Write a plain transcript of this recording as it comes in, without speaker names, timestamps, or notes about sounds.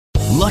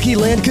Lucky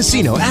Land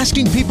Casino,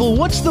 asking people,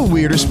 what's the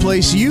weirdest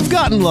place you've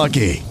gotten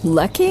lucky?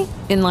 Lucky?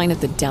 In line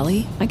at the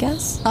deli, I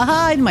guess?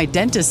 Aha, in my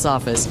dentist's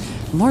office.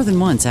 More than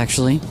once,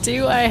 actually.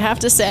 Do I have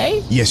to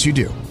say? Yes, you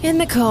do. In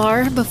the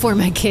car before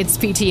my kids'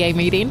 PTA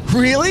meeting.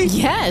 Really?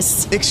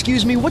 Yes.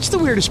 Excuse me, what's the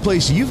weirdest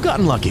place you've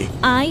gotten lucky?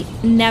 I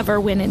never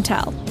win and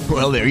tell.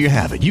 Well, there you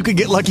have it. You can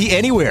get lucky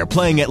anywhere,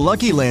 playing at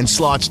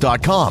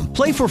LuckyLandSlots.com.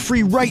 Play for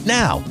free right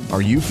now.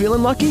 Are you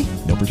feeling lucky?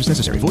 No purchase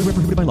necessary. Void where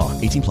prohibited by law.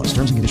 18 plus.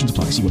 Terms and conditions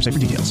apply. See website for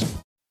details.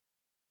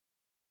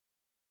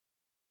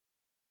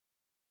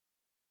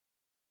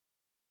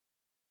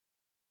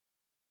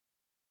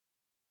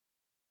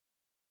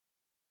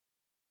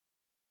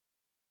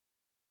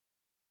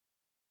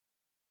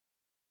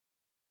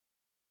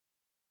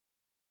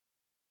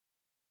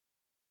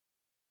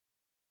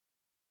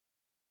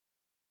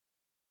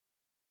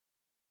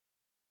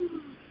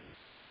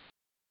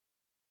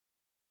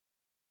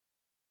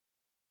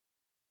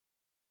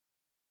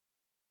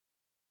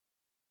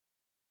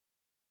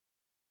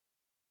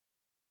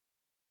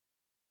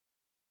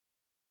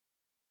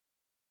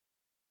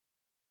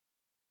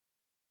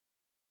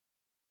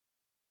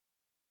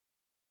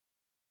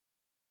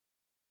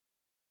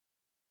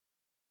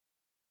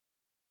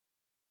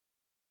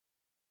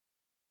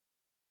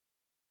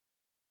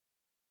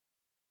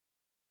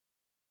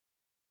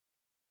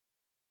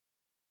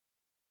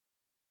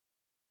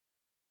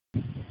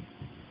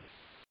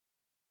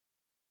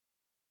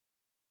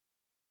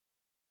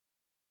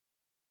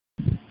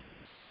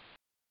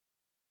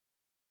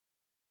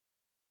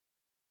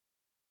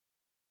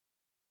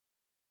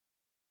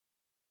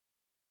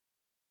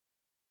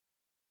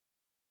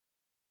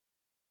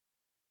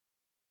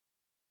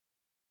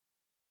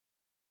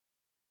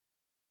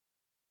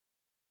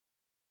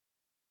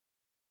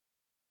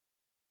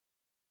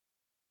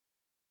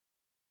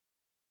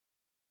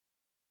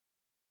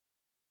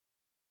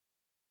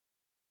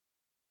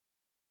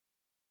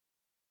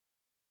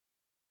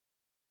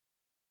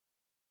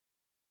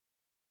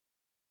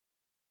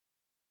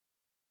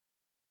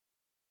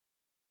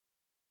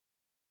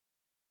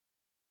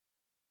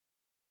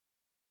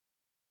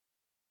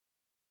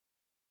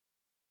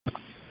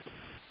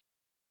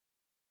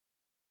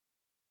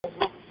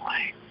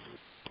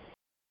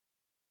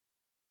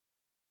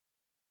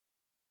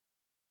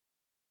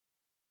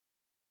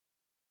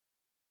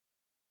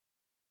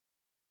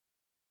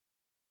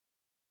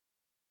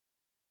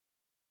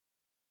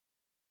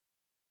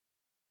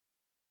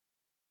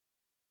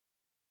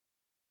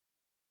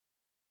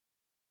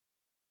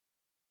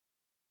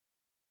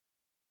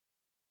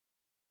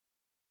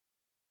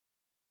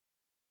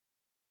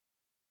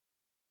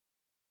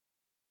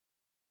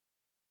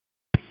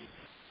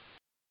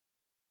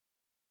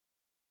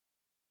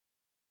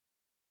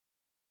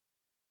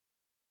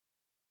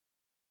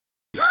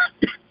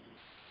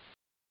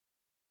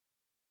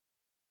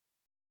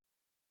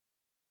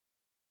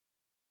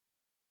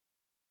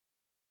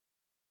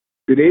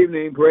 Good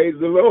evening. Praise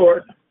the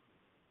Lord.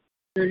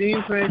 Good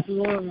evening. Praise the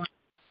Lord.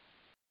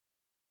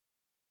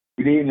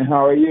 Good evening.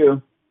 How are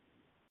you?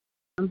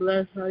 I'm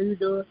blessed. How you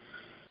doing?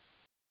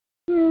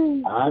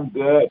 I'm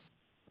good.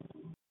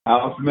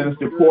 How's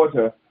Minister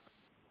Porter?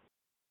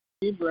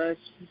 He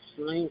blessed. He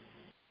sleep.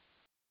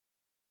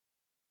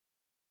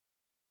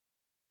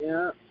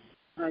 Yeah.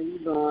 How you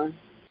doing?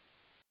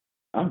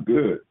 I'm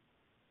good.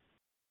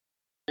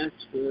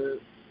 That's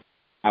good.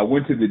 I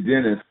went to the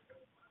dentist.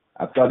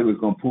 I thought it was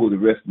going to pull the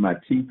rest of my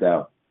teeth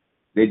out.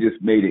 They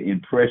just made an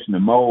impression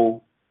of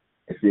mold.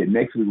 I said,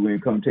 next week we're going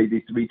to come take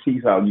these 3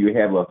 teeth out, and they're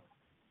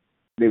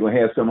going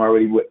to have some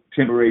already,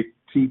 temporary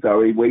teeth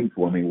already waiting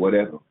for me,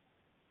 whatever.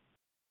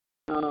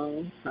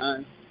 Oh,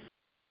 okay.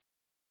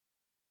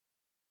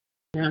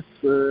 That's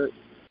good.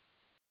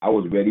 I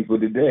was ready for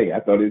the day. I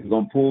thought it was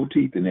going to pull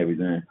teeth and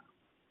everything.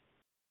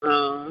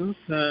 Oh,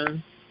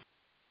 okay.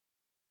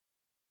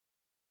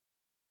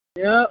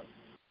 Yep.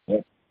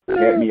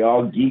 Had me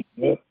all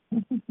geeked up.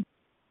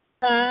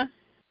 Huh?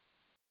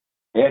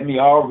 Had me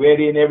all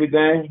ready and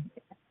everything.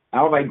 I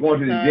don't like going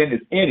to the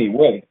dentist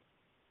anyway.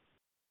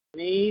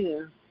 Me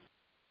either.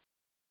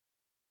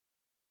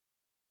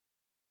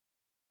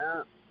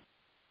 Yep.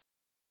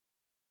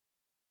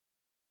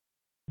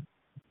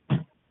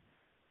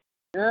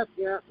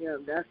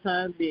 That's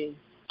how it be.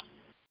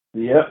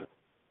 Yep.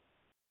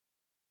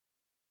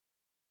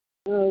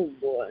 Oh,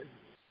 boy.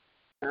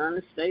 Trying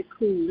to stay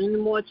cool. Any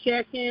more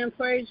check-in,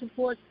 praise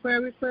reports, prayer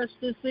requests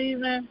this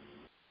evening?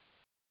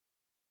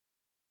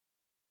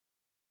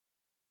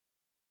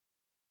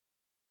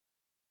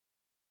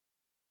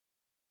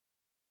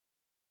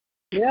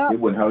 Yeah. It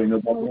wasn't hardly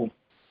nobody.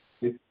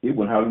 It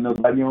wasn't hardly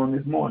nobody on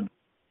this morning.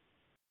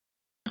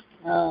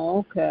 Oh,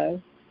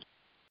 okay.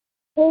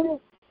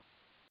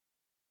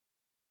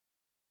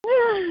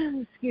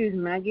 Excuse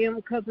me. I give him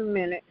a couple of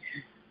minutes.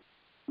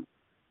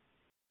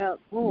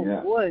 Oh,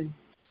 yeah. Boy.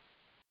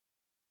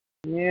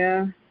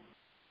 Yeah.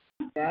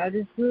 God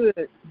is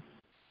good.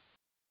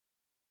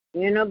 But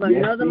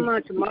another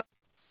month, tomorrow,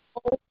 a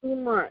whole new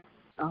month.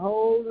 A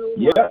whole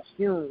new month,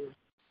 June.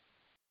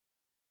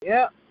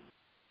 Yep.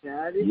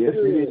 God is good.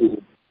 It is.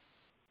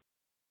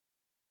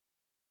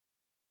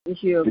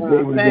 This year Today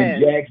going would have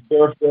been fast. Jack's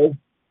birthday.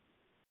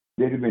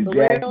 It'd have been For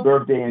Jack's real?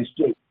 birthday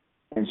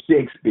and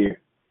Shakespeare.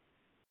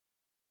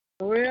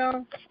 For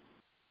real?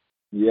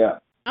 Yeah.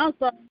 I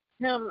saw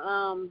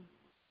him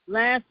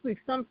last week.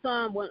 Some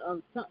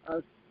song,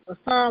 a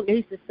song he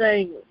used to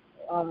sing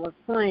was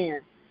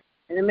playing,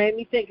 and it made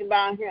me think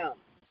about him.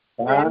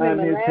 Time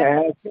is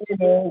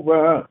passing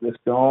over. The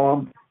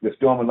storm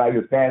of life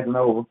is passing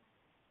over.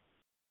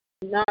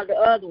 Not the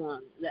other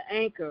one, the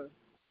Anchor.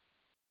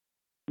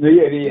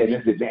 Yeah.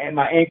 That's it. And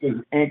my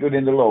anchor's anchored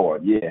in the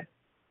Lord. Yeah.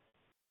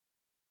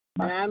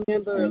 And I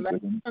remember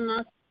last time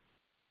I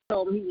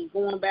told him he was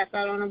going back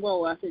out on the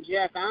road. I said,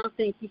 Jack, I don't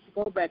think he should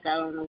go back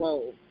out on the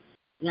road.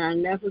 And I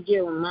never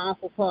forget when my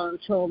uncle called and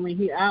told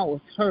me I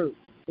was hurt.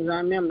 Because I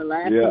remember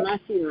last time I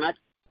seen him, I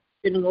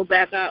didn't go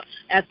back out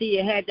after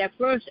he had that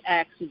first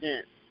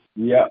accident.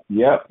 Yep.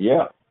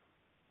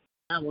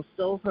 I was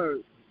so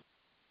hurt.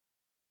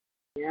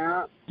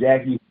 Yeah.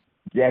 Jack used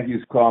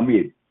to call me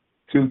at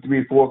 2,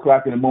 3, 4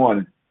 o'clock in the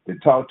morning to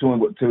talk to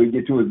him until he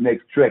get to his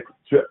next truck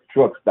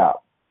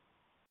stop.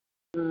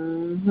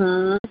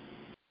 Mhm.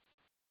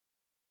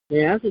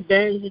 Yeah, it's a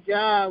dangerous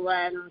job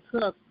riding on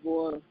trucks,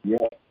 boy.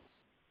 Yeah.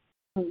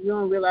 You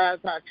don't realize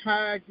how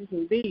tired you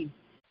can be.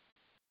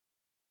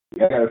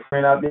 Yeah, I got a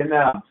friend out there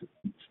now,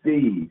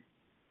 Steve.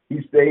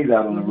 He stays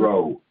out on the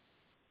road.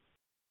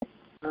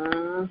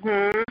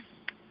 Mhm.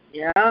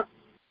 Yeah. I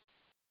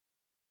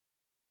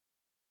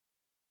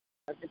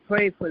have to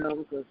pray for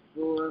them because,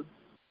 boy,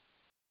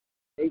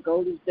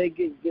 they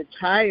get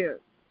tired.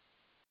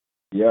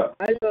 Yeah.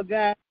 I know a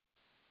guy.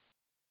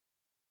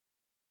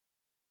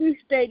 He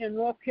stayed in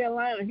North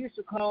Carolina. He used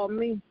to call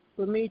me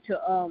for me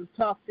to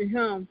talk to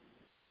him,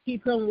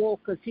 keep him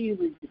woke, because he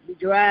would be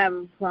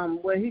driving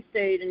from where he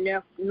stayed in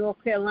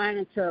North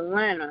Carolina to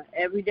Atlanta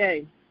every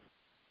day.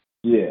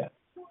 Yeah.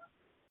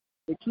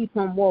 To keep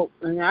him woke.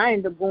 And I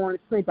ended up going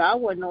to sleep. I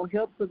wasn't no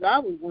help because I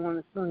was going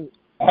to sleep.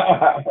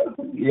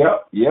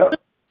 Yep.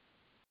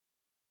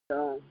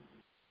 So,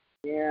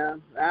 yeah,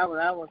 that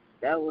was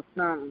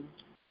something.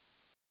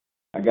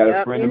 I got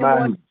a friend of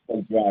mine who's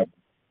a driver.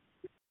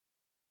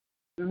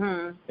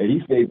 Mhm. And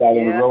he stays out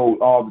on the road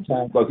all the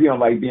time because he don't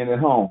like being at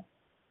home.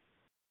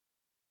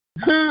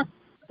 Yeah,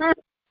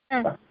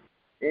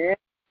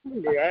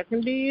 that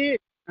can be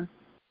it.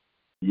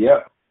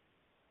 Yep.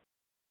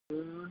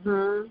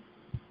 Mhm.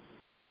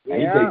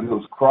 And he takes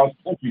those cross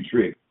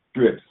country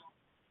trips.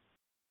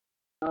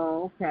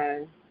 Oh,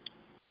 okay.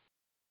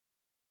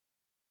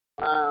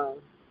 Wow.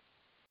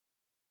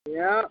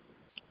 Yep.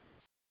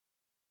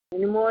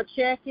 Any more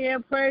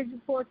check-in, praise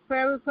reports,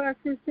 prayer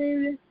requests this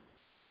evening?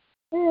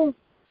 Ooh,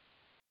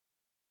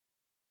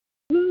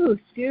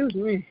 excuse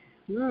me.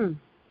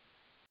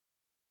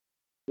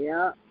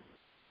 Yeah.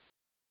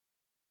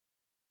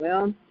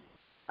 Well,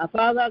 our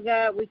Father, our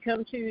God, we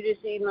come to you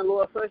this evening,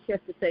 Lord, first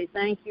just to say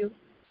thank you.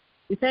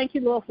 We thank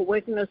you, Lord, for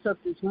waking us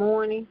up this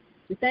morning.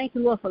 We thank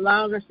you, Lord, for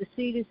allowing us to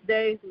see this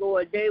day,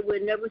 Lord, a day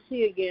we'll never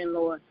see again,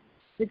 Lord.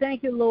 We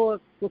thank you,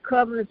 Lord, for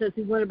covering us as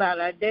we went about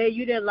our day.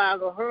 You didn't allow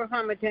the hurt,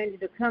 harm, or danger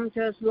to come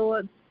to us,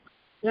 Lord.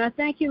 And I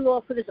thank you,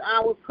 Lord, for this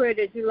hour of prayer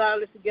that you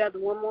allowed us together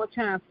one more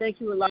time. Thank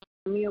you for allowing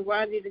me and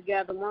Rodney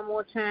together one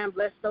more time.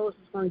 Bless those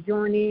who's going to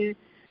join in.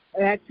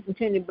 I ask you to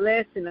continue to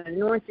bless and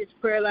anoint this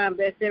prayer line.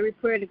 Bless every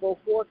prayer to go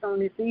forth on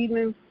this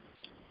evening.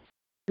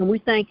 And we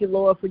thank you,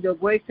 Lord, for your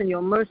grace and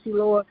your mercy,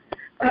 Lord.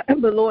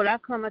 But, Lord, I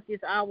come at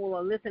this hour,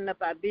 Lord, lifting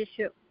up our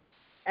bishop,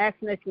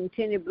 asking that you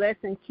continue to bless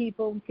and keep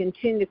him,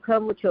 continue to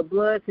cover with your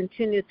blood,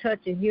 continue to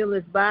touch and heal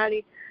his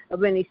body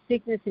of any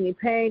sickness, any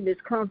pain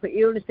that's come for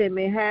illness they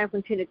may have.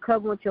 Continue to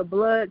cover with your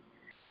blood.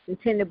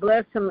 Continue to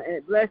bless him,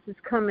 bless his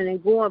coming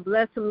and going.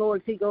 Bless him,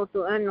 Lord, as he goes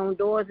through unknown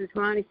doors. As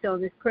Ronnie said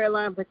on this prayer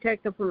line,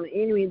 protect him from the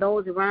enemy,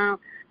 those around.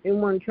 They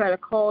want to try to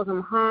cause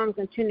him harm.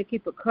 Continue to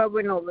keep a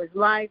covering over his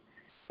life.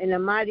 In the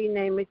mighty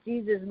name of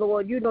Jesus,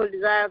 Lord, you know the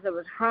desires of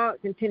his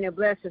heart. Continue to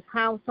bless his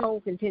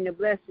household. Continue to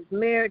bless his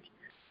marriage.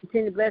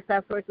 Continue to bless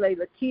our First Lady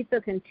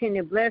Lakeitha.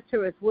 Continue to bless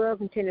her as well.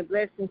 Continue to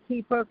bless and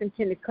keep her.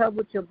 Continue to cover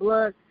with your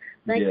blood.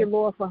 Thank you,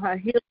 Lord, for her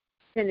healing.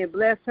 Continue to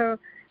bless her.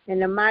 In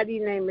the mighty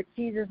name of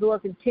Jesus,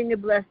 Lord, continue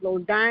to bless little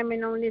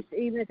Diamond on this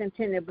evening.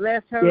 Continue to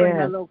bless her and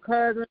her little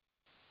cousin.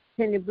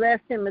 Continue to bless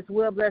them as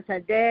well. Bless our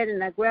dad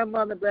and our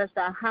grandmother. Bless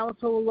our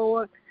household,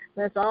 Lord.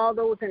 Bless all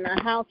those in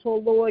our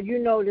household, Lord. You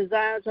know the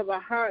desires of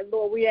our heart,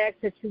 Lord. We ask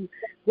that you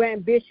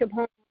grant Bishop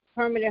home,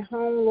 permanent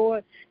home,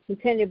 Lord.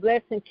 Continue to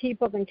bless and keep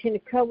her. Continue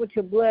to cover with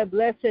your blood.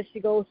 Bless her as she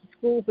goes to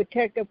school.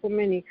 Protect her from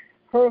any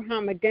hurt,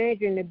 harm, or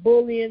danger and the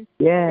bullying.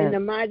 In the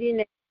mighty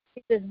name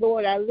of Jesus,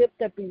 Lord, I lift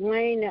up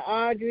Elaine and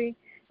Audrey.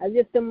 I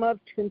lift them up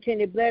to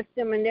continue to bless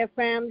them and their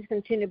families.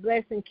 Continue to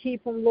bless and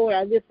keep them, Lord.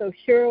 I lift up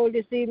Cheryl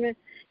this evening.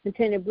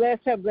 Continue to bless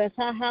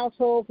her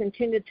household.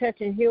 Continue to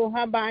touch and heal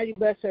her body.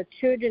 Bless her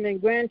children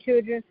and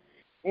grandchildren.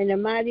 In the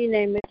mighty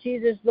name of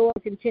Jesus, Lord,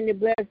 continue to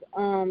bless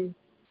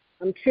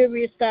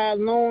Trivia Star,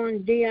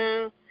 Lauren,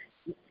 Dion.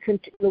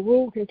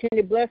 LaRue,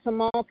 continue to bless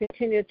them all.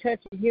 Continue to touch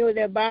and heal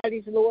their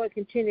bodies, Lord.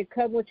 Continue to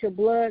cover with your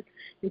blood.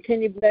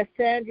 Continue to bless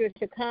Sandra in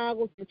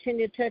Chicago.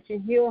 Continue to touch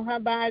and heal her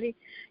body.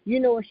 You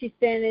know what she's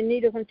standing in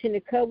need of. Continue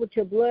to cover with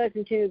your blood.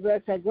 Continue to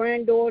bless her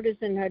granddaughters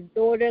and her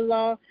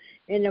daughter-in-law.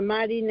 In the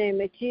mighty name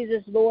of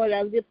Jesus, Lord,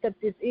 I lift up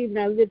this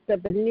evening. I lift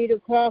up Anita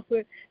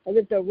Crawford. I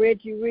lift up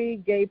Reggie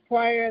Reed, Gay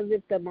Pryor. I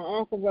lift up my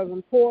uncle,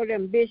 Reverend Porter,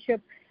 and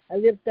Bishop. I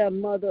lift up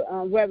Mother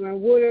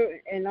Reverend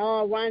Woodard and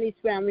all Ronnie's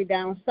family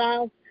down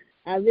south.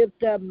 I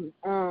lift up,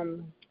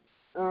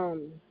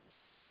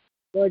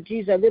 Lord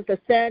Jesus, I lift up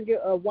Sandra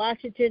of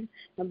Washington,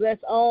 and bless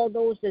all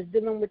those that's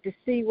dealing with the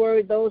C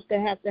word, those that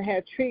have to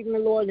have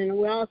treatment, Lord. And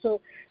we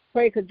also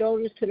pray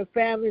condolences to the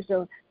families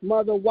of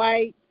Mother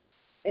White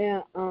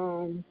and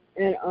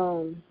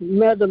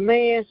Mother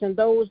Mans and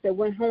those that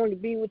went home to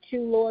be with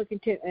you, Lord,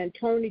 and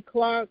Tony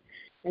Clark,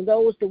 and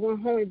those that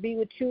went home to be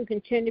with you,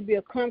 continue to be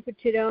a comfort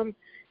to them.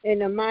 In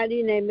the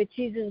mighty name of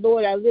Jesus,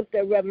 Lord, I lift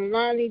up Reverend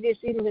Lonnie this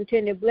evening.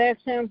 Continue to bless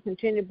him.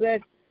 Continue to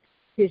bless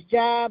his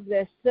job,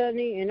 bless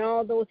Sonny, and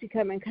all those he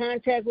come in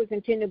contact with.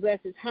 Continue to bless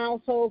his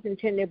household.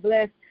 Continue to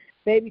bless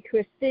baby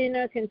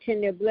Christina.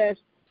 Continue to bless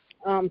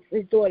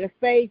his daughter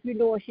Faith. You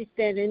know what she's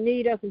standing in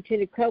need of.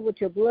 Continue to cover with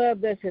your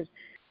blood. Bless his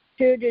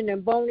children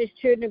and bonus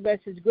children. Bless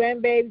his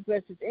grandbabies.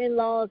 Bless his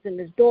in-laws and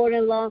his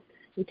daughter-in-law.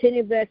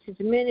 Continue to bless his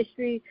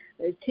ministry,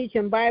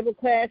 teaching Bible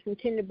class.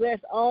 Continue to bless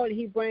all that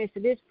he brings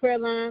to this prayer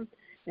line.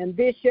 And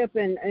Bishop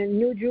and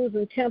New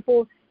Jerusalem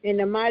Temple, in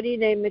the mighty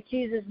name of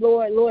Jesus,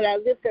 Lord. Lord, I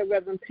lift up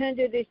Reverend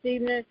Pender this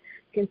evening.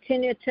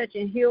 Continue to touch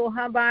and heal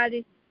her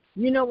body.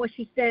 You know what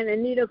she's standing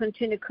in need of.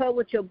 Continue to cover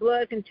with your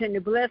blood.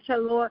 Continue to bless her,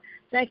 Lord.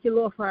 Thank you,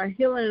 Lord, for her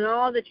healing and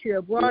all that you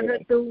have brought her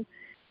through.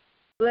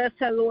 Bless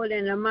her, Lord,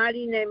 in the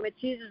mighty name of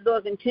Jesus,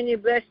 Lord. Continue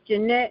to bless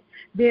Jeanette,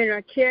 being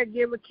her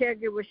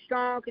caregiver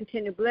strong.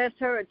 Continue to bless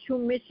her, a true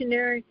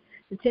missionary.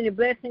 Continue to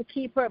bless and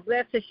keep her.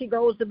 Bless her. She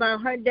goes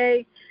about her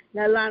day.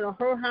 Now allow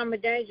her harm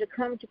and danger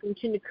come to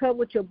continue to cover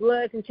with your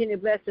blood. Continue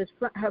to bless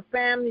her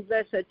family.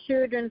 Bless her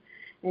children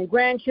and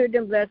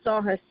grandchildren. Bless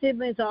all her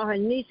siblings, all her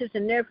nieces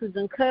and nephews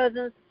and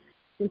cousins.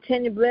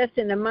 Continue to bless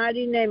in the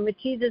mighty name of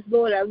Jesus,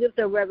 Lord. I lift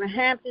up Reverend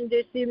Hampton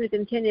this evening.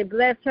 Continue to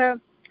bless her.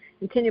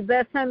 Continue to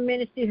bless her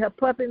ministry, her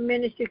puppet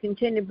ministry.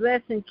 Continue to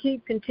bless and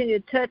keep. Continue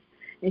to touch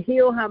and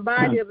heal her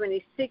body of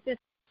any sickness,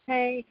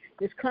 pain,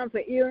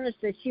 discomfort, illness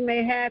that she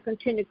may have.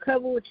 Continue to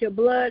cover with your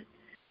blood.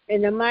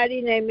 In the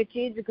mighty name of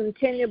Jesus,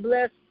 continue to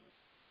bless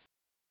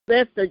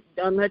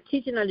her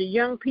teaching of the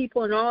young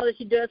people and all that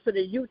she does for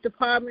the youth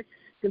department.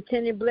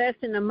 Continue to bless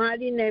in the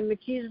mighty name of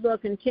Jesus,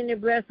 Lord. Continue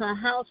to bless her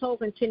household.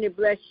 Continue to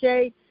bless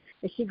Shay.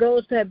 As she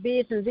goes to her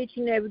business each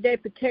and every day,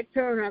 protect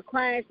her and her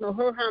clients, no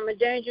hurt, harm, or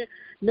danger.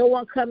 No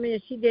one coming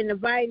and she didn't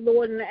invite,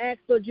 Lord, and I ask,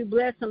 Lord, you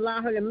bless and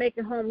allow her to make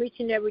it home each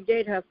and every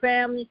day to her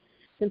family.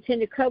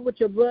 Continue to cover with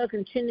your blood.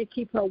 Continue to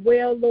keep her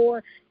well,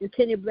 Lord.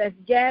 Continue to bless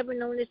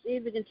Gavin on this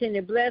evening. Continue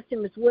to bless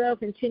him as well.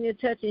 Continue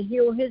to touch and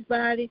heal his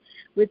body.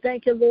 We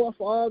thank you, Lord,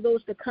 for all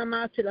those that come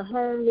out to the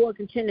home, Lord.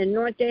 Continue to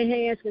anoint their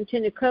hands.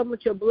 Continue to cover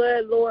with your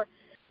blood, Lord.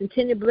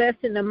 Continue to bless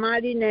in the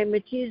mighty name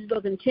of Jesus,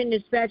 Lord. Continue to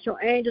dispatch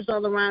your angels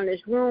all around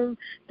this room.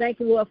 Thank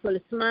you, Lord, for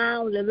the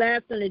smile, the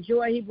laughter, and the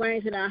joy he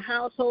brings in our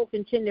household.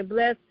 Continue to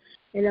bless.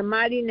 In the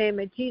mighty name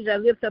of Jesus, I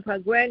lift up her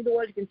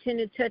granddaughter.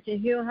 Continue to touch and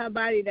heal her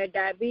body, that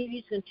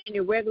diabetes.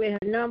 Continue to regulate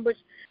her numbers.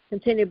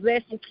 Continue to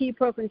bless and keep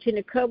her.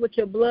 Continue to cover with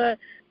your blood.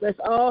 Bless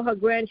all her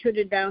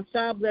grandchildren down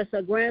south. Bless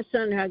her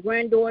grandson and her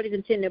granddaughter.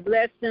 Continue to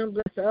bless them.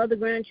 Bless the other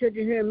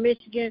grandchildren here in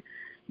Michigan.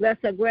 Bless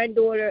her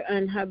granddaughter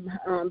and her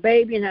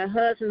baby and her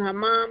husband, her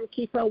mom.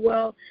 Keep her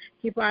well.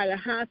 Keep her out of the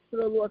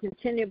hospital, Lord.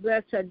 Continue to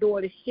bless her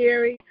daughter,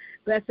 Sherry.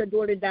 Bless her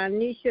daughter,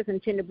 Donisha.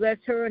 Continue to bless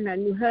her and her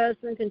new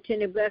husband.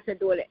 Continue to bless her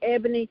daughter,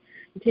 Ebony.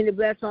 Continue to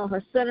bless all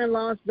her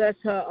son-in-laws. Bless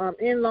her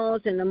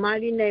in-laws in the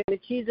mighty name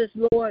of Jesus,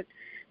 Lord.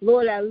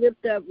 Lord, I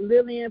lift up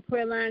Lillian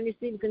prayer line this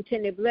evening.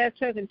 Continue to bless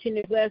her.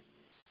 Continue to bless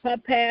her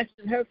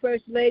pastor, her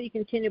first lady.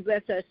 Continue to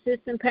bless her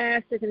assistant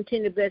pastor.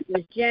 Continue to bless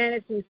Miss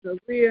Janice, Miss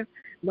Maria,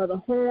 Mother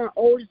Horn,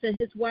 Otis and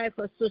his wife,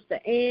 her sister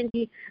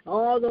Angie,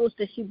 all those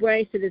that she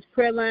brings to this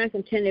prayer line.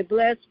 Continue to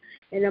bless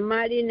in the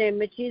mighty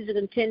name of Jesus.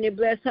 Continue to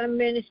bless her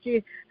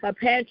ministry, her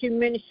pantry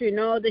ministry, and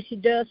all that she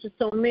does for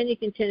so many.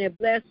 Continue to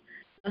bless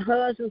her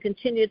husband.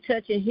 Continue to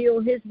touch and heal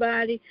his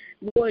body.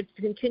 Lord,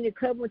 continue to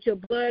cover with your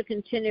blood.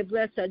 Continue to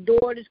bless her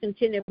daughters.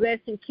 Continue to bless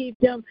and keep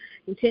them.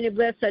 Continue to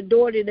bless her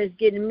daughter that's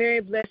getting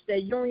married. Bless their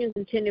union.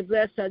 Continue to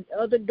bless her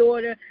other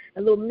daughter,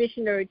 a little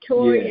missionary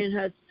Tori, and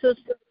her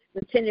sister.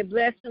 Continue to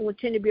bless them.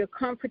 Continue to be a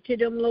comfort to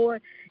them, Lord,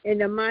 in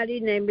the mighty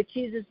name of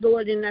Jesus,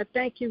 Lord. And I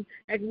thank you,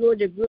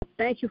 Lord,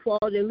 thank you for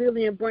all the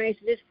Lillian brings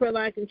to this prayer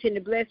line.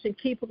 Continue to bless and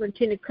keep her.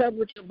 Continue to cover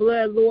with your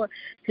blood, Lord.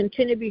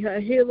 Continue to be her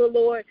healer,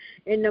 Lord,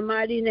 in the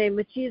mighty name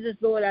of Jesus,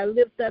 Lord. I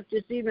lift up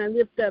this evening. I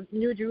lift up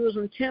New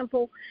Jerusalem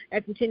Temple. I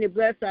continue to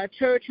bless our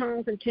church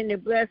home. Continue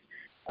to bless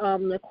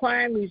the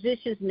choir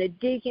musicians and the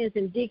deacons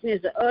and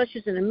deaconess, the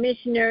ushers and the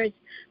missionaries.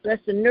 Bless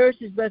the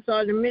nurses. Bless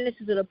all the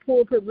ministers of the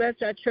pulpit. Bless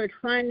our church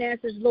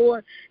finances,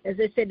 Lord. As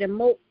they said, the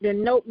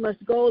note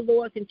must go,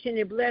 Lord.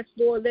 Continue to bless,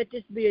 Lord. Let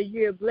this be a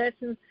year of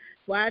blessing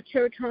for our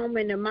church home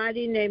in the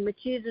mighty name of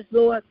Jesus,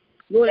 Lord.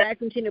 Lord, I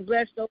continue to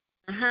bless those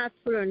in the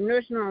hospital and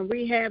nursing home,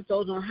 rehab,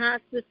 those on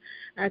hospice.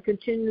 I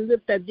continue to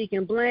lift up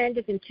Deacon Bland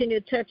to continue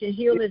to touch and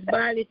heal his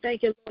body.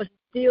 Thank you, Lord,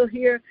 he's still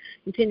here.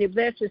 Continue to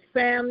bless his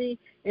family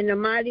in the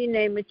mighty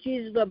name of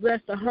Jesus. Lord,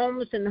 bless the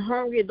homeless and the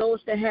hungry, those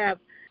that have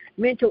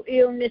mental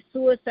illness,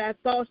 suicide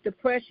thoughts,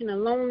 depression,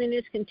 and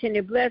loneliness.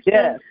 Continue to bless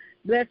them.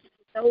 Bless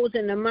those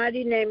in the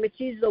mighty name of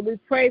Jesus. Lord, we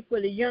pray for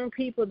the young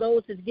people,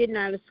 those that's getting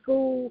out of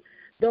school,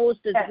 those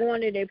that's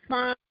going to their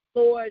farm,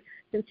 Lord.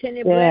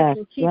 Continue to bless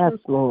and keep them.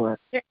 Lord.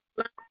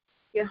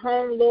 Your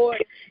home, Lord,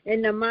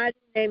 in the mighty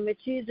name of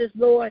Jesus,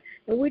 Lord.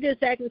 And we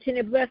just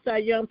continue to bless our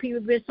young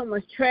people. There's been so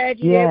much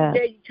tragedy every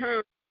day. You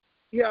turn,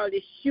 you all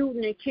this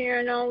shooting and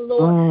carrying on,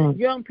 Lord.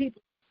 Young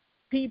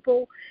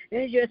people,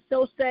 and it's just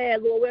so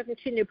sad, Lord. We'll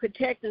continue to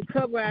protect and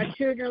cover our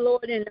children,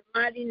 Lord, in the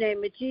mighty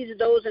name of Jesus.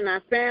 Those in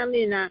our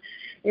family, in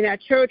our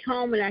church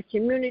home, in our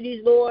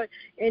communities, Lord,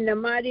 in the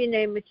mighty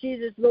name of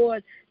Jesus,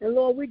 Lord. And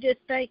Lord, we just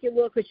thank you,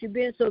 Lord, because you've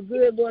been so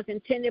good, Lord.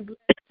 Continue to bless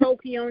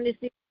Toki on this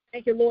evening.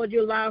 Thank you, Lord,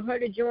 you allow her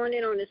to join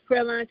in on this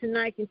prayer line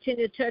tonight.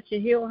 Continue to touch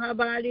and heal her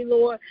body,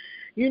 Lord.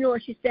 You know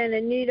what she's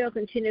standing in need of.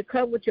 Continue to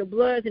cover with your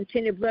blood.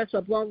 Continue to bless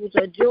her bubbles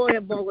of joy,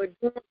 her bubbles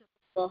of joy,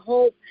 her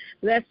hope.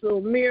 Bless little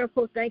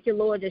miracle. Thank you,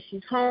 Lord, that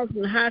she's home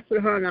from the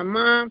hospital, her and her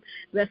mom.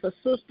 Bless her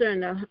sister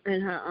and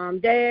her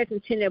dad.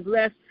 Continue to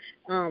bless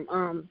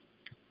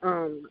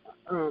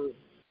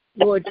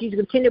Lord Jesus.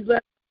 Continue to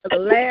bless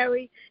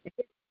Larry and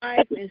his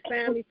wife and his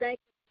family. Thank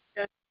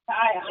you.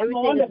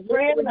 Everything is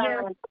good with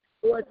him.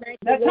 Lord, thank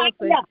you, Lord,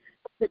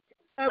 for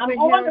covering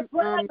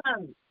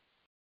him.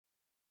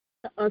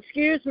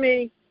 Excuse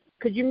me.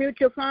 Could you mute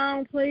your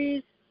phone,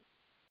 please?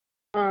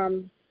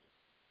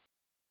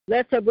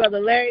 Bless her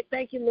brother Larry.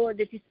 Thank you, Lord,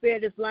 that you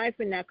spared his life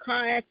in that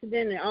car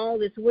accident and all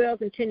is well.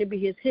 Continue to be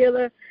his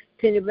healer.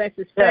 Continue to bless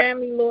his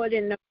family, Lord,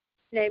 in the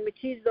name of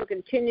Jesus. Lord,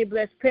 continue to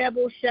bless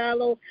Pebble,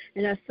 Shallow,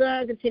 and her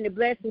son. Continue to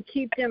bless and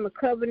keep them and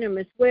cover them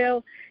as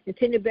well.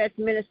 Continue to bless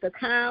Minister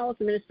Kyles.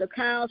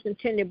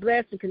 Continue to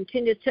bless and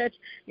continue to touch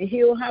and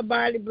heal her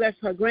body. Bless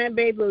her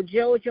grandbaby, little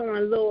Jojo,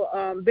 and little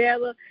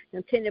Bella.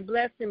 Continue to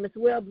bless them as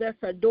well. Bless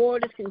her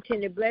daughters.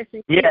 Continue to bless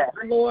and keep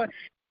them, Lord.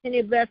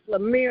 Continue to bless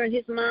Lemire and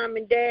his mom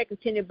and dad.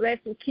 Continue to bless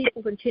and keep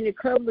them. Continue to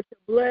cover with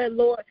your blood,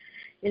 Lord.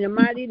 In the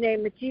mighty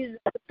name of Jesus,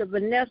 the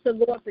Vanessa,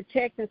 Lord,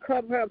 protect and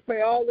cover her.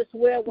 Pray all is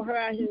well with her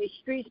out in the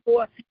streets,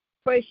 Lord.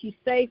 Pray she's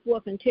safe,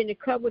 Lord. Continue to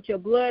cover with your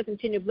blood.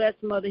 Continue to bless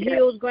Mother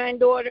Hill's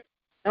granddaughter.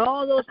 And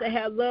all those that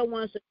have loved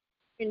ones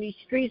in these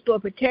streets,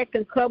 Lord, protect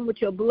and cover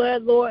with your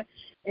blood, Lord.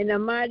 In the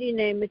mighty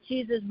name of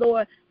Jesus,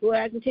 Lord. Lord,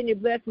 I continue to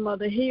bless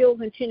Mother Hill.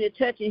 Continue to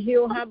touch and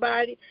heal her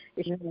body.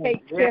 As she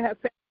takes care of her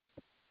family,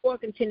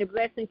 Lord, continue to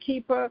bless and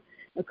keep her.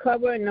 And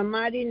cover in the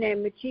mighty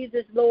name of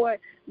Jesus, Lord.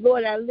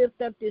 Lord, I lift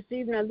up this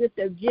evening. I lift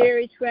up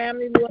Jerry's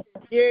family, Lord.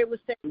 Jerry was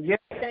saying,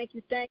 thank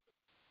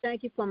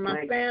you for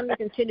my family.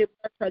 Continue to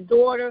bless her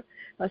daughter,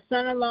 her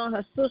son-in-law,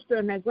 her sister,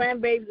 and her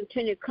grandbabies.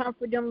 Continue to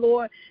comfort them,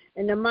 Lord.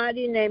 In the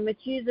mighty name of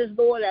Jesus,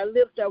 Lord, I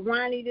lift up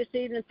Ronnie this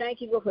evening.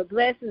 Thank you, Lord, for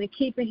blessing and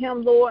keeping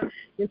him, Lord.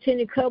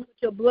 Continue to cover with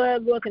your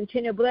blood, Lord.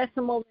 Continue to bless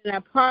him over in the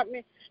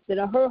apartment. That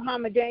a hurt,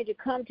 harm, or danger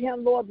come to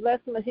him, Lord. Bless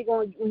him as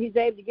when he's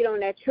able to get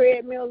on that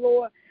treadmill,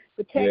 Lord.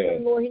 Protect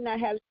him, Lord. He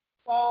not having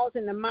falls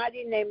in the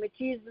mighty name of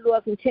Jesus,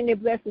 Lord. Continue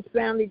to bless his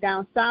family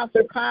down south,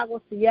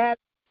 Chicago, Seattle.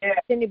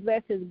 Continue to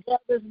bless his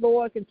brothers,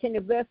 Lord.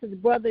 Continue to bless his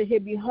brother. He'll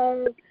be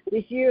home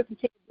this year.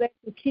 Continue to bless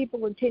and keep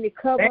him. Continue to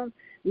cover him.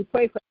 We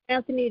pray for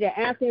Anthony, that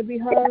Anthony will be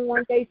home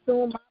one day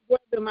soon. My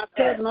brother, my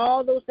cousin,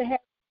 all those that have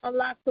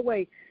unlocked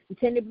away.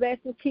 Continue to bless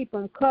and keep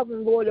them. Cover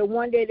them, Lord, that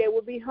one day they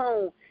will be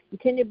home.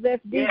 Continue to bless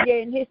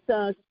DJ and his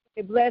sons.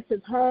 Bless his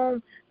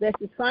home, bless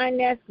his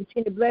finances,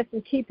 continue to bless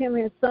and keep him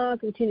and his son,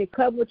 continue to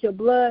cover with your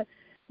blood.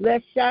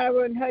 Bless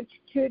Shira and her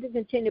children,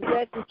 continue to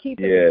bless and keep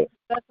him.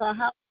 Bless our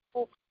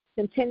household,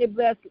 continue to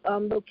bless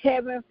little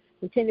Kevin,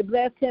 continue to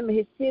bless him and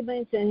his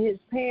siblings and his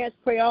parents.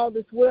 Pray all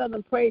this well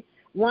and pray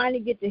Ronnie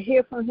get to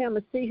hear from him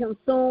and see him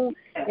soon.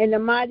 In the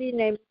mighty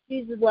name of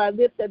Jesus, Lord, I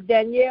lift up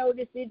Danielle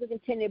this evening,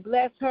 continue to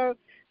bless her.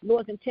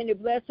 Lord, continue to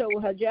bless her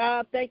with her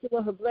job. Thank you,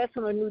 Lord, for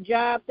blessing her a new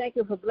job. Thank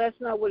you for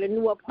blessing her with a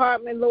new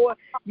apartment, Lord.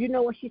 You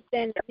know what she's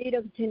standing in need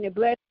of. Continue to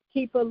bless,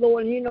 keep her,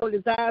 Lord, and you know the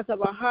desires of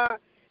her heart.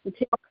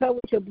 Continue to cover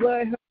with your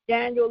blood, her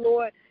Daniel,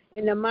 Lord.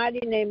 In the mighty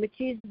name of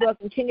Jesus, Lord,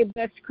 continue to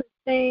bless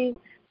Christine.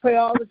 Pray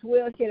all is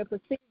well. She had a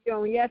procedure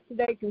on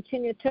yesterday.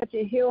 Continue to touch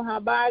and heal her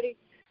body.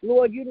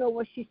 Lord, you know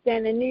what she's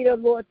standing in need of,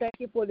 Lord. Thank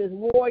you for this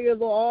warrior,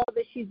 Lord, all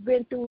that she's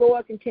been through,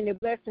 Lord. Continue to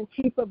bless and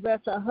keep her.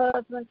 Bless her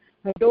husband,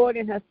 her daughter,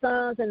 and her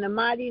sons in the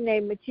mighty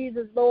name of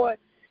Jesus, Lord.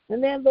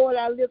 And then, Lord,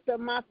 I lift up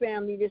my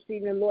family this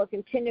evening, Lord.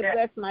 Continue to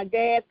bless my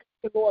dad.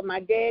 Lord, my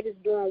dad is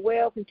doing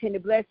well. Continue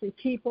to bless and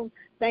keep him.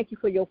 Thank you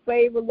for your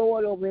favor,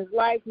 Lord, over his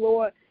life,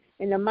 Lord.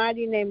 In the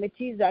mighty name of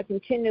Jesus, I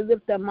continue to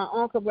lift up my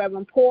uncle,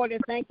 Reverend Porter.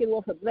 Thank you,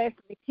 Lord, for blessing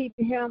and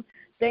keeping him.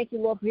 Thank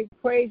you, Lord, for his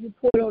praise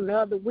report on the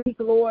other week,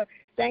 Lord.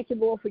 Thank you,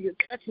 Lord, for your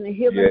touching and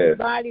healing his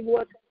body,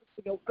 Lord. Thank you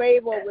for your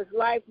favor over his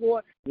life,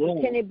 Lord.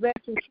 Continue to bless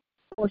him,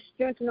 or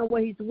strengthen him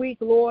when he's weak,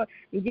 Lord,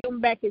 and give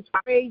him back his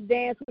praise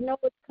dance. We know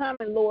what's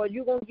coming, Lord.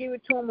 You're going to give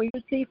it to him when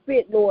you see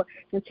fit, Lord.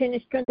 Continue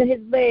to strengthen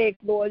his legs,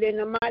 Lord, in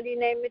the mighty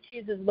name of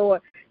Jesus,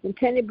 Lord.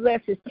 Continue to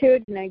bless his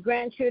children and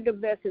grandchildren,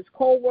 bless his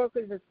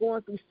co-workers that's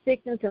going through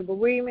sickness and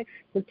bereavement.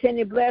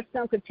 Continue to bless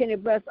them. Continue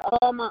to bless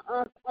all my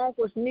aunts,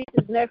 uncles,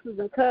 nieces, nephews,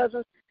 and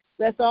cousins.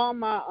 Bless all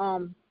my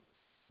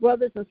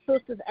brothers and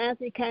sisters,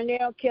 Anthony,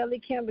 Carnell, Kelly,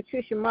 Kim,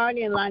 Patricia,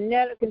 Marty, and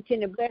Lynetta.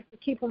 Continue to bless them.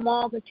 Keep them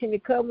all. Continue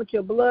to cover with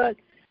your blood.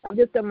 I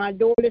lift up my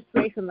daughters,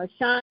 Grace and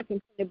LaShawn.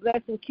 Continue to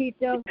bless them, keep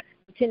them.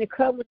 Continue to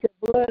cover with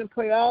your blood and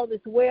pray all is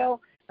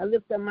well. I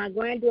lift up my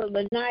granddaughter,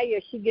 Lanaya,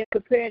 as she gets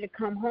prepared to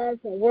come home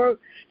from work.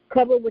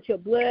 Cover with your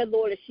blood,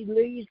 Lord, as she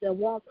leaves and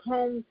walks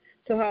home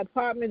to her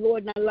apartment,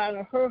 Lord, not allowing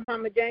her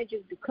harm or danger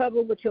to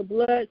cover with your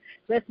blood.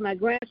 Bless my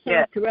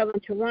grandson, Terrell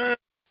and Teron.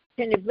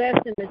 Continue to bless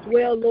them as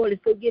well, Lord, as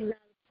they're getting out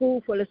of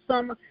school for the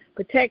summer.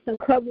 Protect them,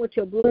 cover with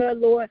your blood,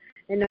 Lord.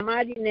 In the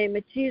mighty name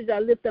of Jesus, I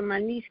lift up my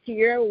niece,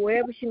 Kiera,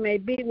 wherever she may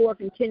be, Lord.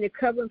 Continue to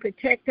cover and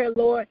protect her,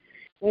 Lord.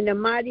 In the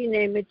mighty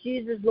name of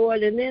Jesus,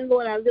 Lord. And then,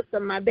 Lord, I lift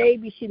up my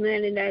baby. She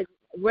landed at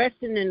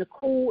resting in the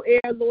cool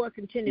air, Lord.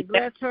 Continue to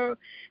bless her.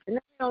 And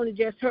not only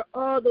just her,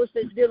 all those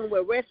that's dealing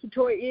with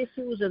respiratory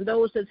issues and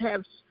those that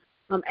have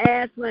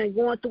asthma and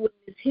going through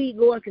this heat,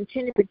 Lord.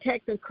 Continue to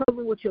protect and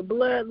cover with your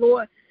blood,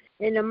 Lord.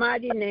 In the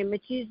mighty name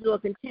of Jesus,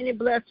 Lord. Continue to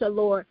bless her,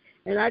 Lord.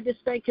 And I just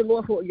thank you,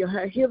 Lord, for your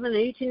healing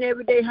each and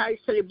every day, how you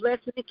study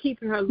blessing and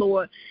keeping her,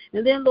 Lord.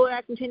 And then, Lord,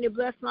 I continue to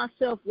bless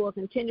myself, Lord.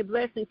 Continue to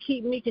bless and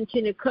keep me.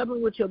 Continue to cover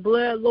me with your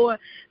blood, Lord.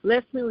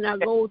 Bless me when I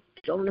go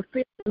on the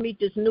 5th to meet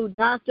this new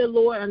doctor,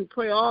 Lord, and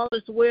pray all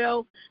is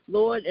well,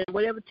 Lord. And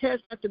whatever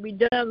tests have to be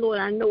done, Lord,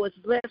 I know it's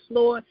blessed,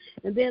 Lord.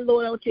 And then,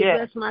 Lord, I want you to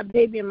bless my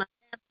baby in my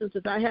absence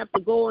if I have to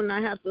go and I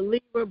have to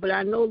leave her. But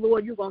I know,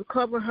 Lord, you're going to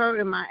cover her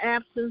in my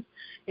absence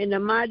in the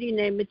mighty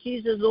name of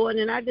Jesus, Lord.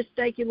 And I just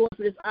thank you, Lord,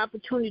 for this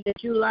opportunity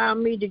that you allow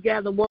me to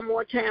gather one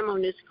more time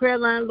on this prayer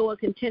line, Lord.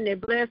 Continue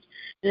to bless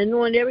and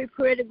anoint every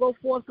prayer to go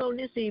forth on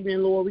this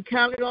evening, Lord. We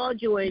count it all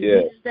joy. In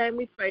Jesus' name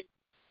we pray.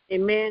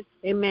 Amen.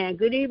 Amen.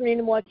 Good evening.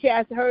 Any more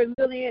chats? I heard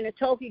Lillian and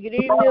Toki. Good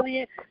evening,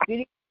 Lillian. Good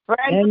evening.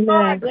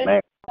 Amen.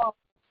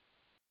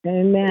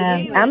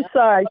 Amen. I'm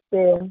sorry,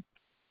 Sam.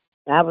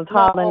 I was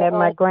hollering at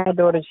my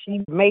granddaughter.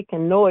 She's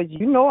making noise.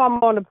 You know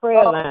I'm on the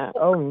prayer line.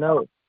 Oh,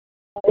 no.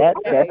 That's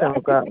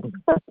ungodly.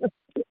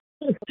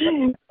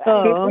 Oh,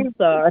 I'm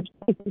sorry.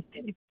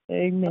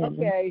 Amen.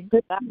 Okay.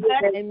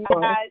 Amen.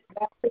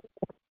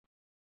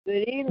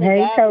 Good evening.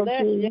 Hey, God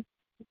bless you.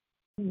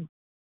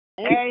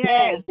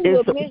 Hey.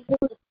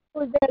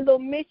 Was that little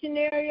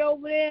missionary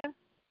over there?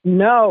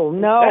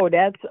 No,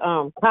 that's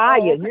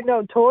Kaya. You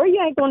know, Tori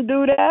ain't gonna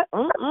do that.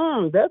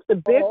 That's the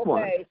big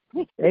one.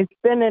 They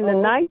spending the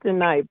night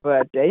tonight,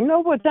 but they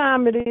know what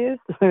time it is.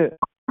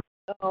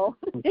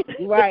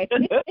 Right.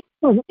 That's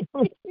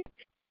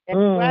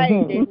right.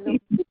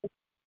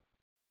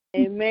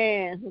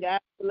 Amen. God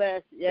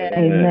bless. Yeah.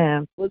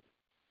 Amen. We're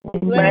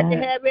glad to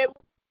have everyone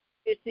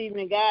this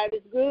evening. God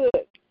is good.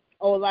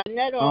 Oh,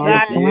 Lynetta,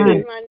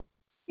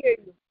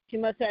 she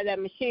must have that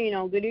machine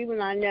on. Good evening,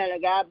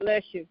 Lynetta. God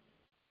bless you.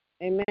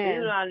 Amen.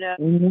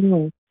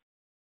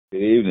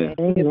 Good evening.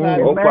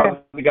 Oh,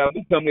 Father God,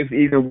 we come this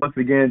evening once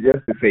again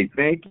just to say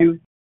thank you.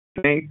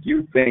 Thank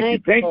you for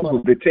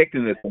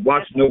protecting us and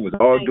watching over us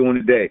all during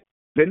the day.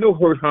 That no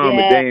hurt, harm,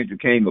 or danger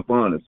came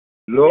upon us.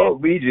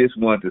 Lord, we just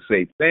want to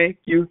say thank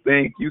you.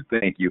 Thank you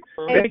from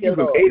 8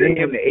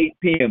 a.m. to 8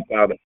 p.m.,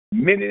 Father.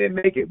 Many didn't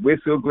make it. We're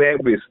so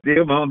glad we're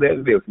still on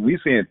that list. We're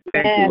saying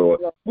thank you, Lord.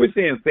 We're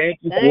saying thank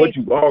you for what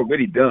you've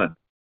already done.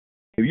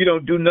 If you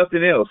don't do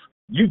nothing else,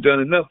 you've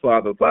done enough,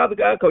 Father. Father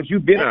God, because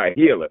you've been our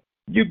healer.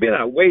 You've been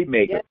our way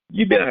maker.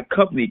 You've been our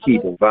company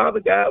keeper. Father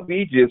God,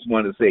 we just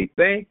want to say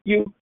thank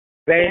you.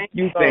 Thank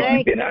you. You've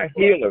been our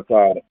healer,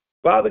 Father.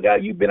 Father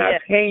God, you've been our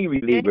pain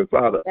reliever,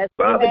 Father.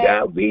 Father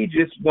God, we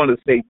just want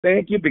to say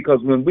thank you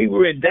because when we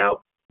were in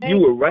doubt, you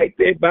were right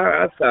there by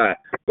our side.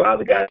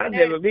 Father God, I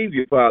never leave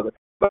you, Father.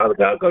 Father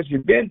God, because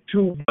you've done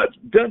too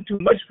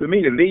much for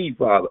me to leave,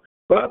 Father.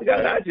 Father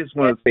God, I just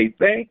want to say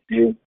thank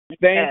you.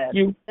 Thank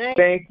you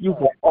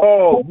for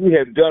all you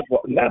have done,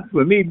 not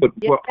for me, but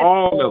for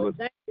all of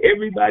us.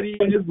 Everybody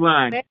in this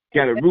line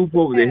got a roof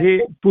over their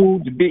head,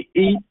 food to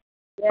eat,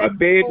 a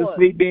bed to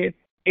sleep in,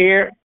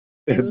 air.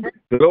 The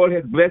Lord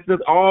has blessed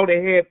us all to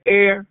have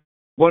air.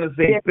 Want to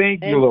say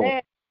thank you,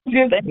 Lord.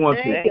 Just want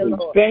to say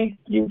thank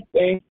you.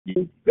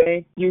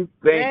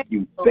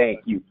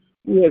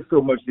 We have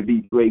so much to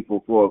be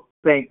grateful for,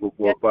 thankful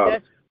for,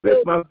 Father.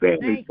 Bless my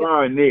family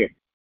far and near,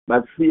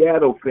 my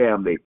Seattle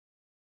family,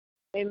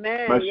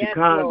 my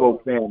Chicago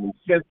family,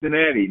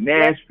 Cincinnati,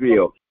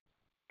 Nashville,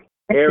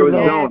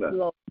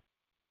 Arizona,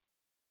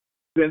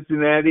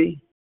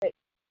 Cincinnati,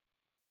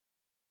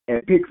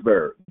 and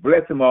Pittsburgh.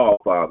 Bless them all,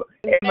 Father.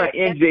 And my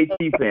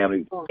NJT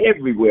family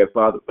everywhere,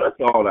 Father. Bless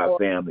all our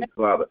families,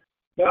 Father.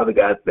 Father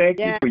God, thank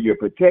you for your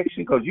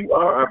protection because you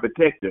are our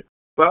protector.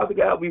 Father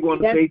God, we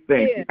want to say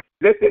thank you.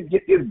 Let's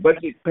get this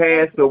budget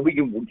passed so we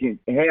can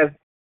have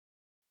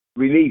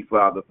relief,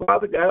 Father.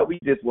 Father God, we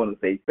just want to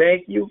say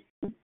thank you.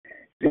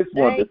 Just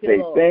want to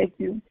say thank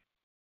you.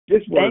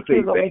 Just want to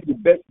say thank you.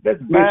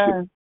 That's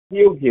Bishop.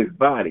 Heal his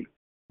body.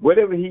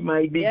 Whatever he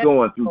might be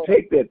going through,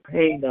 take that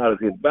pain out of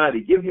his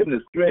body. Give him the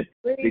strength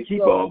to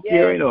keep on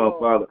carrying on,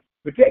 Father.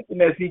 Protect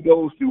him as he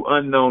goes through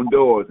unknown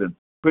doors and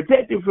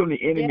protect him from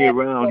the enemy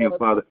around him,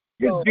 Father.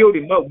 Just build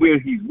him up where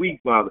he's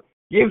weak, Father.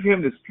 Give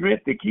him the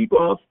strength to keep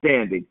on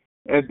standing.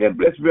 And then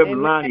bless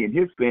Reverend Lonnie and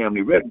his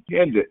family, Reverend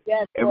Kendra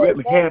and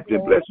Reverend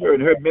Hampton. Bless her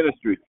and her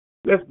ministry.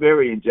 Bless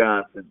Marion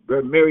Johnson,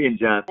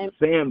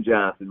 Sam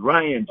Johnson,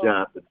 Ryan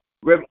Johnson,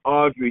 Reverend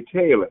Audrey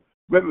Taylor,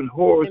 Reverend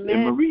Horace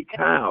and Marie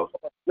Kyles,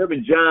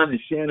 Reverend John and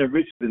Shannon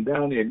Richardson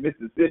down there in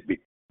Mississippi,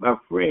 my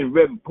friend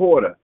Reverend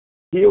Porter.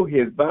 Heal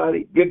his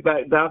body, get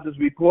back doctor's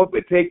report,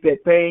 but take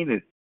that pain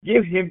and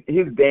give him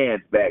his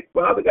dance back.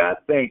 Father God,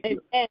 thank you.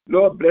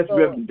 Lord, bless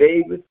Reverend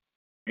Davis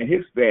and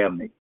his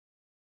family.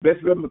 Bless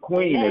Reverend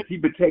McQueen as he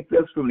protects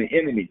us from the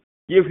enemy.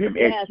 Give him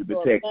extra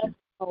protection.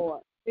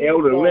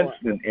 Elder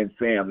Linston and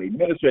family.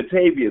 Minister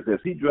Tavius as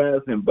he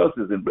drives in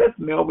buses. And bless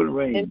Melvin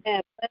Rain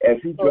as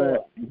he drives.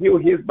 Heal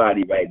his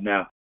body right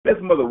now. Bless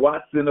Mother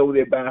Watson over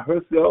there by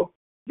herself.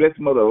 Bless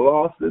Mother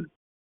Lawson.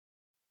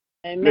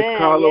 Bless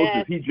Carlos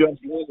as he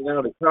jumps in and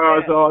out of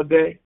cars all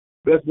day.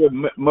 Bless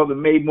Mother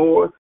May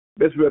Moore.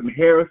 Bless Reverend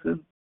Harrison.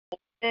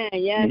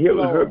 And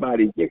healing her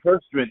body. Give her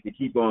strength to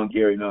keep on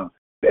carrying on.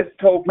 Bless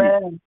Topi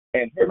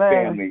and her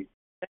family.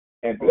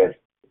 And bless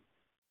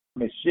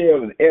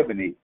Michelle and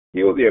Ebony.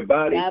 Heal their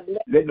body.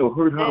 Let no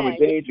hurt, harm, or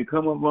danger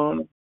come upon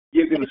them.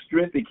 Give them the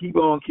strength to keep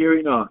on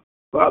carrying on.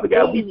 Father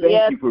God, we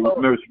thank you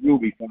for Nurse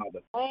Ruby, Father.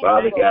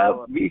 Father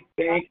God, we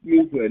thank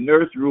you for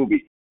Nurse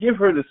Ruby. Give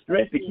her the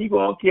strength to keep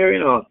on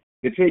carrying on,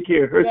 to take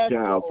care of her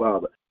child,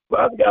 Father.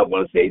 Father God, I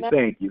want to say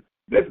thank you.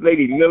 Bless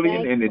Lady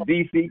Lillian and the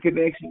D.C.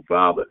 connection,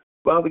 Father.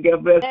 Father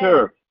God, bless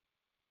her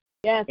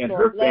and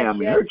her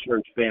family, her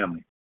church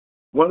family.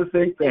 Want to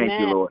say thank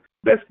you, Lord.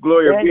 Bless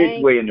Gloria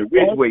Ridgway and the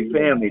Ridgway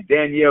family,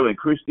 Danielle and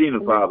Christina,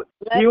 Father.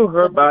 Heal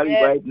her body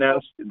right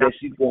now that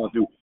she's going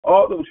through.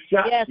 All those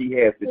shots she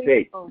has to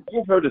take.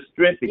 Give her the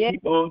strength to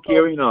keep on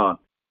carrying on.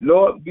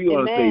 Lord, we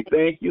want to say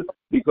thank you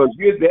because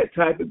you're that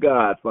type of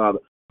God, Father.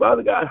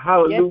 Father God,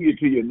 hallelujah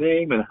to your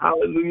name and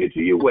hallelujah to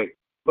your way.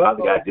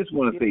 Father God, just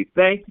want to say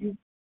thank you.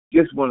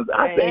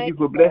 I thank you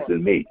for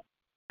blessing me.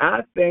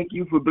 I thank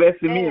you for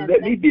blessing me and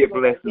let me be a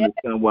blessing to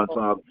someone,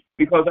 Father,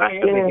 because I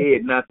am the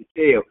head, not the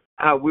tail.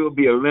 I will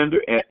be a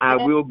lender, and I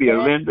will be a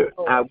lender.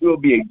 I will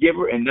be a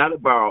giver and not a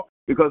borrower,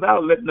 because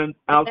I'll let none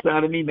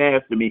outside of me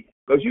master me,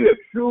 because you have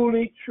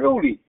truly,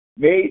 truly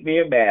made me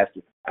a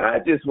master. I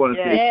just want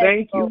to say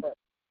thank you.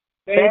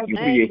 Thank you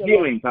for your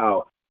healing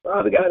power.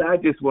 Father God, I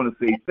just want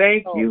to say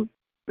thank you.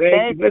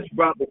 Thank you. Bless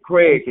Robert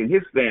Craig and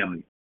his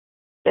family.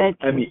 Ed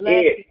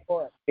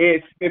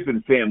Smith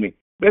and family.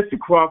 Bless the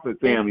Crawford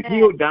family.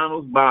 Heal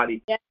Donald's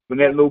body from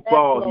that little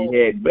fall he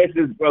had. Bless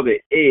his brother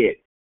Ed.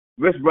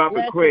 Bless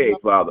Robert Craig,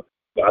 Father.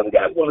 Father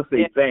God, I want to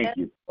say thank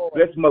you.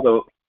 Bless Mother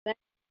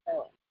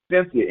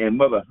Cynthia and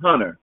Mother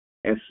Hunter,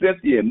 and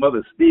Cynthia and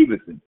Mother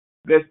Stevenson.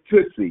 Bless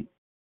Tootsie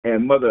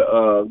and Mother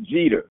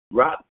Jeter,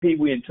 Rock, Pee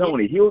Wee, and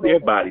Tony. Heal their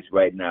bodies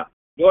right now.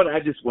 Lord, I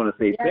just want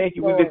to say thank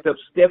you. We lift up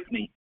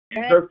Stephanie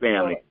and her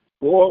family.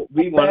 Lord,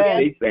 we want to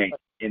say thank you.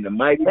 In the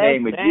mighty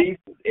name of Jesus,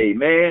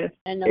 amen,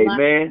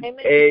 amen,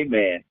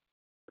 amen.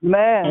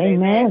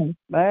 Amen.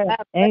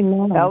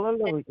 Amen.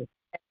 Hallelujah.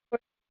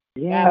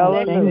 Yeah,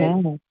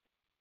 amen.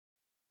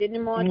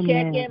 Didn't want to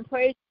check in,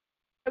 praise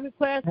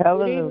request.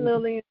 Hallelujah. Good evening,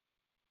 Lillian.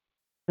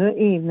 Good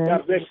evening.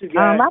 God bless you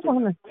guys. I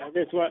want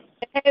to.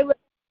 Hey,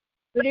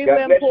 good evening,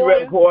 God bless you,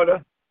 Reverend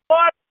Porter.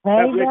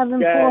 Hey,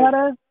 Reverend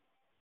Porter.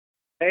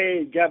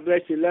 Hey, God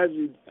bless you. Love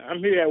you. I'm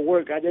here at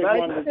work. I just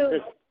wanted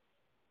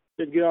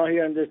to get on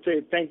here and just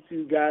say thank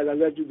you guys. I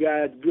love you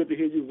guys. Good to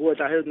hear your voice.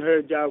 I haven't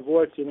heard y'all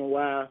voice in a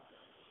while.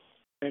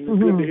 And it's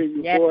good to hear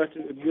your voice.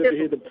 It's good to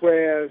hear the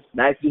prayers.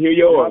 Nice to hear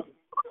yours.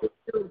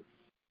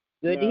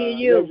 Good to hear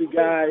you. I love you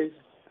guys.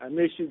 I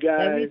miss you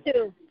guys. Love you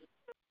too.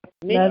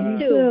 Love you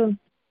too.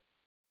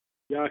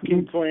 Y'all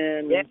keep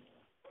praying and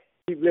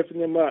keep lifting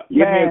them up.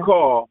 Give me a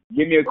call.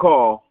 Give me a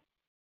call.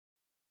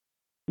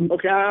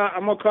 Okay,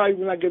 I'm going to call you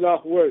when I get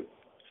off work.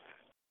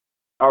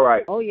 All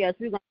right. Oh, yes.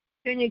 We're going to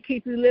continue to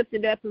keep you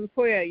lifted up in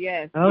prayer,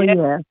 yes. Oh,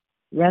 yes.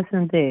 Yes,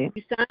 indeed.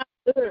 You sound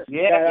good. I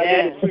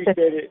really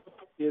appreciate it.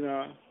 You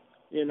know,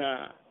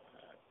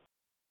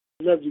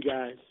 love you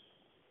guys.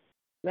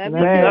 Love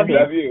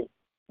you.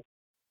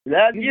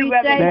 Love you,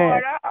 Reverend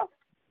Porter.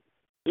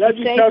 Love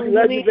you, Chuck.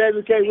 Love you,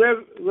 Baby K.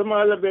 Where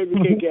my other Baby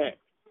K at?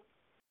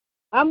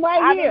 I'm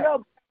right here.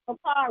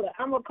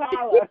 I'm a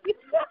caller.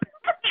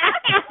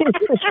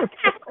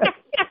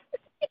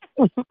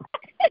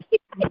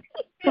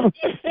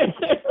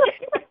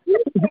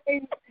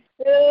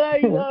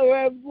 You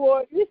know,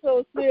 boy, you're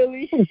so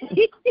silly.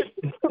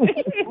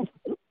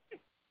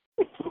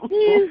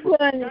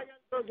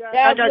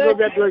 I got to go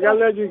back to work. I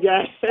love you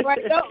guys.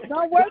 Right,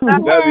 don't work too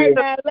hard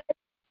now.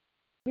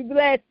 Be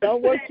blessed.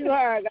 Don't work too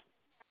hard.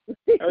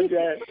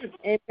 Okay.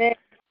 Amen.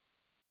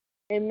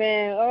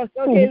 Amen. Oh,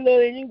 okay,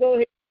 Lily, you can go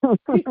ahead.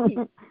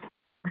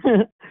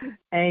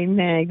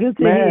 Amen. Good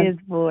to hear his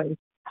voice.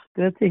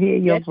 Good to hear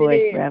your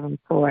voice, Reverend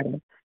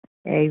Porter.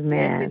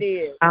 Amen. Yes, it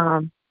is.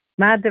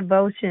 My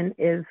devotion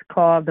is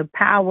called The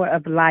Power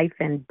of Life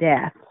and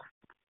Death.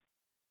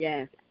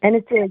 Yes. And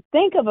it says,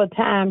 think of a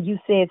time you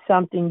said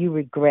something you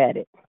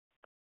regretted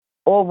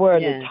or were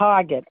the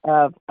target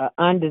of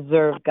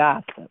undeserved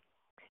gossip.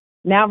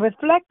 Now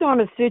reflect on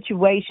a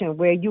situation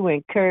where you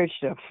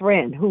encouraged a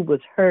friend who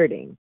was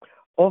hurting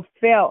or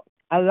felt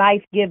a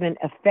life-giving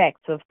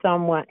effects of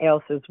someone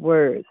else's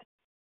words.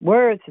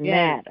 Words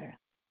matter.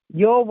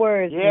 Your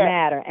words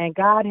matter, and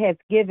God has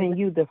given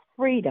you the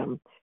freedom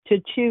to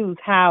choose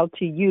how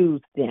to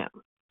use them.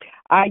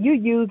 Are you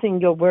using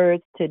your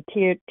words to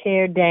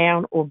tear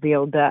down or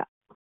build up?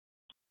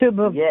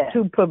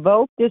 To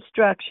provoke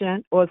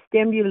destruction or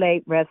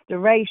stimulate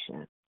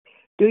restoration?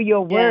 Do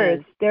your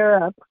words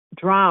stir up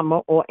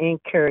drama or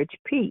encourage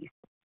peace?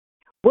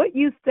 What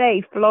you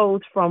say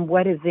flows from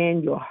what is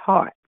in your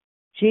heart.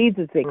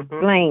 Jesus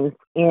explains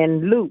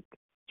in Luke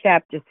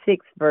chapter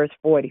 6, verse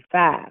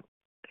 45.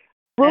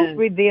 Fruit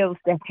reveals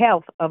the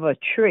health of a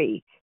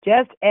tree,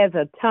 just as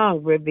a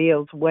tongue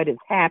reveals what is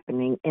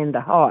happening in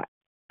the heart.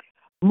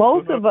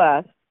 Most of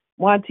us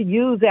want to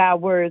use our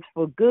words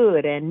for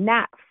good and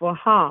not for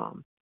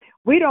harm.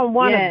 We don't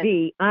want to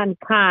be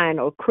unkind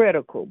or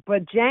critical,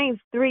 but James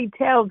 3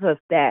 tells us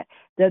that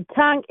the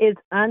tongue is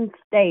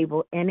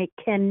unstable and it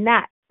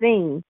cannot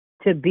seem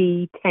to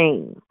be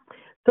tamed.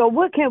 So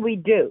what can we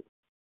do?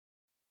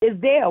 Is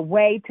there a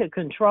way to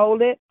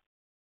control it?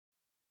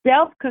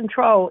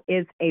 Self-control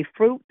is a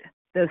fruit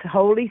the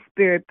Holy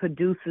Spirit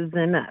produces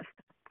in us,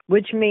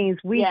 which means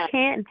we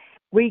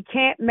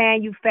can't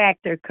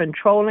manufacture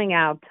controlling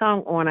our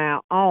tongue on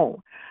our own,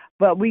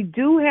 but we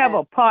do have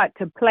a part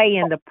to play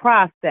in the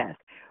process.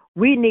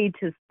 We need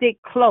to stick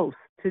close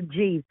to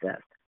Jesus.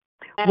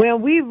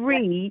 When we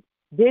read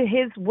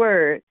his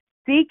word,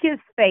 seek his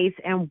face,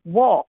 and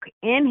walk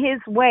in his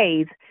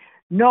ways,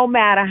 no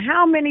matter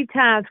how many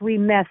times we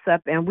mess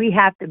up and we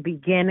have to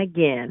begin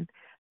again,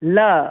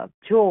 love,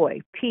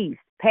 joy, peace,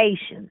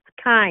 patience,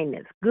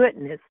 kindness,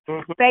 goodness,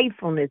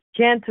 faithfulness,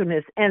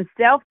 gentleness, and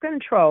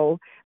self-control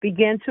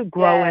begin to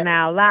grow in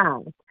our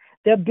lives.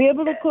 The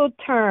biblical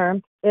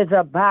term is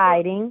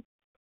abiding,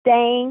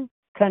 staying,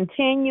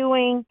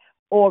 continuing,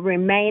 or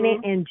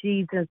remaining in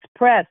Jesus'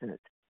 presence.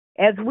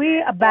 As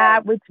we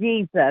abide with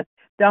Jesus,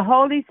 the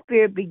Holy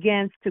Spirit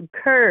begins to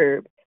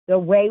curb the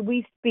way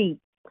we speak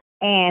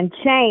and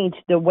change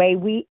the way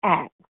we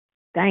act.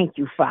 Thank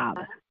you,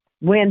 Father.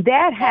 When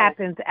that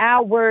happens,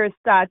 our words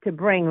start to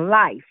bring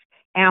life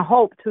and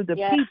hope to the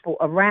people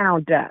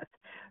around us.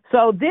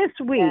 So this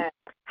week,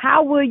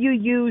 how will you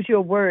use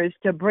your words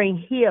to bring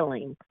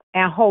healing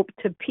and hope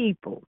to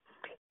people?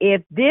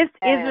 If this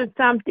isn't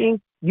something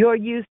you're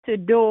used to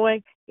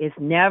doing, it's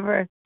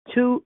never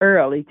too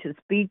early to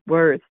speak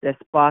words that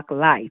spark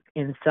life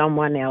in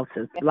someone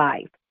else's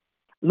life.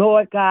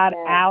 Lord God,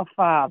 our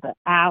Father,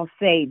 our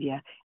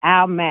Savior,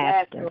 our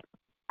Master,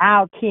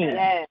 our King,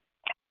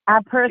 I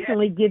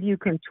personally give you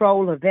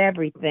control of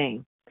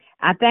everything.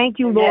 I thank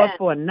you, Lord,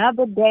 for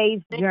another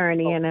day's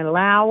journey and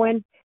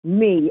allowing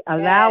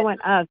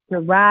us to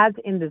rise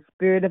in the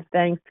spirit of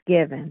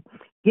thanksgiving,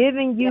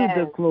 giving you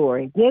the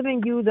glory,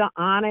 giving you the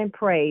honor and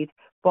praise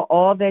for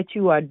all that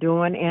you are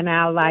doing in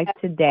our life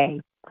today.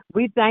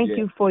 We thank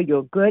you for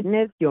your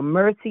goodness, your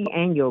mercy,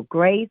 and your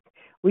grace.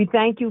 We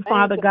thank you,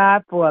 Father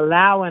God, for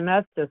allowing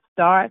us to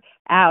start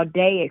our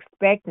day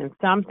expecting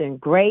something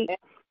great.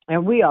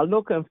 And we are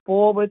looking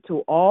forward to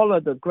all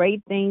of the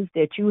great things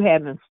that you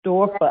have in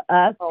store for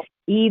us,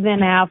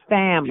 even our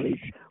families.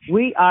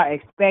 We are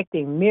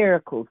expecting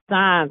miracles,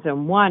 signs,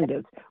 and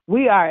wonders.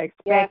 We are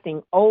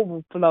expecting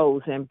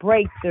overflows and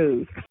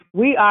breakthroughs.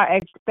 We are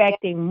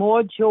expecting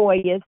more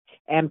joyous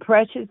and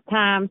precious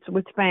times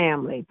with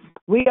family.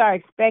 We are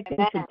expecting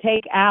to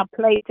take our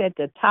place at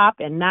the top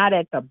and not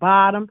at the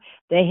bottom,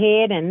 the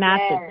head and not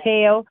the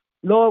tail.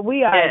 Lord,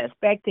 we are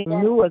expecting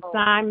new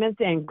assignments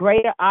and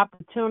greater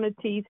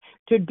opportunities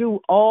to do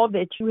all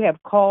that you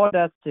have called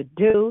us to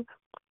do.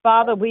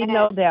 Father, we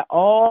know that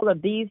all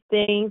of these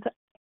things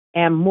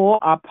and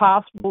more are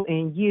possible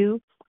in you.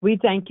 We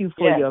thank you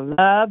for your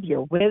love,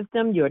 your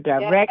wisdom, your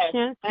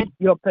direction,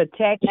 your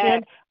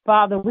protection.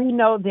 Father, we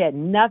know that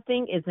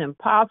nothing is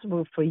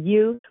impossible for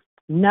you,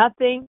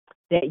 nothing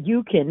that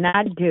you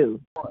cannot do.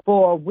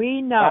 For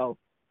we know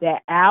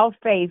that our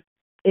faith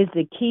is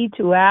the key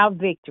to our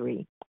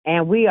victory.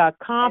 And we are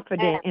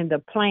confident in the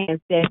plans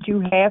that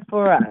you have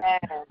for us.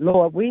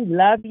 Lord, we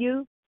love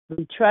you,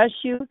 we trust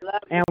you,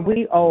 and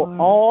we owe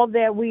all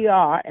that we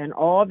are and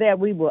all that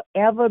we will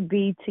ever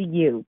be to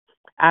you.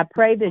 I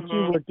pray that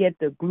you will get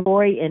the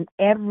glory in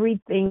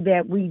everything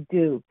that we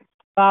do.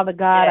 Father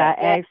God, I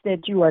ask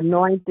that you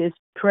anoint this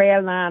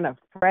prayer line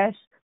afresh.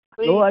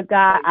 Lord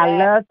God, I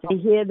love to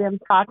hear them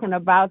talking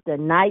about the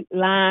night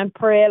line,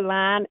 prayer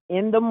line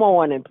in the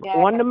morning,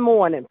 on the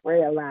morning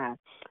prayer line.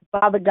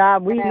 Father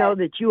God, we know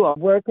that you are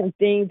working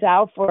things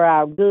out for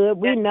our good.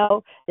 We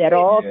know that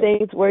all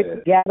things work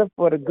together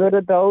for the good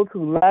of those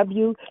who love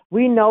you.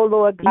 We know,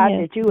 Lord God,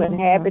 that you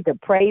inhabit the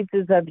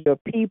praises of your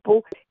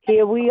people.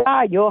 Here we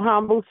are, your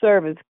humble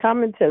servants,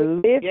 coming to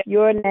lift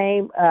your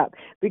name up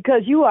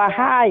because you are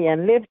high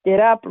and lifted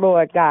up,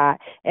 Lord God.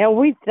 And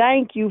we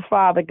thank you,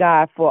 Father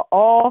God, for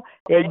all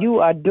that you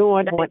are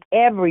doing on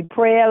every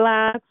prayer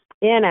line,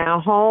 in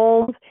our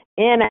homes,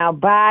 in our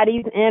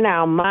bodies, in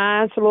our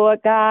minds,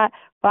 Lord God.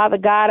 Father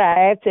God,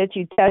 I ask that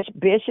you touch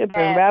Bishop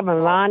and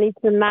Reverend Lonnie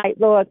tonight,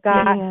 Lord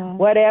God,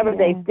 whatever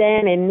they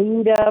stand in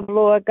need of,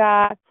 Lord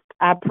God.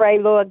 I pray,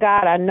 Lord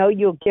God, I know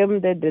you'll give them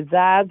the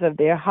desires of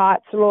their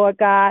hearts, Lord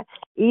God.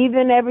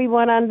 Even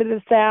everyone under the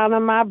sound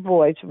of my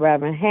voice,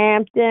 Reverend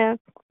Hampton,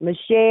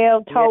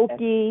 Michelle,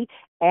 Toki,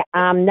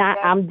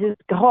 I'm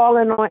just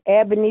calling on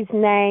Ebony's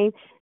name,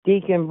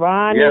 Deacon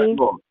Ronnie,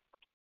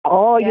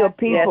 all your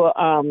people,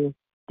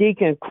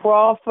 Deacon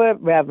Crawford,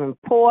 Reverend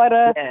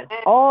Porter,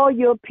 all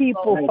your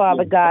people,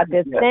 Father God,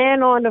 that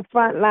stand on the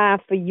front line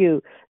for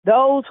you,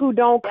 those who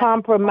don't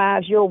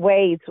compromise your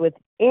ways with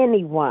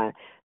anyone,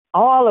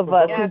 all of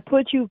us who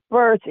put you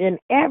first in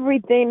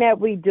everything that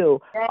we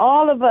do,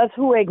 all of us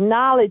who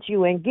acknowledge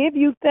you and give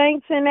you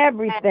thanks in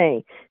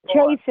everything,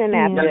 chasing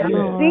after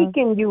you,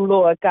 seeking you,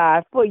 Lord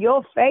God, for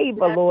your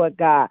favor, Lord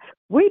God.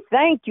 We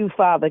thank you,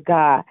 Father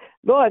God.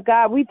 Lord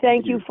God, we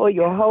thank you for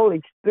your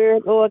Holy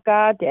Spirit, Lord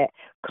God, that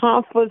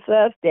comforts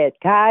us, that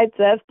guides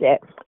us, that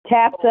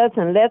taps us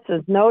and lets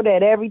us know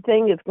that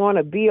everything is going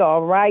to be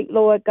all right,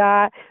 Lord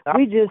God.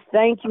 We just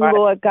thank you,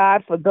 Lord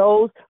God, for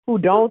those who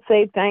don't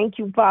say thank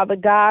you, Father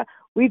God.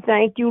 We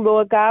thank you,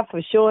 Lord God,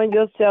 for showing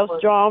yourself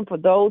strong for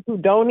those who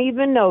don't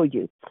even know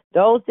you,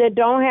 those that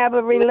don't have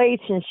a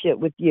relationship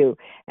with you.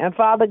 And,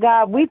 Father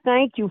God, we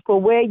thank you for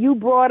where you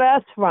brought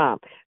us from,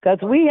 because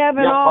we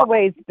haven't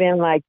always been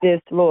like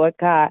this, Lord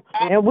God.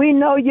 And we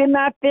know you're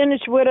not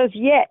finished with us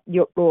yet,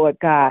 Lord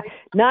God.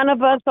 None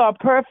of us are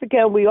perfect,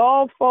 and we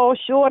all fall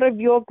short of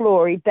your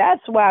glory.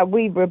 That's why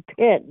we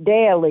repent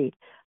daily,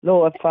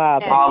 Lord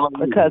Father,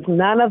 because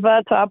none of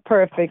us are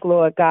perfect,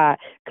 Lord God.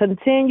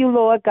 Continue,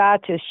 Lord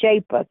God, to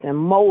shape us and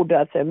mold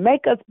us and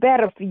make us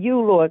better for you,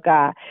 Lord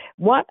God.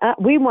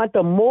 We want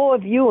the more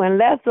of you and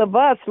less of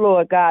us,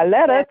 Lord God.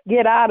 Let us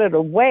get out of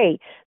the way.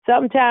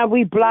 Sometimes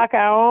we block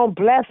our own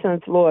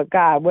blessings, Lord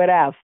God, with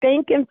our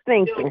stinking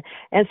thinking.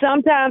 And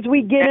sometimes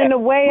we get in the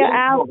way of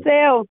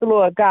ourselves,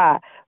 Lord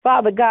God.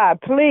 Father God,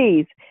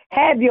 please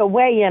have your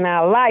way in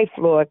our life,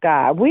 Lord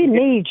God. We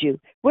need you.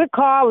 We're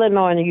calling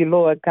on you,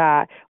 Lord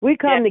God. We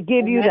come to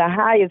give you the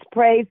highest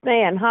praise,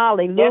 saying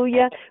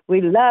hallelujah.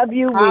 We love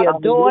you. We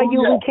adore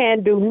you. We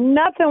can't do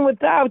nothing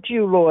without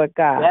you, Lord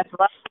God. That's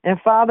right. And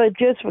Father,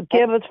 just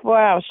forgive us for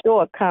our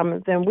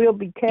shortcomings, and we'll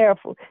be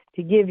careful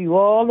to give you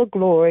all the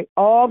glory,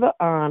 all the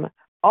honor,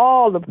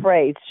 all the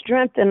praise.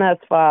 Strengthen us,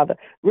 Father.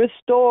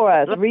 Restore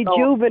us.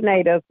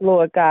 Rejuvenate us,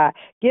 Lord God.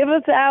 Give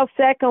us our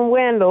second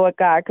wind, Lord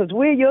God, because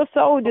we're your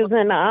soldiers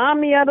in the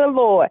army of the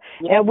Lord.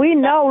 And we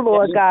know,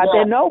 Lord God,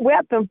 that no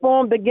weapon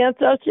formed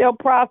against us shall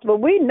prosper.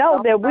 We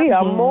know that we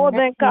are more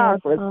than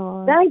conquerors.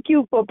 Thank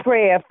you for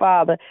prayer,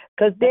 Father,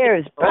 because there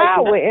is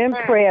power in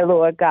prayer,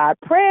 Lord God.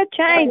 Prayer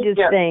changes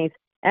things.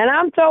 And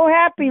I'm so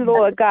happy,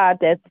 Lord God,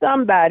 that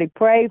somebody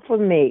prayed for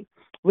me.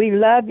 We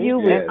love you,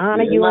 we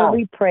honor you, and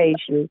we praise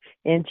you.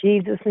 In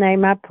Jesus'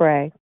 name I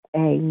pray.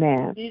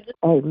 Amen.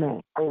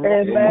 Amen.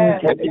 Amen.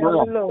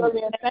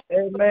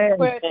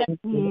 Yes,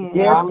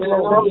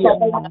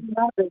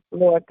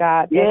 Lord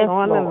God, that's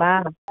on the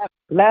line.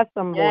 Bless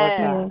them, Lord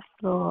God. Yes,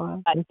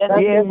 Lord. Yes,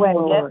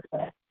 Lord.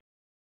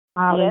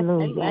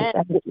 Hallelujah.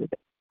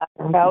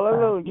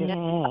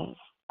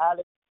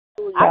 Hallelujah.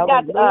 I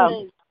got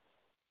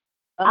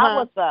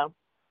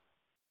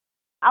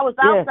I was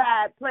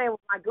outside playing with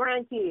my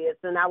grandkids,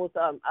 and I was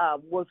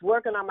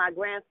working on my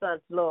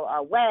grandson's little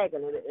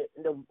wagon,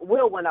 and the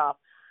wheel went off.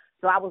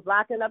 So I was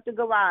locking up the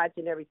garage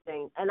and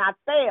everything, and I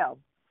fell.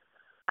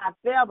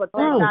 But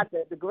thank God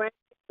that the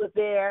grandkids was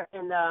there,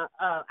 and I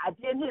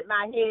didn't hit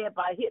my head,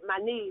 but I hit my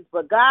knees.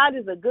 But God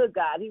is a good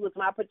God. He was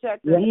my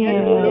protector.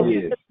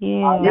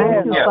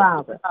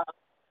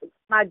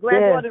 My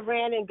granddaughter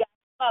ran and got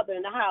mother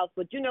in the house,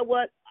 but you know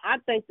what? I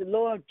thank the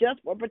Lord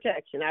just for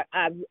protection.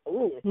 Thank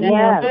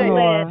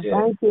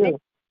you.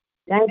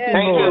 Thank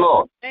you,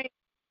 Lord.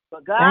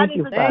 But God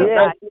is a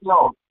God.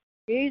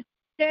 He's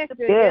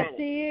protector. Yes,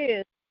 He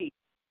is.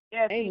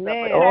 Yes,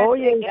 amen. Oh,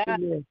 yes,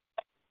 He is.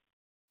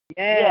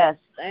 Yes.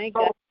 Thank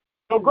God.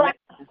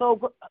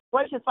 So,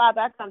 gracious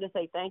Father, I come to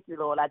say thank you,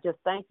 Lord. I just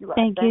thank you.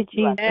 Thank you,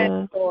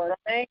 Jesus. Lord.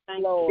 Thank you,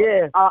 Lord.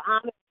 Yes. Our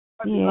honor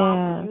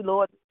belongs to you,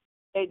 Lord,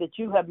 the day that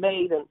you have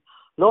made. And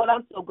Lord,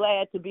 I'm so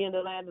glad to be in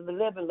the land of the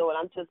living, Lord.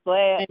 I'm just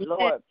glad,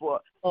 Lord,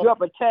 for your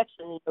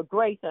protection and your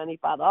grace, honey,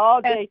 Father,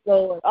 all day,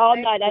 all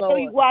night. I know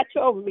you watch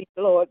over me,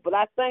 Lord, but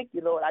I thank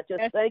you, Lord. I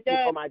just thank you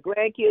for my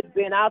grandkids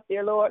being out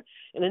there, Lord,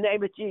 in the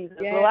name of Jesus.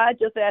 Lord, I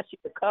just ask you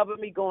to cover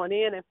me going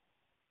in and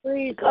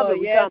Please, cover, Lord.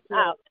 we Yes, come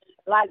out.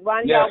 Like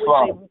Ronnie Yes, always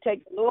Lord. say, we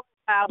take the Lord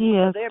out.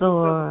 Yes, because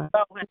Lord.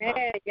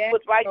 Yes,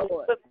 was right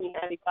Lord. with me,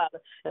 Heavenly Father.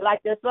 And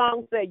like the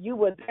song said, you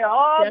were there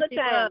all Yes, the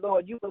time,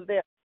 Lord. You were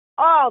there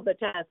all the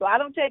time. So I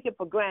don't take it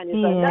for granted.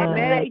 It's another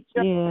day.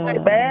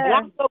 And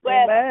I'm so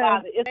glad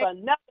about it. It's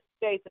another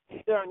day's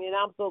journey, and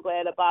I'm so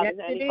glad about it,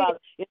 Heavenly Father.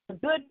 It's a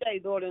good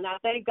day, Lord, and I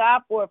thank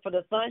God for it, for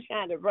the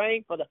sunshine, the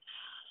rain, for the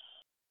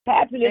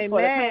happiness,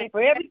 for the pain,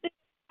 for everything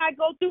I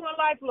go through in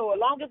life, Lord. As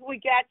long as we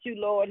got you,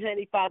 Lord,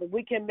 Heavenly Father,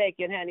 we can make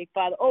it, Heavenly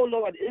Father. Oh,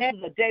 Lord, this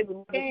is a day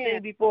we've never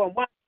seen before. And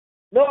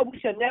Lord, we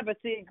shall never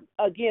see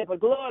again.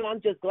 But, Lord,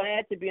 I'm just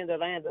glad to be in the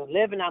land of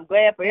living. I'm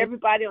glad for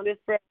everybody on this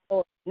prayer,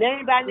 Lord,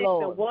 name by name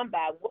and one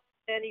by one,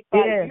 Heavenly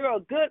Father. You're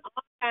a good,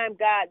 on-time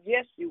God.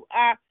 Yes, you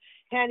are.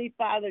 Heavenly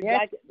Father,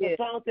 like the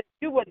song said,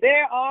 you were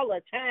there all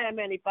the time,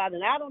 Heavenly Father,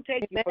 and I don't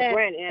take you for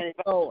granted, Heavenly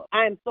Father.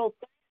 I am so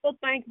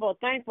thankful,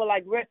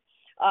 like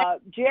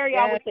Jerry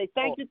always say,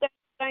 thank you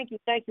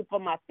for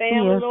my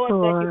family, Lord.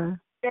 Thank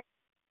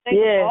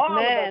you for all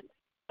of us.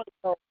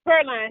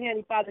 Prayer line,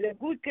 Heavenly Father,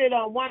 that we get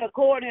on one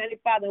accord, Heavenly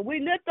Father, and we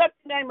lift up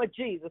the name of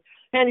Jesus.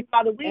 Heavenly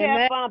Father, we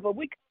have fun, but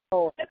we can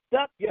lift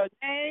up your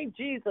name,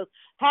 Jesus,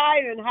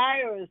 higher and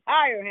higher and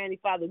higher, Heavenly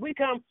Father. We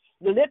come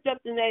to lift up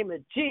the name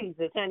of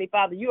Jesus, Heavenly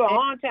Father. You are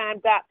on time,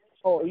 God.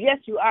 Oh, yes,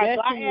 you are.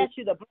 So I ask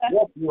you to bless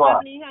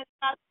Heavenly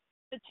Father,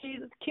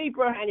 Jesus, keep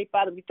her, Heavenly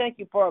Father. We thank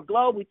you for a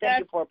globe. We thank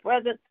you for a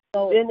presence.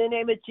 In the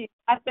name of Jesus,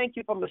 I thank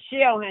you for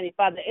Michelle, Heavenly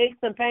Father, aches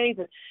and pains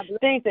and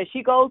things that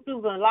she goes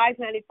through in life,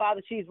 Heavenly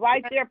Father. She's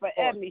right there for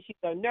Ebony. She's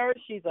a nurse.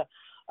 She's a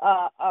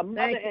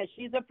mother, and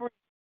she's a friend.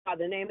 By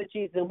the name of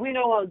Jesus. And we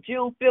know on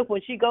June 5th,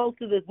 when she goes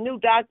to this new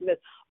doctor, that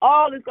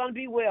all is going to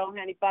be well,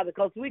 Heavenly Father,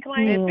 because we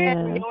claim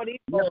victory,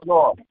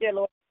 Lord.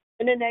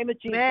 In the name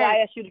of Jesus, I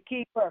ask you to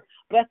keep her.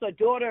 Bless her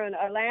daughter in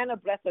Atlanta.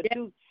 Bless her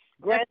two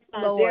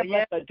grandsons there.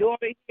 Bless her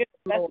daughter here.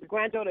 Bless the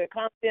granddaughter that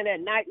comes in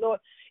at night, Lord.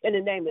 In the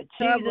name of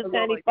Jesus,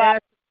 Heavenly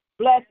Father.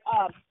 Bless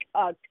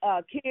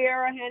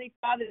Kiara, Heavenly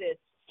Father, that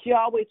she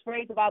always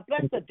prays about.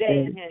 Bless her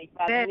dad, Heavenly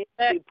Father.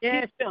 Keep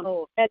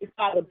him, Heavenly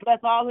Father. Bless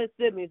all his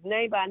siblings,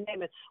 name by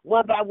name and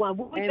one by one.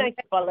 We thank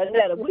you for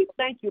Lynetta. We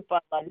thank you for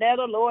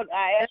Lynetta, Lord.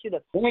 I ask you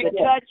to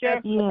touch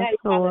her. Yes,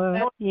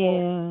 Lord.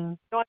 Yeah.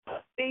 Anoint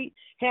her feet,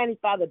 Heavenly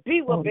Father.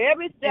 Be with her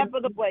every step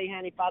of the way,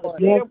 Heavenly Father.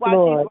 Yes,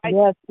 Lord.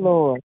 Yes,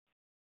 Lord.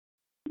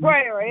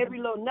 Prayer, every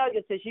little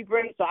nugget that she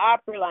brings to our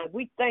prayer line.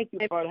 We thank you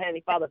for her,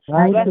 Heavenly Father.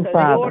 Thank Bless you, her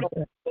Father. daughter.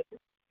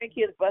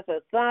 Bless her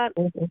son.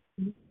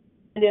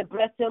 And then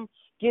bless him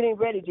getting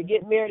ready to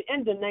get married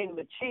in the name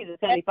of Jesus,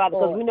 Heavenly Father,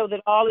 because we know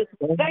that all is.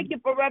 Thank you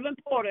for Reverend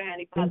Porter,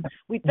 Heavenly Father.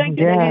 We thank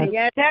you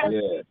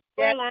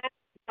prayer line.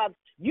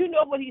 You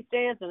know what he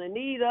stands in the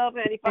need of,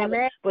 Heavenly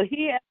Father, but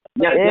he has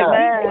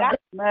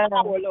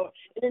power, Lord.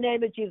 In the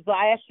name of Jesus,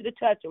 I ask you to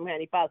touch him,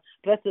 Heavenly Father.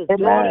 Bless his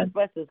daughters,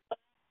 bless his son,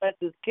 bless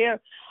his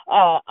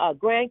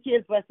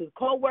grandkids, bless his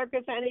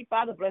co-workers, Heavenly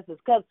Father, bless his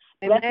cousins,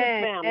 bless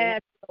his family,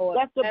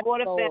 bless the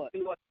border family,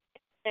 Lord.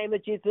 Name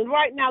of Jesus. And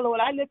right now, Lord,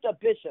 I lift up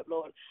Bishop,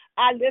 Lord.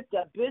 I lift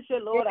up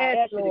Bishop, Lord. I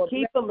ask you to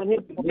keep him and his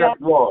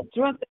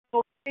strength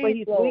where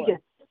he's weak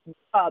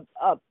and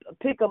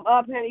pick him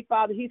up, Heavenly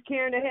Father. He's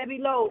carrying a heavy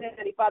load,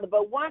 Heavenly Father.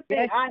 But one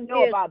thing I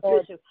know about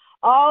Bishop,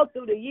 all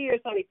through the years,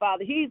 Heavenly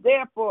Father, he's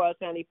there for us,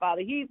 Heavenly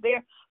Father. He's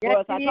there for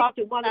us. I talked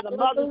to one of the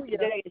mothers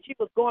today, and she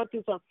was going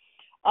through some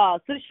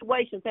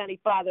situations, Heavenly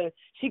Father.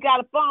 She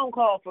got a phone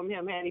call from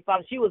him, Heavenly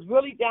Father. She was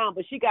really down,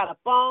 but she got a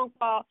phone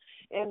call,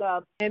 and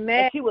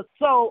she was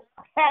so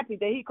happy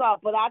that he called.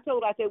 But I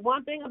told her, I said,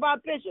 one thing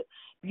about Bishop,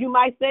 you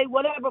might say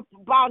whatever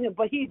about him,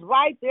 but he's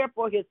right there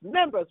for his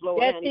members,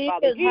 Lord, Heavenly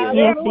Father. He's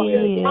there for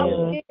him.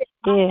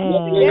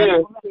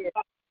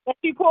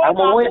 She poured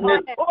out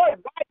right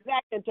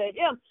back into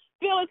him.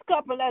 Fill his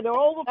cup and let it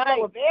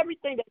overflow with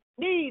everything that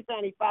he needs,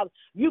 Heavenly Father.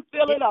 You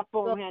fill it up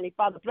for him, Heavenly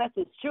Father. Bless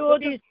his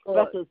children,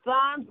 bless his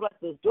sons, bless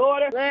his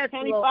daughter,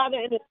 Heavenly Father.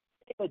 In the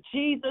name of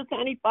Jesus,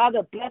 Heavenly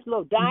Father. Bless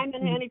little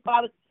Diamond, Heavenly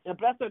Father, and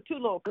bless her two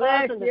little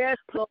cousins.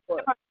 Bless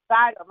her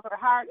side of her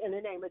heart in the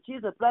name of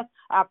Jesus. Bless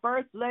our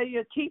first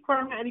lady. Keep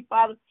her, Heavenly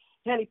Father.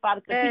 Heavenly Father,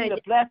 continue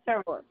to bless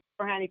her,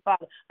 Heavenly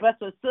Father. Bless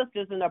her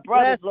sisters and her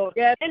brothers, Lord.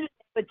 In the name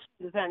of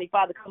Jesus, Heavenly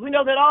Father, because we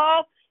know that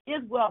all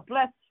is well.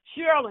 Bless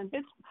Cheryl and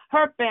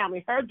her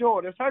family, her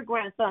daughters, her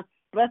grandson.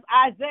 Bless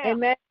Isaiah.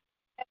 Amen.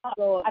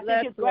 Lord, I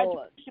think his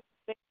graduation,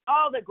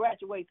 all the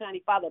graduates,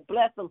 Heavenly Father,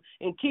 bless them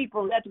and keep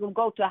them. Let them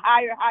go to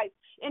higher heights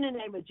in the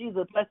name of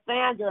Jesus. Bless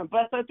Sandra and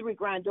bless her three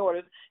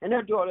granddaughters and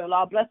her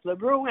daughter-in-law. Bless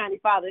LaRue, Heavenly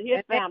Father,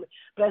 his family.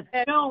 Bless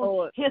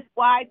June, his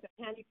wife,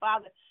 Heavenly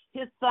Father,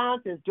 his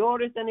sons, his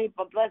daughters, and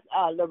bless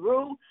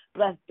LaRue,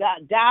 bless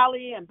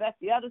Dolly, and bless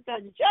the other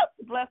sons.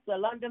 Just bless the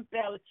London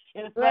family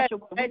in a special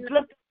way. We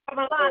bless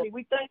Lonnie.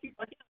 We thank you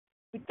for him.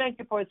 We thank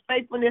you for his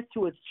faithfulness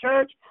to his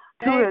church,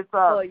 to his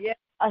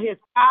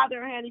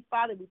father, Heavenly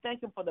Father. We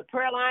thank him for the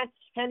prayer line,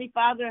 Heavenly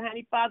Father,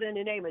 in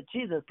the name of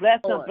Jesus. Bless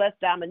him, bless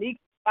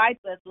Dominique, bless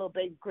little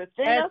baby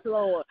Christina. Yes,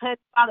 Lord. Heavenly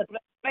Father,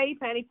 bless Faith,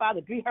 Heavenly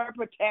Father, be her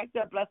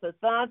protector. Bless her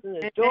sons and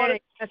his daughters.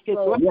 Yes,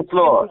 Lord.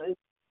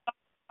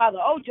 Father,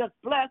 just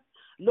bless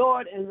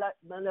Lord, and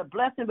the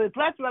blessing. But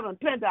bless Reverend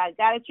Pender. I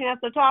got a chance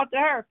to talk to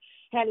her.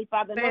 Heavenly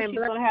Father, I know she's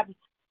going to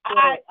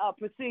have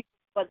proceed,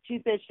 but she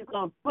said she's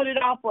going to put it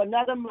off for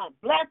another month.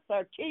 Bless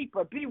her, keep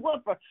her, be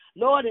with her.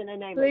 Lord, in the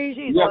name of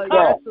Jesus.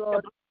 Yes,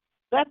 Lord.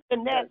 Bless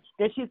Jeanette,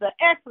 that she's an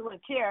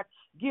excellent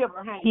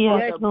caregiver.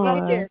 Yes,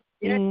 Lord.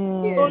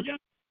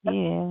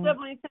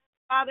 Siblings,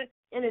 Father,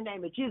 in the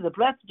name of Jesus.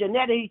 Bless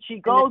Jeanette. She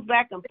goes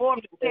back and forth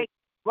and takes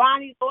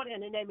Ronnie, Lord,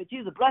 in the name of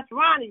Jesus. Bless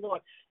Ronnie,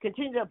 Lord.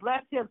 Continue to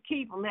bless him,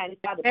 keep him, Heavenly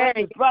Father. Bless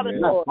his brother,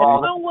 Lord.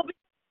 And soon will be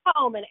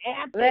home and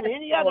answer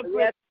any other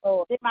prayer.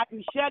 They might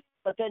be shut,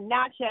 but they're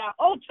not shall.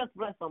 Oh, just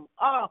bless them.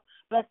 Oh,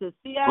 bless his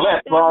Seattle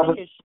family,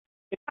 his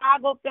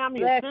Chicago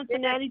family, his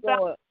Cincinnati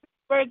family,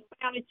 Pittsburgh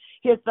family,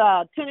 his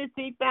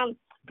Tennessee family.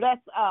 Bless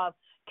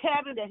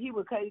Kevin, that he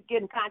would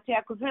get in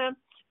contact with him.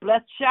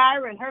 Bless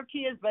Shira and her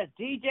kids. Bless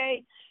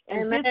DJ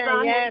and his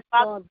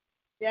son.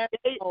 Yes,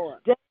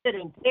 David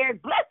and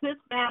Derek. Bless his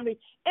family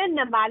in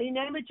the mighty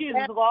name of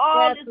Jesus.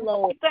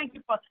 We thank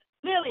you for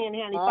Lillian,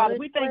 Heavenly Father.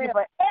 We thank you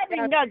for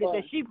every nugget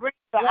that she brings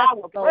to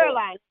our prayer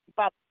line,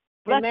 Father.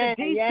 Bless the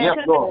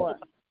DC,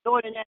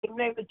 Lord, in the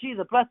name of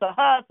Jesus. Bless her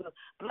husband.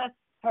 Bless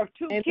her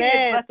two kids.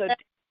 Bless her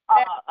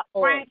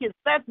grandkids.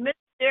 Bless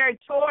missionary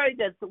Tori,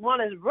 that's the one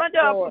that's run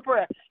down for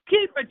prayer.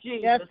 Keep her,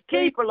 Jesus.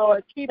 Keep her,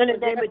 Lord, in the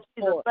name of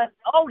Jesus. Bless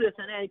Otis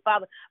and Heavenly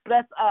Father.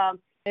 Bless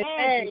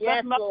Angie.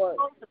 Bless Mother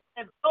Moses.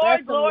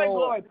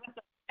 Glory. Bless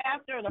the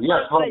pastor and the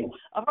first lady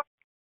of her.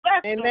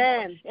 Bless them,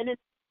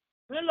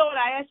 and Lord,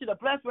 I ask you to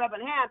bless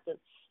Reverend Hampton.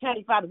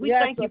 Heavenly Father, we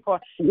thank you for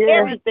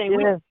everything.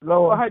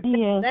 For her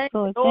thank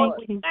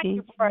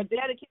you for her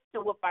dedication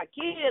with our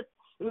kids.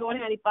 Lord,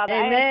 Heavenly Father,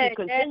 I ask you to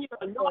continue to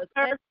anoint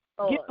her,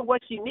 give her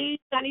what she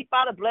needs, Heavenly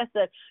Father. Bless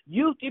the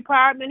youth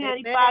department,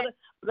 Heavenly Father.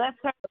 Bless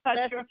her,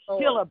 touch her,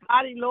 heal her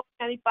body, Lord,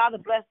 Heavenly Father.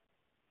 Bless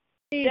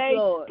Jay,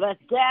 bless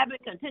Gavin,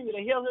 continue to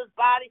heal his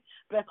body.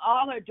 Bless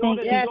all her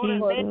daughters and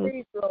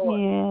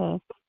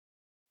daughters.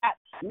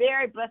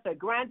 Mary, bless her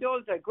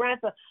granddaughters, her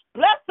grandson.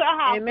 Bless her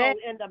household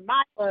in the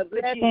mighty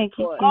name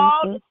of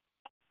Jesus.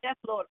 Yes,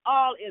 Lord,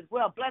 all is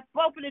well. Bless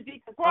both of the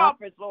Deacon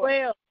Crawfords, Lord.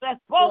 Bless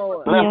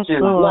both of them.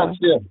 Bless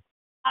you.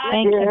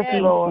 Thank you,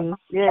 Lord.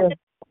 Yes.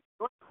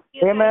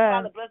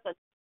 Amen. Bless the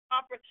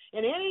Crawford.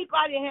 And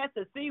anybody that has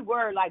the C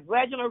word, like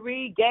Reginald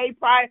Reed, Gay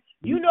Pryor,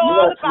 you know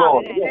all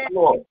about it. Yes,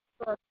 Lord.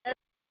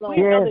 We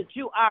know that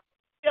you are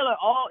healer,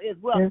 all is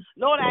well.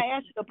 Lord, I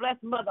ask you to bless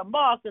Mother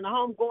Moss and the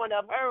homegoing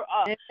of her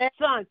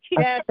son, Keith,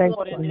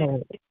 Lord.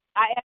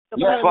 I ask you to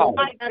bless the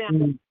White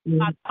family,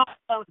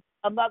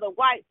 Mother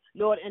White,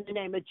 Lord, in the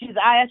name of Jesus.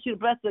 I ask you to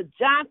bless the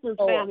Johnson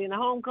family and the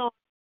homecoming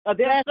of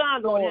their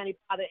son, Lord, Heavenly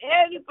Father.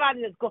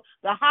 Everybody that's going,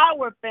 the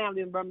Howard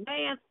family, the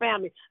Man's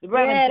family, the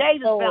Reverend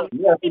Davis family,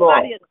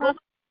 everybody is going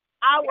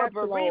our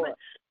bereavement.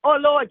 Oh,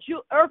 Lord,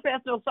 you, earth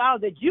has no sorrow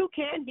that you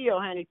can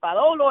heal, Heavenly Father.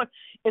 Oh, Lord,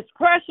 it's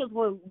precious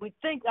when we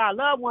think our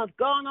loved ones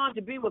going on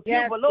to be with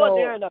you, but, Lord,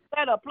 they're in a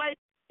better place,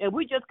 and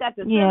we just got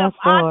to send up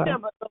our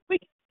timber so we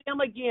can see them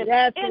again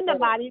in the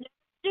mighty name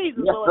of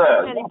Jesus, Lord.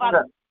 Heavenly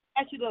Father,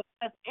 I ask you to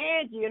bless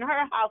Angie and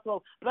her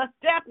household. Bless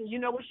Stephanie, you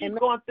know what she's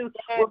going through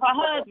with her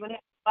husband,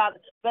 Heavenly Father.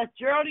 Bless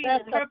Geraldine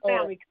and her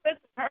family, Chris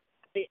and her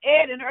family,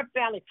 Ed and her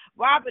family,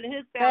 Robert and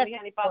his family,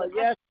 Heavenly Father.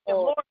 Bless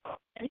Lord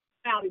and his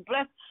family.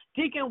 Bless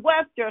Deacon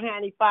Western,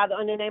 Heavenly Father,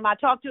 in the name. I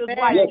talk to his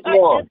wife.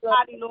 Touch his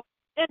body, Lord,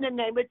 in the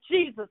name of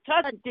Jesus.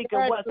 Touch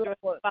Deacon Western.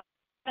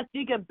 Touch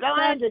Deacon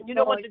Blandon. You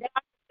know what the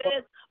doctor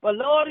says. But,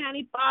 Lord,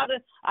 Heavenly Father,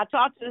 I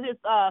talked to his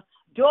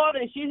daughter,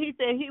 and he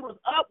said he was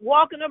up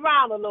walking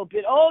around a little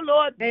bit. Oh,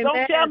 Lord,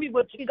 don't tell me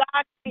what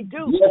God can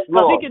do,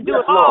 because he can do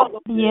it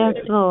all. Yes,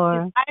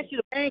 Lord. I ask you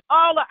to thank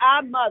all of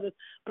our mothers.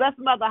 Bless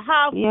Mother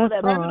House for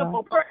that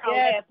beautiful prayer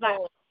last night.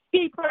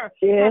 Keep her,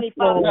 Heavenly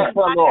Father.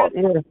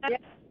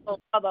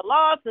 Mother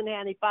Lawson,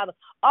 Heavenly Father,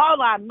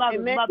 all our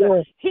mothers,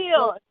 Mother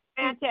Hill,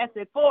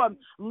 fantastic form,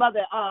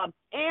 Mother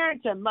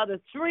Arrington, Mother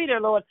Streeter,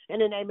 Lord, in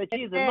the name of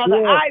Jesus,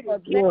 Mother Ivy,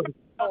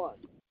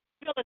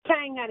 Phyllis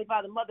Tang, Heavenly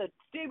Father, Mother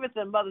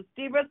Stevenson,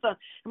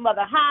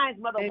 Mother Hines,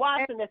 Mother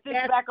Watson, that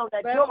sits back on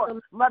that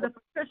door, Mother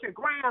Patricia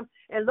Graham,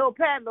 and Lil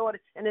Pat, Lord,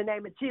 in the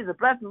name of Jesus.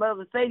 Bless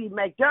Mother Sadie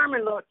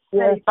McDermott, Lord,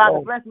 Heavenly Father,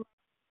 bless Mother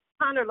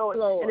Hunter, Lord,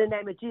 in the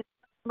name of Jesus.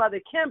 Mother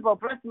Kimbrough,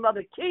 bless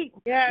Mother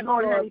Keaton,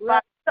 Lord, Heavenly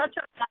Father, touch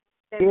her.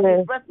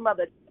 Bless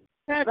Mother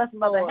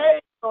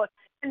Hayes, Lord,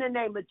 in the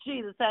name of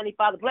Jesus, Heavenly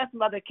Father. Bless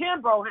Mother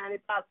Kimbrough, Heavenly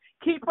Father.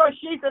 Keep her.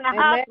 She's in the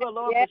hospital,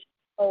 Lord. Bless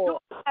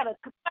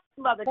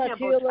Mother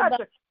Kimbrough. Touch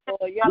her.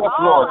 Yes,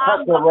 Lord.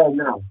 Touch her right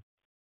now.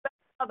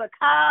 Mother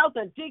Kyles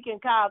and Deacon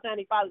Kyles,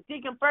 Heavenly Father.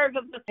 Deacon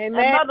Ferguson and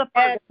Mother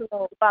Ferguson,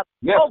 Father.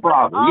 Yes,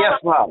 Father.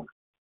 Yes, Father.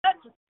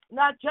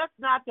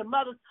 Not the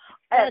mothers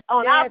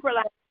on our prayer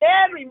line.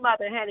 Every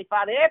mother, Heavenly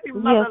Father. Every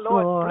mother,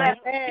 Lord. Bless.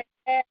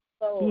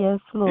 Yes,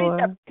 Lord.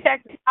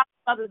 Protect our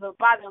mothers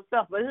by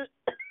themselves, but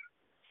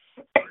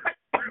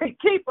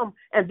keep them,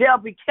 and they'll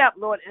be kept,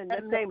 Lord, in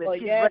the name of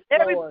Jesus. Yes,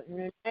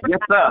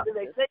 sir.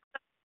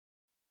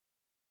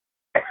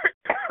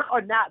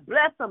 Or not,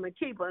 bless them and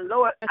keep them,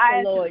 Lord.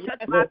 I ask you to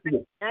touch my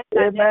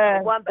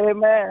family.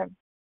 Amen.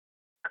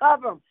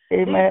 Cover them,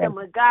 lead them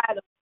and guide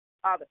them.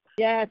 Father.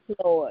 Yes,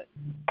 Lord.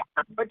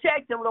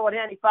 Protect them, Lord,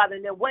 Heavenly Father,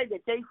 in the way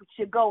that they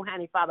should go,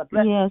 Heavenly Father.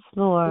 Bless Yes,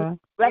 Lord.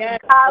 Bless Yes,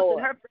 the house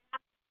Lord.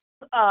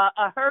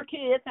 and her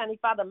kids, Heavenly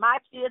Father, my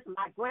kids,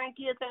 my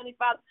grandkids, Heavenly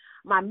Father,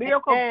 my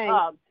miracle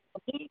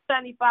niece,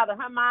 Heavenly Father,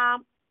 her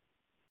mom,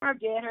 her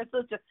dad, her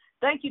sister.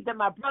 Thank you that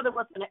my brother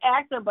was in an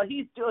accident, but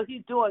he's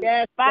doing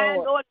fine,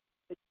 Lord.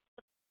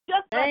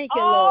 Just bless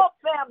all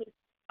families,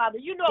 Father.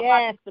 You know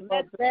about this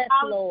domestic violence.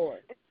 Lord.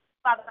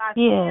 Father, our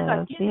Yes, kids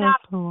are getting yes,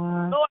 out.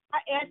 Lord. Lord, I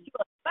ask you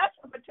a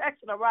special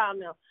protection around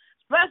them.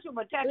 Special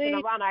protection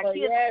around our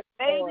kids,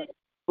 babies.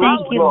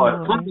 Thank you,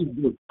 Lord. Cover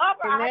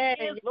our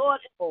kids, Lord.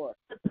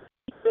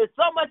 There's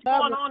so much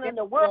going on in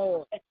the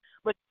world.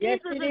 But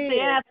Jesus is the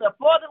answer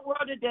for the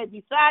world today.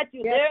 Besides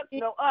you, there's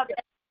no other.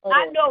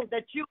 I know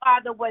that you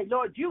are the way,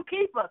 Lord. You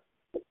keep us.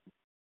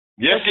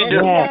 Yes, you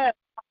do. Yes,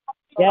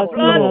 yes,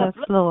 Lord.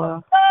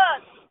 Blood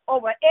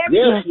over every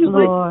yes,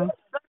 Lord.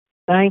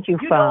 Thank you,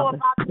 Father. Know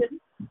about this.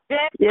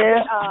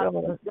 Yes,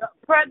 the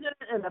president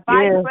and the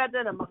vice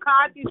president and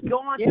McCarthy's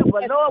going through,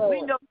 but Lord,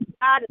 we know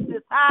God is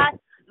this high.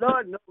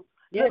 Lord knows.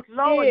 Yes,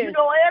 Lord, you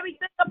know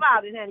everything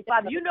about it, Honey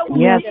Father. You know what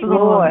yes,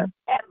 Lord.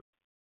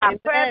 Our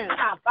president,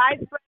 our vice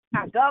president,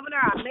 our governor,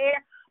 our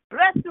mayor,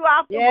 bless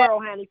throughout the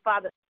world, Honey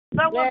Father.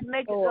 Someone's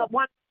making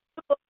one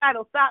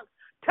suicidal thought.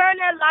 Turn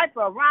their life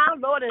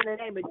around, Lord, in the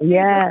name of Jesus.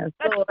 Yes,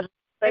 Lord.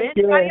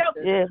 Anybody else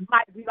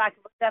might be like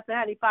that's the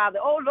Honey Father.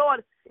 Oh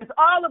Lord, it's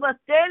all of us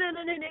standing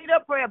in the need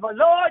of prayer. But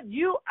Lord,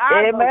 you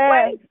are the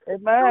way,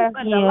 truth,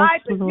 and the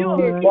life, and you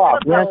are.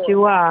 Yes,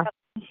 you are.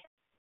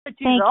 Thank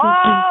you,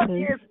 all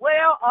is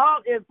well, all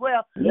is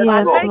well. Yes,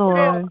 I thank Lord.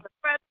 you for the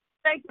presence.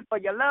 Thank you for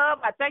your love.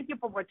 I thank you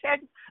for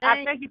protection.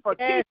 I thank you for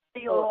keeping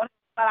me, Lord.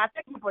 But I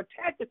thank you for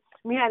protecting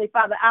me, Honey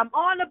Father. I'm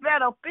on the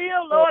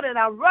battlefield, Lord, and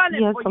I'm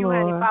running for you,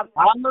 Honey Father.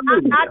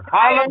 Hallelujah.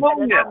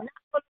 Hallelujah.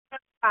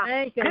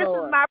 Thank you, Lord.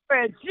 This is my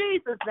prayer in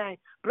Jesus' name.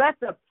 Bless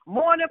the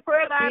morning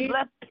prayer line.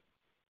 Bless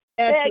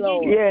yes,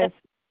 Lord. Yes.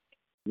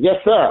 Yes,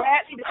 sir.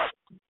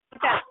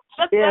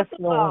 Yes,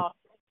 Lord.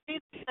 In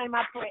Jesus' name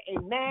I pray.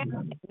 Amen.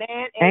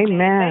 Amen.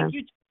 Amen. Thank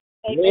you.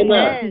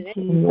 Amen.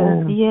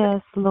 Jesus.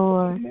 Yes,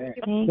 Lord.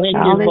 Thank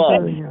you,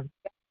 Father.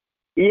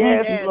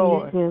 Yes,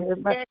 Lord.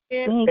 Thank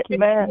you,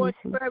 Amen.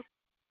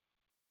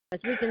 As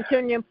we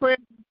continue in prayer,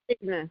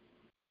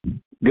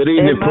 Good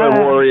evening, prayer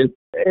warriors.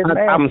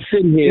 I'm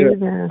sitting here.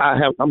 Amen.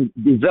 I'm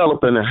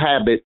developing a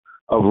habit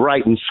of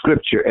writing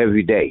scripture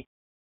every day,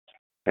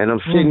 and I'm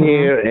sitting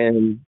here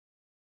and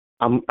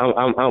I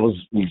was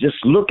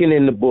just looking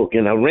in the book,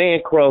 and I ran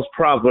across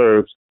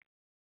Proverbs,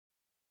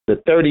 the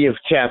 30th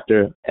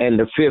chapter and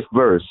the 5th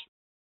verse,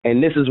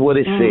 and this is what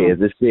it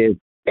says. It says,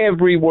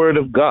 "Every word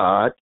of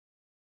God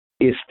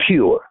is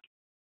pure."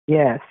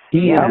 Yes.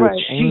 He is a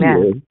shield.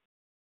 Amen.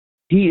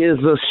 He is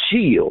a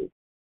shield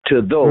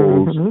to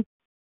those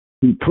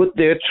who put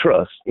their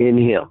trust in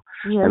him.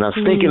 Yes, and I was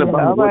thinking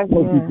about what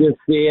you just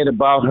said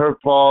about her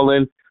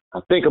falling. I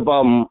think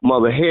about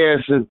Mother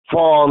Harrison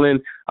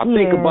falling. I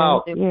think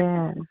about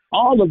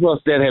all of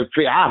us that have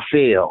failed. I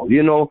failed,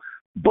 you know,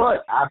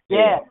 but I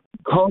failed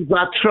because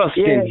I trust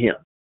in him.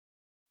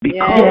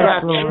 Because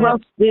I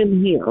trust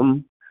in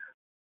him,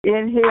 I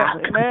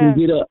can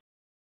get up.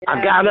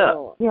 I got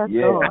up. Yes,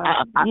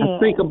 I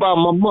think about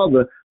my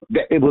mother.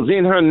 That it was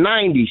in her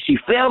 90s. She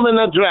fell in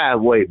the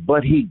driveway,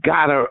 but he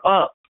got her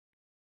up.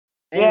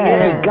 He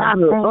got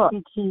her up.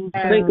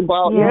 Think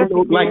about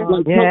like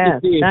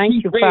said,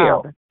 she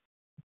failed.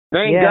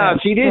 Thank God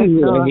she didn't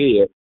hit her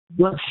head,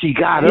 but she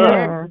got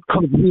up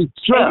because we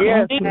trust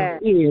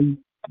in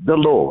the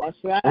Lord.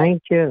 That's right.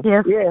 Thank you.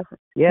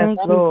 Yes,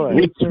 Lord.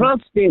 We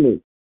trust in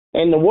it.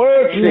 And the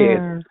word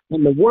says,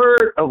 and the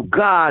word of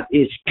God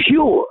is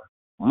pure.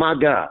 My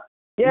God.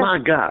 My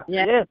God.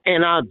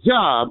 And our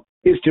job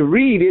is to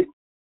read it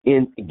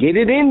and get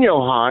it in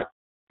your heart.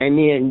 And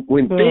then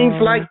when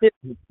things like this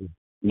happen,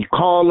 you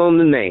call on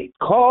the name.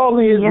 Call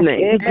his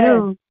name.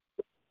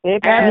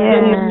 Ask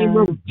in the name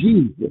of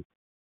Jesus.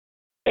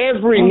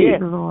 Every knee.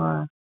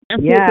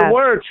 That's what the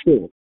word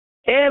says.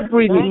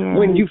 Every knee.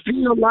 When you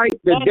feel like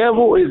the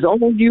devil is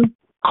on you,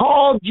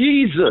 call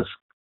Jesus.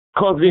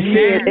 Because it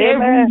said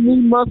every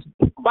knee must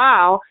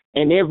bow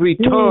and every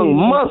tongue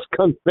must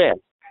confess.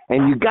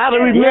 And you got to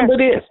remember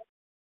this.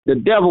 The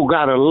devil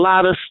got a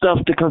lot of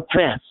stuff to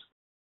confess.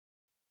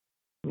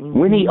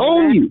 When he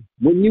on you,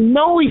 when you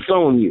know he's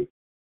on you,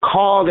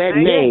 call that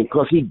name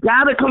because he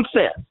got to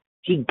confess.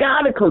 He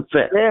got to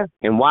confess.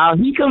 And while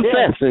he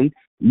confessing,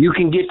 you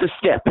can get to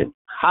stepping.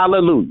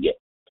 Hallelujah.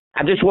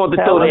 I just want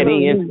to throw that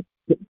in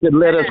to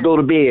let us go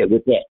to bed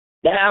with that.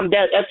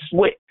 That's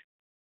what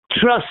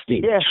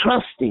trusting. We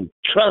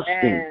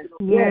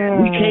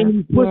can't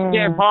even push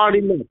that hard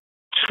enough.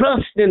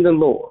 Trust in the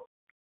Lord.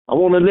 I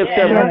want to lift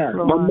up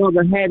my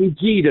mother Hattie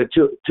Jeter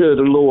to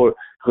the Lord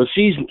because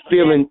she's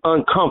feeling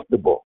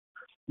uncomfortable.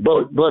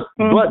 But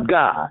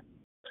God,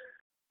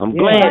 I'm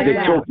glad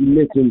that Sophie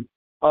mentioned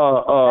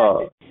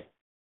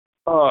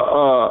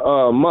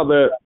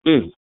Mother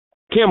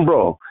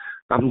Kimbrough.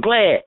 I'm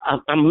glad.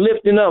 I'm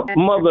lifting up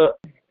Mother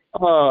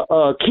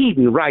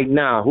Keaton right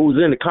now,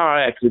 who's in a car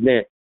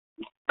accident.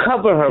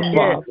 Cover her,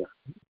 Father.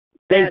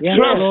 They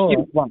trust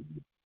you, Father.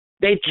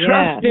 They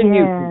trust in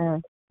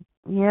you.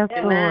 Yes,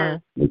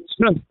 Lord. They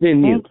trust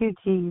in you. Thank you,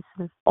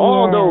 Jesus.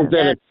 All those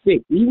that are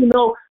sick, even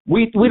though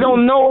we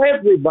don't know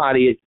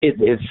everybody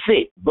is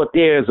sick, but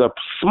there's a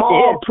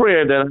small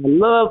prayer that I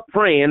love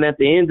praying at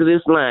the end of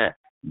this line.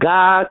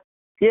 God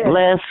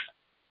bless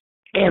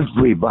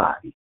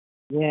everybody.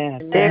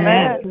 Yes.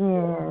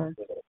 Amen.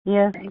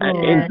 Yes,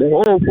 Lord. And the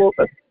old folk,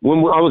 when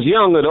I was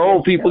younger, the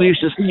old people used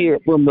to say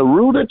it from the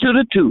rooter to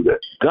the tutor.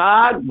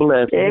 God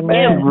bless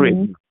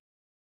everybody.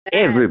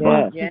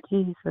 Thank you,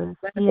 Jesus.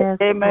 Yes,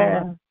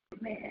 Amen. Lord.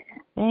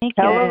 Thank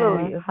you,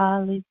 Hallelujah.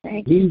 Hallelujah.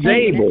 He's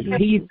able.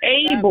 He's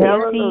able.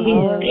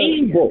 He's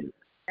able.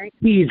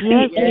 He's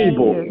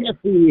able. Yes,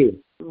 he is.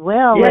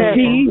 Well, yes,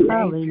 he is.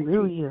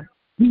 Hallelujah.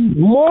 He's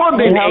more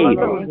than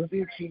able.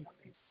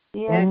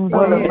 Yes,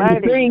 what a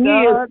mighty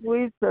God is,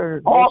 we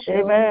serve.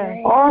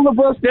 Amen. All of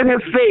us that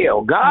have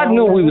failed, God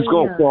knew we was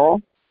going to fall.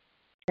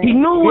 He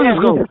knew we was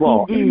going to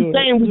fall.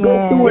 Anything we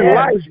go through in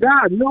life,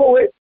 God know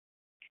it.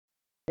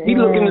 He's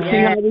looking to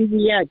see how we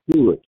react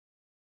to it.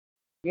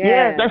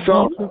 Yes, that's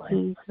all. Thank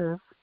you, Jesus.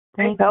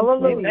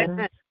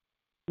 Hallelujah.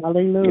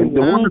 Hallelujah. And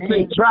the word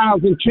say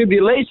trials and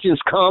tribulations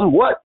come,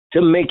 what?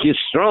 To make you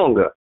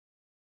stronger.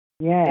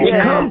 They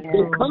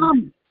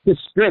come to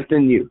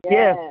strengthen you.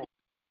 Yes.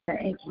 I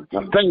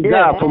thank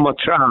God for my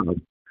trials.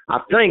 I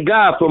thank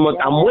God for my,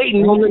 I'm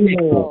waiting on the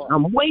next one.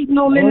 I'm waiting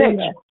on the next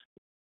one.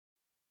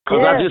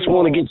 Because I just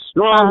want to get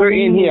stronger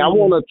in here. I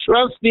want to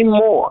trust him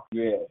more.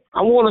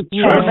 I want to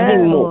trust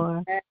him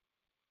more.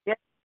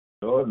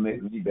 Lord,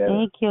 make me better.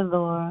 Thank you,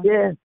 Lord.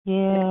 Yes.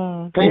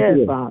 Yes. Thank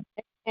you.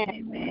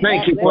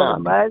 Thank you, What a Father.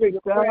 mighty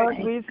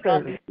God we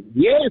serve.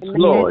 Yes,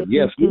 Lord.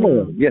 Yes,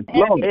 Lord. Yes,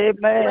 Lord.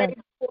 Amen.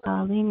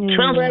 Hallelujah.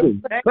 Trust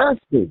him.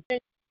 Trust him.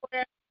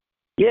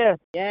 Yes.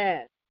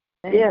 Yes.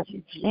 Yes.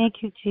 Thank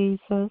you,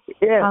 Jesus.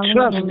 Yes.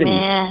 Trust him.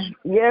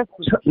 Yes.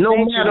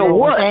 No matter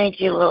what.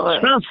 Thank you,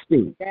 Lord. Trust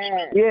him.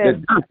 Yes.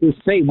 The doctors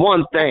say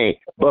one thing,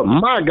 but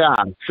my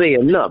God say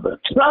another.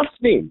 Trust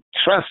him.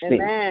 Trust him.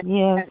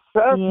 Yes.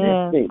 Trust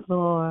yes,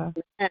 Lord.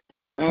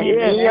 Yes,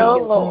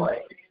 Lord.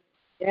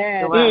 Yes.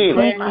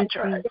 Thank you,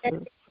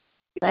 Jesus.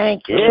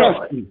 Thank you,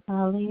 Lord.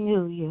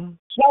 Hallelujah.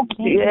 Trust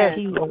him. Yes,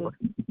 Lord.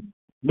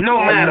 No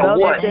matter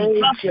what.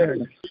 Trust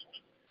him.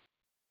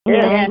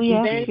 Yes, we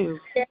have to.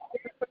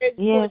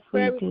 Yes,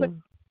 we do.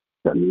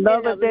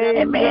 Another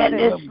day, amen.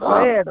 I'm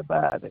glad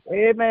about it.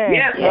 Amen.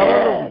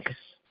 Yes.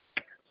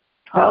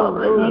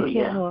 Hallelujah. Thank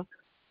you, Lord.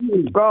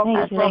 Brought me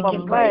Thank you, from a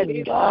Lord.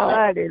 mighty,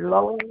 mighty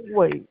long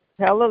way.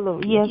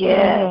 Hallelujah.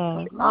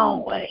 Yes,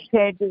 long way.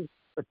 Can't do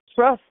but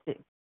trust him.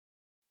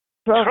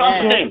 Trust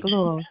him. Yes,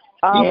 Lord.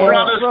 He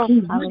brought us trust through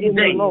this in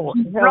the day. Lord.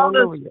 He brought us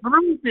Hallelujah.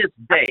 through this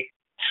day.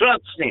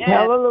 Trust him.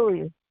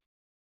 Hallelujah.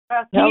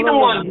 He the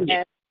one.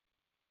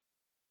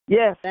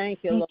 Yes. Thank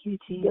you, Thank Lord. you,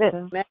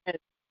 Jesus. Yes.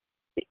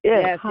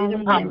 Yes.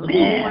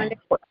 Hallelujah.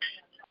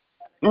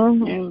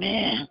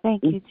 Amen.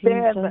 Thank you,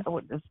 Stand Jesus.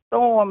 with the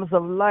storms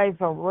of life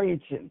are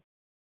raging.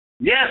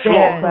 Yes, Stand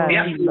Lord. by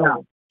Yes, me, Lord.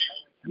 Lord.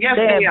 Yes,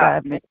 Stand they by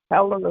are. me.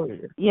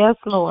 Hallelujah. Yes,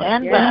 Lord.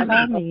 Stand Stand by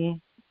by me.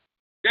 me.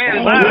 Stand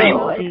Thank by you, me.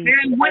 Lord.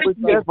 Stand We with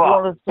me, just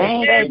Father. want to say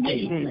Thank thank you,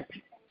 you, Jesus.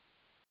 Jesus.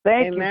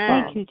 Thank you, Amen.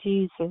 Father. Thank you,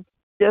 Jesus.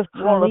 Just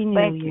want to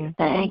thank Hallelujah. you.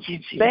 Thank you,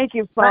 Jesus. Thank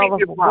you, Father,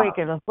 you, for Father.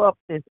 waking us up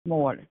this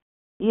morning.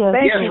 Yes,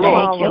 Thank Yes, you, Lord.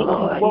 Father, Thank you, when we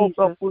Lord. woke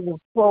up Jesus. with a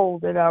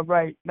clothes in our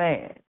right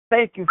man.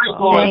 Thank you, Thank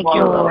Father. Thank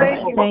you, Lord.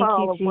 Thank you, Thank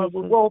Father, you, when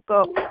we Jesus. woke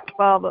up,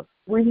 Father,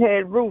 we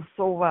had roofs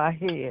over our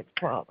heads,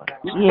 Father.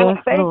 Yes,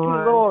 Thank you,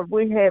 Lord. Lord,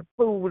 we had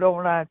food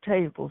on our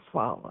tables,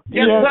 Father.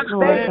 Yes, Yes, sir.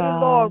 Lord Thank you,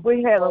 God. Lord,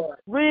 we had a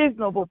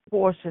reasonable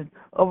portion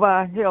of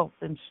our health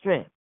and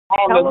strength.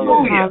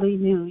 Hallelujah.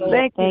 Hallelujah.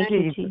 Thank you, Thank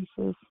you, Jesus.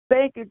 Jesus.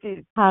 Thank you,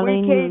 Jesus.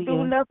 Hallelujah. We can't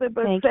do nothing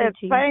but Thank say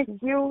you, thank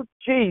Jesus. you,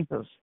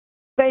 Jesus.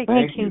 Thank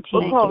you, Jesus.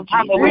 Because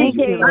Hallelujah. we Thank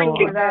you, can't do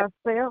Lord. it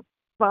ourselves,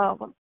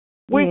 Father.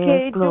 We Yes,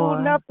 can't Lord.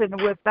 do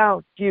nothing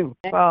without you,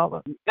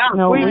 Father.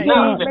 No, we we can't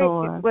can't, make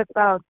Lord. it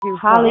without you,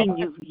 Father.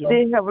 Hallelujah.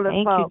 Dear Heavenly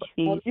Thank Father,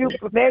 you, you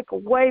Jesus. make a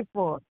way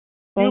for us.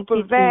 Thank you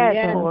you, provide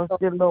Jesus. for us,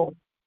 dear Lord.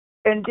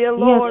 And dear Yes,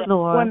 Lord,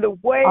 Lord. when the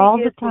way All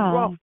the is time.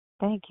 rough,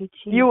 Thank you,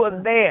 Jesus. you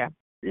are there.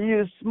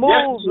 You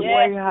smooth the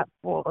way out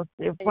for us,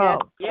 dear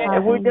Father.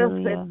 And we just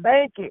say Hallelujah.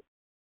 thank you.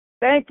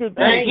 Thank you,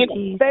 Thank Jesus.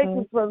 you, Thank Jesus.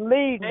 you for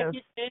leading us.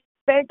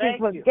 Thank you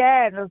for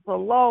guiding us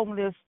along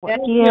this way.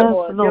 Yes,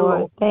 dear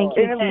Lord. Thank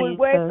you, And if we Jesus.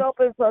 wake up,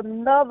 it's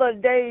another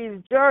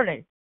day's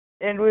journey.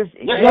 And we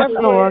Yes,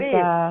 what Lord it is.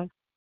 God.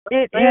 It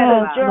is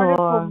Yes, a journey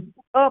Lord. from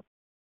up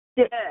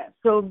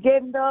to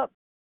getting up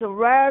to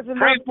rising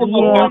Pray up for to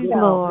me, Yes, going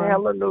down. Lord.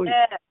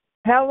 Hallelujah.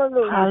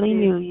 Hallelujah.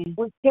 Hallelujah. Jesus.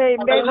 We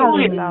can't make it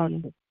Hallelujah. without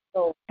you.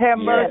 Have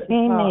mercy,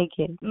 Can't Father. make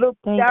it. Look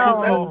Thank down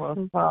you, on us,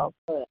 Jesus.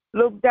 Father.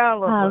 Look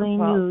down on us, Father.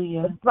 Hallelujah.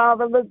 And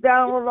Father, look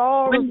down on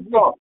all the Please, sick.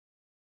 Lord.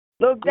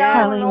 Look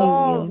down on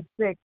all Hallelujah.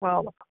 the sick,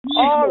 Father. Please,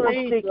 All Lord.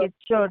 the sick and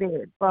shut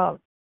in, Father.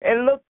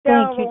 And look Thank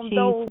down you, on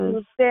those who are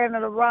Jesus.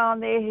 standing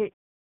around their head.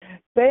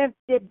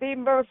 Be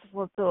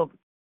merciful to them,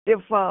 dear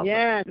Father.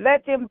 Yes.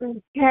 Let them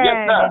be kind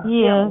Yes, sir. and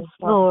Yes, gentle,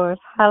 Father. Lord.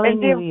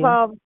 And dear Hallelujah.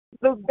 Father,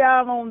 Look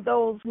down on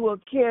those who are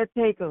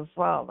caretakers,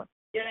 Father.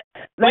 Yes,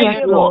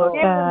 Lord.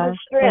 Give them the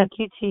strength. Thank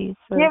you, Jesus.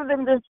 Give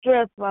them the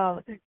strength,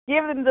 Father.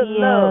 Give them the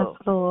love.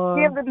 Lord.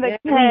 Give them the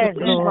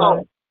kindness,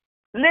 Lord.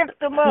 Lift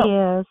them up.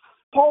 Yes.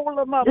 Hold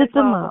them up, Lift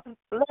them Father. up.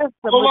 Bless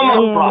them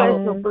with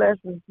special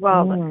blessings,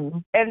 Father.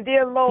 And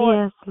dear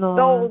Lord,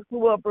 those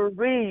who are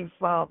bereaved,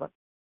 Father,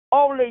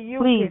 only you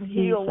can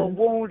heal a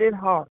wounded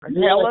heart.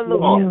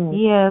 Hallelujah.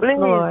 Yes, Please,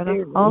 Lord.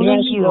 Jesus.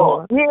 Only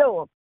you. Heal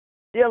them,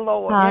 dear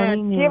Lord.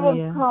 Hallelujah. Give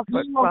them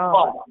comfort,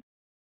 Father.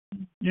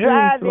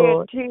 Dry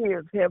their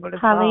tears, Heavenly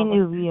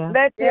Hallelujah. Father.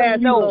 Let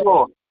them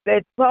know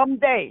that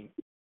someday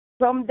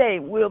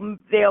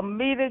they'll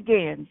meet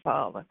again,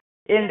 Father.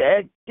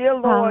 And dear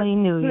Lord,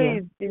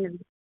 please, Jesus,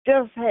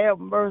 just have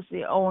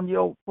mercy on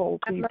your poor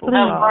people.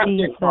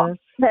 Please, Jesus.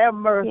 Have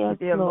mercy,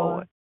 dear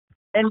Lord.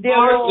 And dear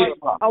Lord,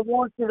 I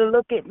want you to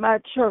look at my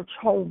church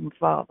home,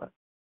 Father.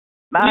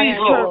 My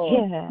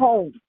church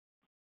home.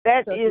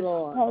 That is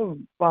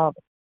home, Father.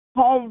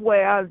 Home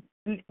where I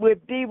will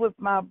be with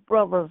my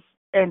brothers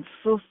and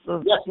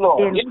sisters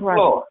in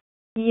Christ.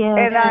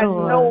 And I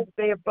know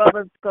they're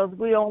brothers because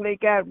we only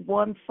got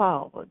one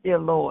Father, dear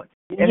Lord.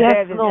 And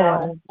that is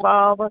our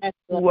Father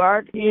who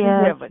art in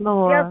heaven.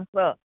 Yes,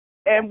 sir.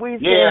 And we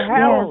say,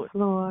 hallowed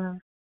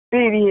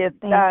be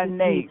thy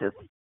name.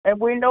 And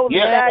we know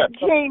that thy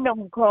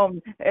kingdom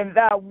come and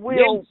thy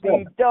will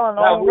be done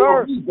on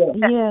earth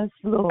as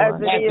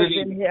it is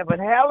in heaven.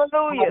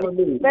 Hallelujah.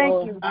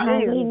 Thank you,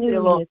 Jesus,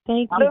 dear Lord.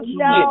 Look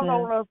down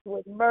on us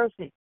with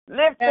mercy.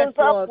 Lift us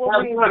up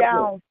when we're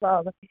down,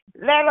 Father.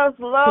 Let us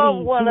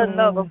love one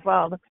another,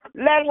 Father.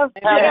 Let us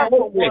care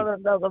for one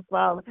another,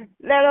 Father.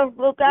 Let us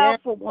look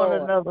out for one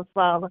another,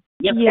 Father.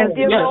 And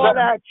dear Lord,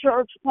 our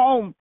church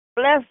home,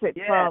 bless it,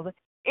 Father.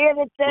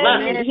 Anything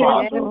that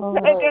you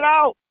take it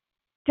out.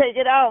 Take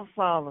it out,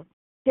 Father.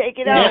 Take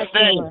it out.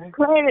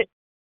 Clean it.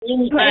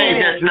 Make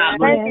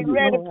it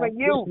ready for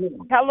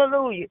you.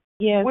 Hallelujah.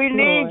 We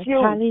need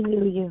you.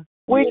 Hallelujah.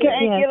 We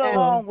can't get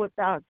along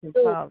without you,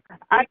 Father.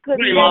 I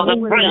couldn't make it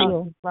without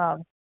you,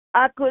 Father.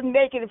 I couldn't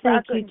make it if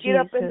I couldn't get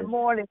up in the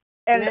morning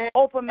and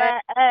open my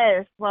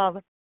eyes,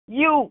 Father.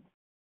 You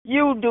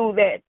do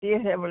that, dear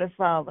Heavenly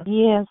Father.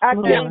 Yes, I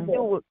can't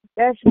do it.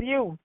 That's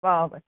you,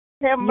 Father.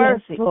 Have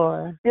mercy,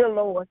 dear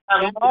Lord.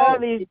 All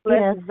these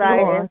blessings I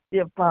ask,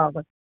 dear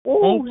Father.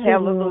 Oh,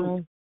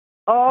 hallelujah.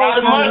 All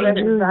these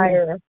blessings I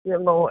ask, dear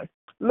Lord.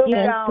 Look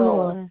down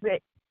on the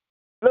sick.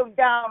 Look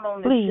down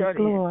on the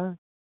shut-in.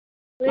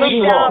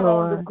 Look down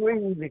on the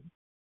grieving.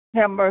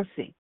 Have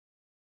mercy.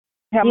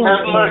 Have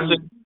mercy.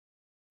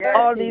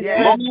 All these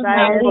blessings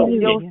I ask in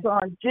your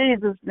Son,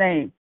 Jesus'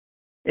 name.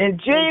 In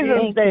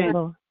Jesus'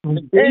 name.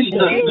 In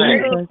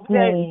Jesus'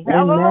 name.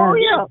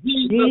 Hallelujah.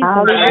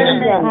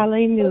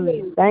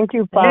 Hallelujah. Thank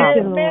you,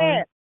 Father.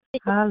 Amen.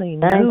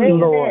 Hallelujah. Thank you,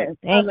 Lord.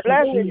 Thank you,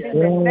 Blessed Jesus. in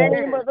the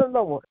name of the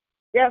Lord.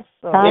 Yes,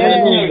 sir.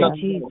 Hallelujah.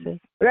 Thank you, Jesus.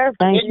 Blessed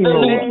Thank in you, the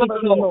Lord. name of the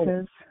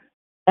Lord.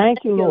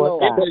 Thank you,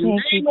 Lord God. Thank you,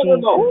 Jesus.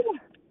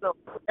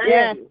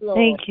 Yes, Lord.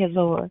 Thank you,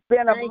 Lord.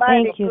 Been a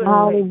mighty good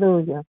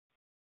Hallelujah.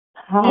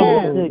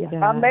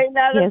 Hallelujah. I may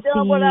not have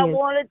done what I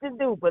wanted to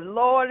do, but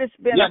Lord, it's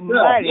been a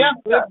mighty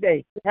good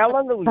day.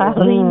 Hallelujah.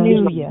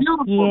 Hallelujah.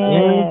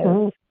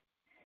 Yes.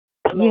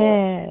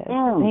 Yes.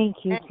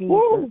 Thank you,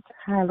 Jesus.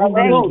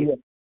 Hallelujah.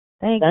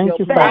 Thank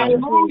you, Father.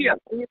 Hallelujah.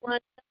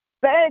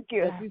 Thank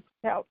you.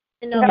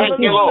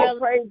 Hallelujah.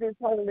 Praise his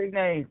holy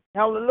name.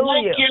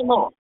 Hallelujah. Thank you,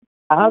 Lord.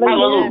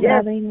 Hallelujah.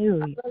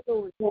 Hallelujah.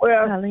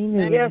 Well,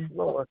 Hallelujah. yes,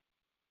 Lord.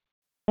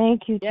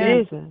 Thank you,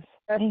 Jesus.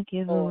 Thank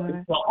you, Lord.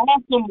 It's an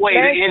awesome way to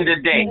end the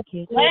day. Thank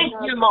you, Thank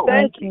you, Lord.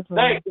 Thank you,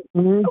 Lord.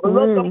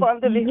 Look up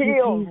under the Thank you,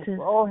 hills. Jesus.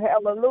 Oh,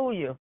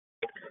 hallelujah.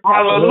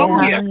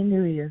 Hallelujah.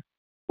 Hallelujah.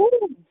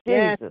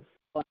 Jesus.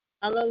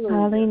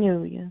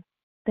 Hallelujah.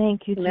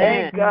 Thank you, Jesus.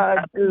 Thank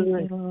God. Thank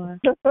you, Lord.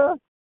 Thank God.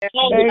 Yes,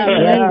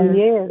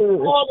 he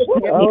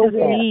is. He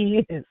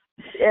is.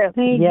 Yes.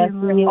 Thank Yes,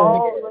 you, he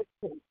Lord.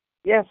 is.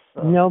 Yes,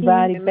 sir.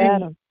 Nobody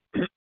better.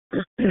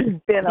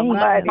 Been a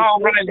mighty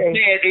Already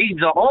said he's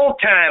an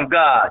on-time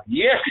God.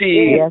 Yes, he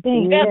is. Yes,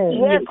 he is.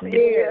 Yes, he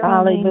is.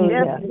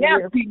 Hallelujah.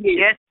 Yes, he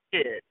is.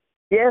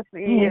 Yes, he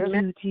is.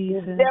 Thank you,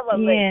 Jesus. Never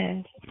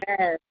Yes.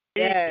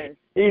 Yes.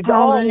 He's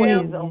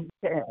always on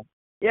time.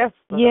 Yes,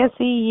 sir. Yes,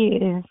 he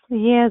is.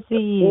 Yes,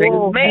 he is. He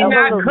may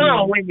not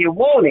come when you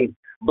want him,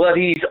 but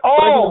he's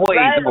always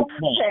right on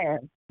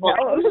time.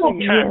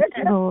 Yes,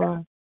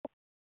 Lord.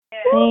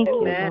 Thank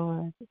you,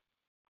 Lord.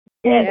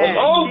 Yes.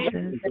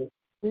 Jesus.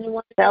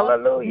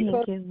 Hallelujah.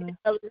 Thank you, Lord.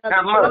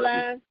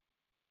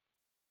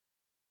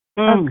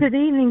 Good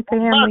evening,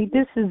 family.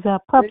 This is a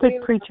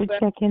Puppet Preacher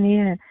checking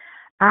in.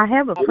 I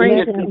have a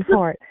praise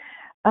report.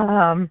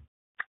 I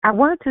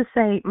wanted to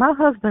say my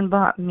husband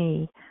bought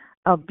me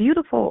a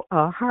beautiful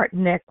heart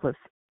necklace.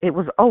 It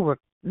was over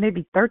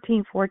maybe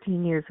 13,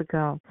 14 years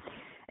ago.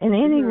 And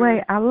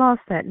anyway, I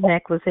lost that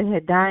necklace. It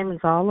had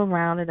diamonds all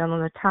around it, and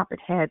on the top it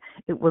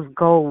was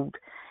gold.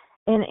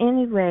 And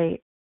anyway,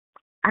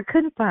 I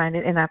couldn't find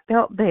it, and I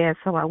felt bad,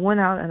 so I went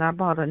out and I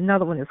bought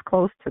another one as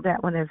close to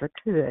that one as I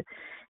could.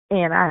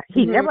 And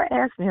he never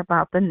asked me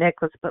about the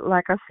necklace, but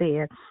like I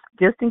said,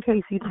 just in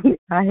case he did,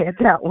 I had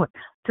that one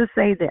to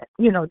say that,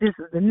 this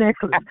is the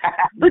necklace.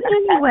 But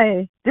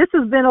anyway, this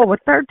has been over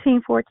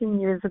 13, 14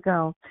 years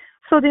ago.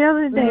 So the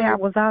other day I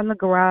was out in the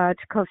garage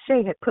because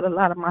Shay had put a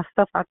lot of my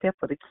stuff out there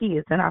for the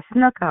kids, and I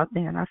snuck out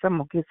there, and I said, I'm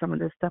going to get some of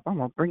this stuff. I'm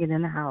going to bring it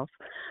in the house.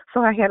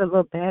 So I had a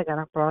little bag, and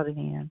I brought it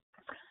in.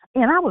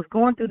 And I was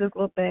going through this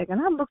little bag,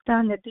 and I looked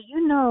down there. Do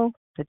you know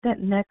that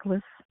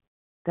necklace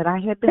that I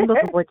had been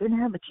looking for, didn't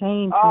have a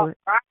chain to it,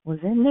 was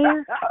in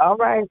there? All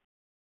right.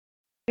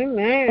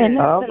 Amen. And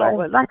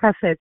that's like I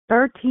said,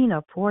 13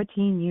 or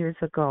 14 years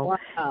ago.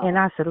 Wow. And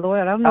I said,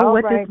 Lord, I don't know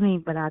what this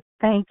means, but I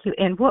thank you.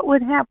 And what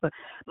would happen?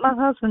 My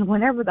husband,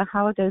 whenever the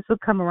holidays would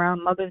come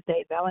around, Mother's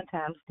Day,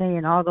 Valentine's Day,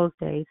 and all those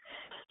days,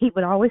 he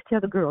would always tell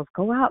the girls,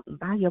 go out and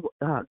buy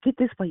get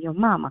this for your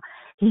mama.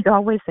 He'd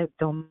always say,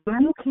 don't buy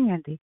no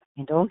candy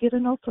and don't get her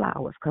no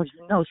flowers because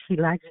she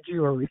likes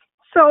jewelry.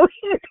 So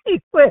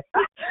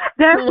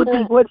that would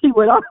be what he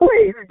would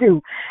always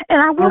do.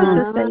 And I wanted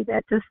to say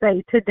that to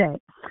say today,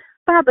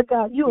 Father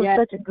God, you are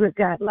such a good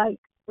God. Like,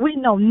 we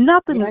know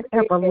nothing is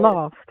ever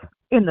lost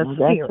in the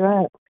spirit.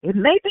 Right. It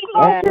may be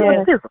lost in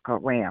the physical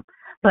realm,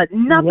 but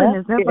nothing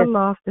is ever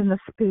lost in the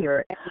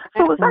spirit.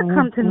 So as I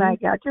come tonight,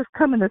 God, just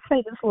coming to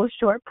say this little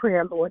short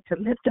prayer, Lord, to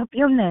lift up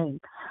your name.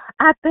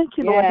 I thank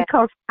you, Lord,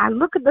 because I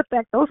look at the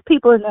fact those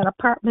people in that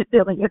apartment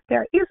building, if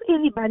there is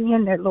anybody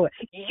in there, Lord,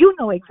 you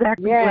know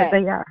exactly where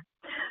they are.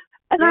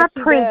 And I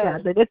pray,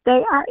 God, that if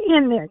they are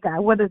in there, God,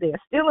 whether they're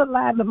still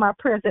alive, and my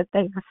prayer that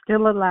they are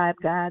still alive,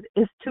 God,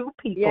 is to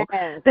people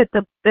that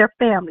their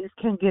families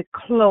can get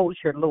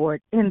closure,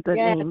 Lord, in the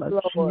name of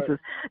Jesus.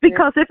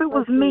 Because if it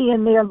was me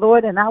in there,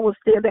 Lord, and I was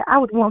still there, I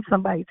would want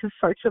somebody to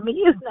search for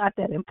me. It's not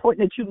that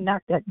important that you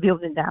knock that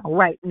building down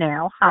right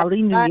now.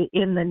 Hallelujah,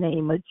 in the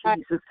name of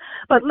Jesus.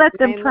 But let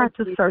them try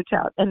to search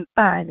out and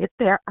find if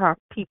there are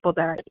people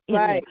that are in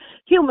there.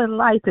 Human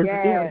life is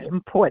very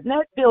important.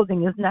 That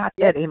building is not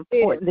that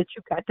important that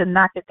you got to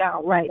knock it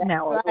down right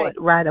now or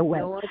right away.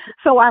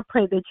 So I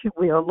pray that you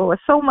will, Lord.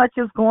 So much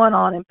is going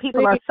on, and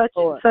people are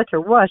such a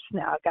rush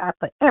now, God,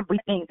 for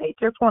everything. They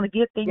just want to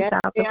get things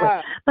out the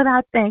way. But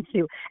I thank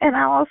you. And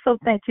I also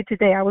thank you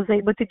today. I was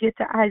able to get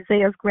to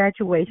Isaiah's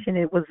graduation.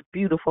 It was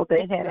beautiful.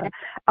 They had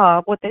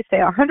a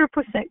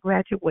 100%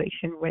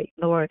 graduation rate,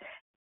 Lord.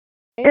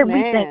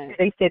 Everything.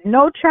 They said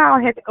no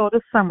child had to go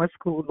to summer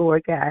school,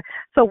 Lord God.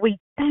 So we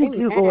thank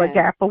you, Lord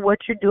God, for what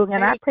you're doing.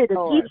 And I pray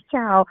that each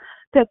child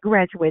that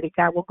graduated,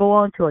 God, will go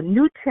on to a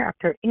new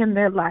chapter in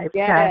their life,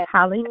 God.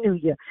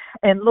 Hallelujah.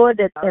 And Lord,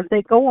 that as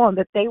they go on,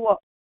 that they will,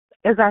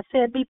 as I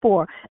said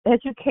before,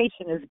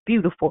 education is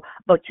beautiful,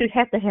 but you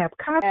have to have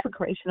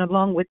consecration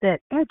along with that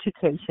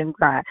education,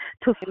 God,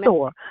 to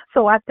soar.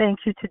 So I thank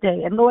you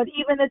today. And Lord,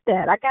 even at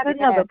that, I got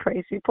another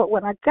praise report.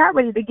 When I got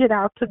ready to get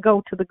out to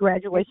go to the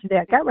graduation day,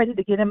 I got ready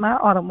to get in my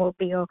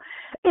automobile,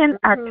 and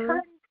I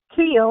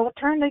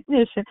turned the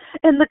ignition,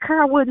 and the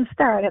car wouldn't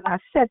start. And I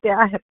sat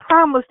there. I had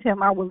promised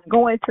him I was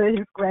going to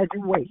his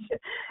graduation.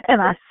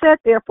 And I sat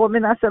there for a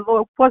minute. I said,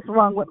 Lord, what's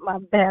wrong with my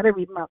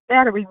battery? My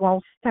battery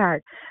won't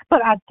start.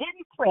 But I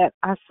didn't fret.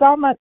 I saw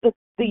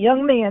the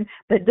young man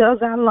that does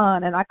our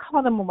lawn, and I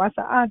called him over. I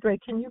said, Andre,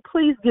 can you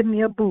please give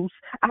me a boost?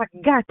 I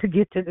got to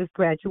get to this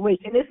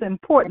graduation. It's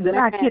important that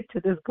I get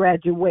to this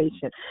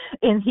graduation.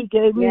 And he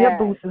gave me a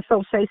boost. And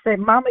so Shay said,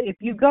 Mama, if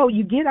you go,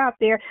 you get out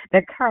there,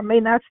 that car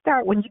may not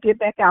start when you get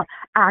back out.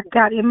 I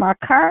got in my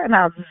car, and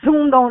I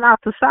zoomed on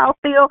out to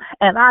Southfield,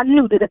 and I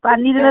knew that if I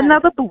needed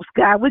another boost,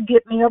 God would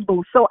get me a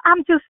boost. So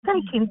I'm just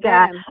thanking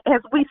God,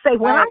 as we say,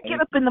 when I get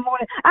up in the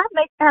morning, I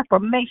make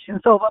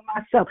affirmations over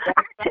myself.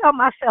 I tell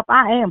myself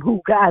I am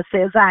who God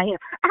says I am.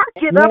 I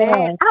get up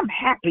and I'm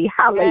happy.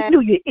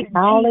 Hallelujah.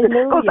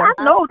 Because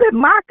I know that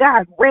my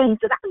God reigns,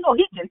 and I know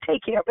he can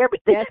take care of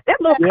everything.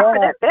 That little car,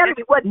 that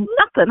battery wasn't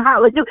nothing,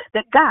 hallelujah,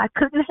 that God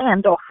couldn't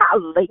handle.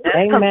 Hallelujah.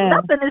 Because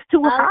nothing is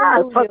too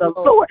hard for the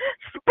Lord.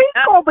 Speak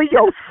over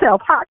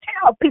yourself.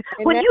 Tell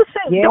people. When you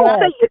say, don't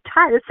say you're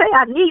tired, say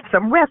I need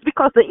some rest,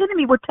 because the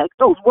enemy will take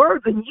those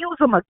words and use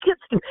them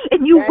against you,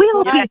 and you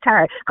will be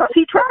tired because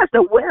he tries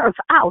to wear us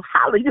out.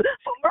 Hallelujah.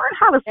 So learn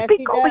how to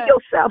speak over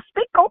yourself.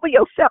 Speak over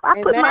yourself. I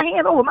put my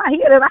hand over my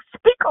head and I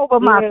speak over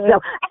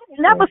myself. I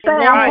never say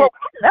I'm broke.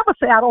 I never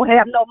say I don't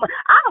have no money.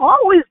 I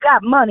always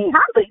got money.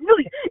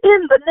 Hallelujah.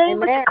 In the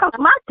name of Jesus, because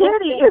my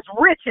daddy is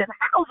rich in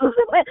houses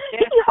and land.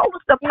 He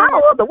holds the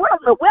power of the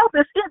world. The wealth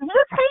is in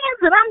his hands,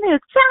 and I'm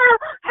his child.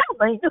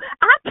 Hallelujah.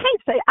 I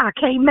can't say I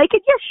can't make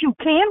it. Yes, you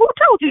can. Who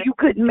told you you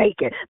couldn't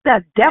make it?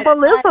 The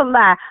devil is a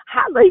lie.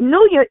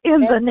 Hallelujah.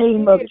 In the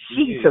name of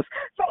Jesus.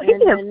 So he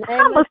has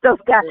promised us,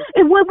 God.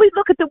 And when we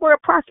look at the word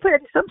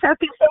prosperity, sometimes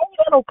people say,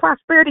 oh, no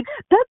prosperity.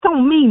 That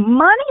don't mean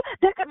money.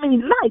 That can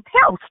mean life,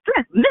 health,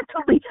 strength,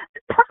 mentally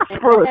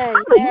prosperous.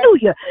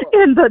 Hallelujah.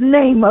 In the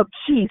name of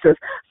Jesus.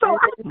 So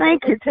I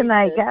thank you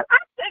tonight, God. I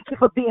thank you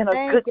for being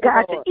a good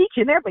God to each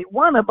and every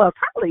one of us.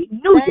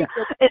 Hallelujah.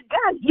 And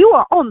God, you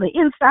are on the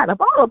inside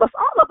of all of us.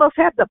 All of us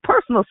have the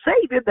personal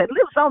Savior that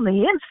lives on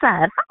the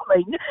inside.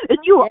 Hallelujah. And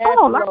you are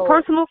all our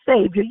personal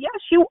Savior.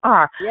 Yes, you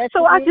are.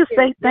 So I just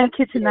say thank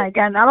you tonight,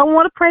 God. And I don't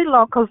want to pray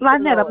long because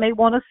Lynetta may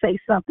want to say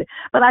something.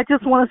 But I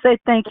just want to say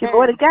thank you,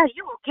 Lord. And God,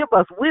 you will give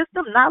us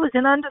wisdom, knowledge,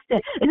 and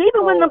understanding. And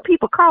even when the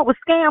people call with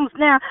scams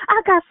now,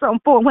 I got something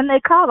for them. When they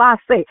call, I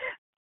say,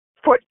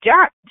 for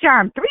John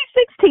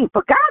 3:16,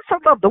 for God so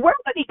loved the world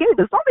that he gave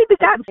his only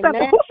begotten son,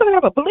 that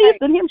whosoever believes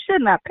in him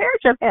should not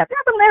perish and have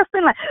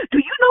everlasting life. Do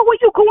you know where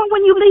you're going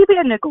when you leave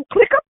here? And they go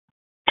click up.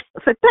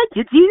 I said, thank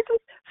you, Jesus.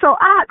 So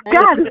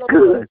God is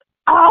good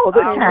all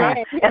the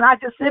time. And I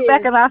just sit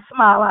back and I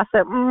smile. I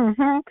said,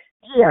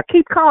 yeah,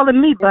 keep calling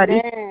me,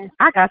 buddy.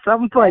 I got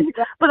something for you.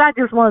 But I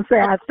just want to say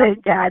I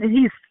thank God, and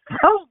he's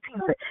so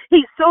good.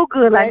 He's so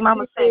good, like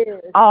Mama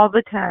said, all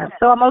the time.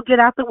 So I'm going to get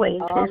out the way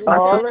in case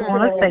my sister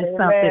want to say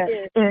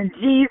something. In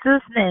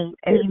Jesus' name,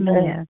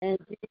 amen. In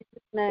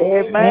Jesus'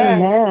 name,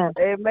 amen.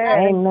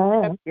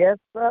 Amen. Yes,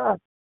 sir.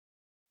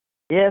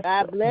 Yes.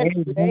 God bless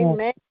you.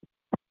 Amen.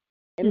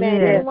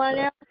 Amen. Anyone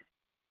else?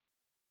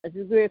 As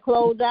we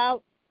close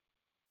out.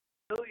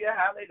 Hallelujah.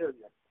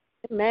 Hallelujah.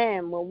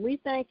 Amen. Well, we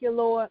thank you,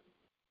 Lord,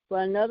 for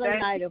another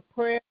night of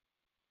prayer.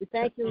 We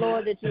thank you,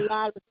 Lord, that you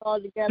allowed us all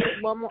together.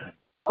 One more.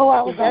 Oh,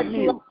 I was on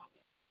mute.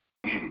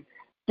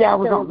 Yeah, I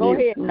was on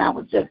mute, and I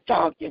was just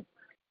talking.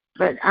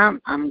 But I'm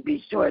going to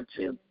be short,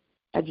 too.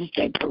 I just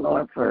thank the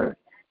Lord for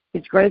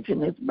his grace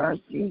and his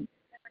mercy.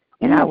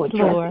 And I will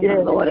trust in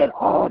the Lord at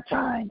all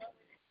times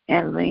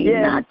and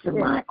lean not to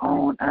my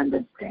own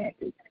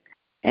understanding.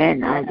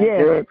 And I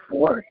stood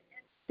forth.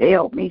 They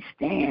help me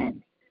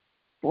stand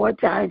 4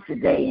 times a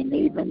day. And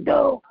even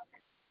though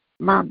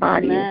my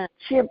body is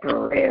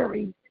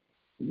temporary,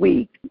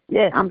 weak,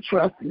 I'm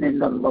trusting in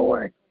the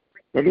Lord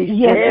that he's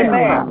stretching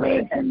my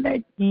legs and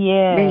make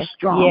me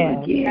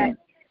strong again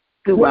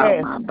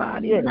throughout my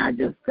body. And I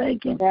just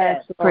thank him,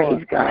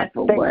 praise God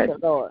for what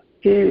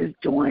he is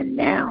doing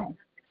now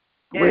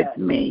with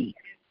me.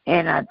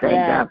 And I thank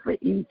God for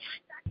each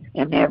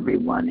and every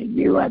one of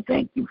you. I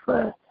thank you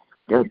for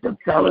the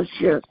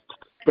fellowship,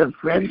 the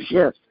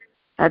friendships.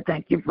 I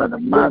thank you for the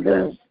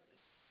mothers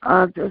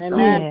of the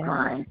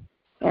sanctifying.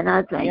 And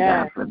I thank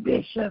God for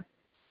Bishop.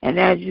 And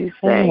as you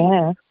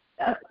say,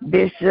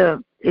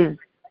 Bishop is,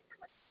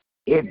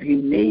 if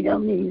you need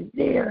him, he's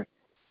there.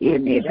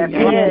 And if you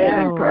need him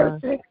in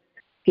person,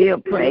 he'll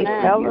pray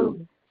for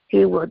you.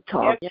 He will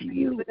talk to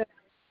you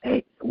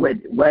with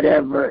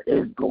whatever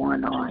is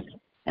going on.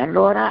 And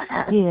Lord, I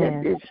ask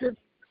that Bishop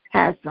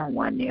has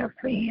someone there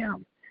for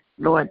him.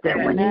 Lord, that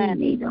when he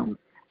needs him,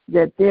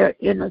 that they're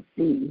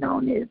interceding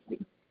on his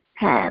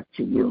behalf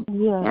to you.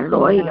 And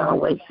Lord, he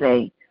always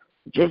say,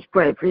 just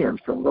pray for him.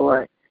 So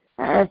Lord,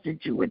 I ask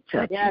that you would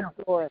touch him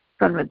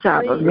from the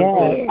top of his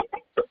head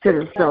to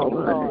the sole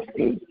of his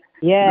feet.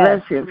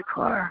 Bless his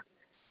car.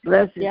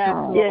 Bless his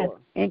home.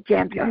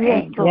 Encamp your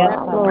angels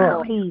all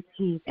around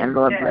him. And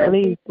Lord, bless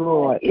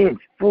his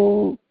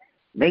food.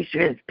 Make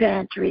sure his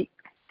pantry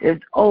is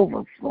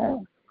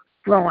overflowing,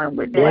 flowing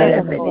with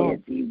whatever it is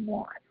he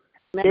wants.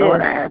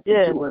 Lord, I ask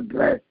that you would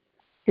bless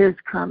his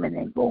coming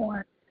and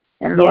going.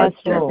 And Lord,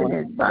 strengthen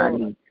his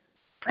body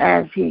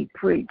as he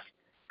preached.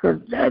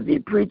 Because as he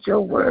preach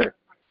your word,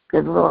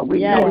 because Lord, we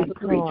know he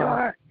preach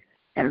hard.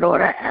 And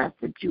Lord, I ask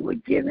that you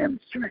would give him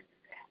strength.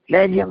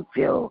 Let him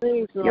feel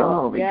your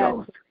Holy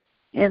Ghost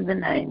in the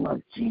name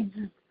of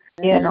Jesus.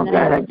 And oh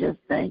God, I just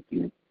thank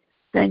you.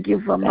 Thank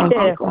you for my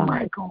Uncle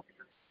Michael.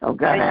 Oh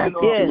God, I ask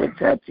that you would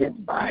touch his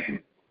body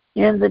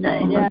in the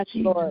name of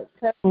Jesus.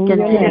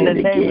 Continue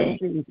to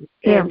give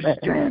him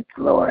strength,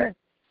 Lord.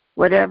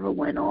 Whatever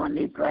went on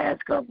these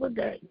last couple of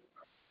days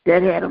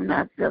that had him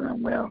not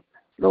feeling well,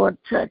 Lord,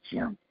 touch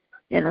him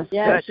in a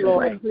special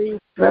way.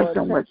 Bless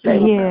him with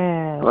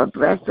favor. Lord,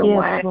 bless him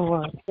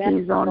while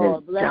he's on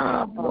his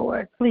job,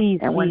 Lord.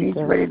 And when he's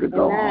ready to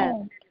go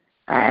home,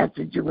 I ask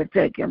that you would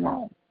take him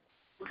home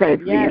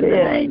safely in the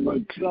name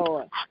of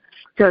Jesus.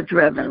 Touch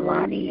Reverend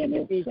Lonnie and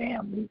his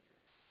family.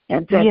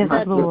 And touch my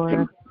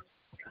sister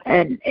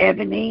and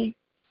Ebony.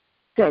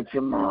 Touch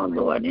them all,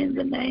 Lord, in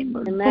the name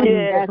of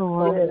Jesus.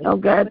 Oh,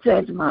 God,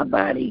 touch my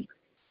body,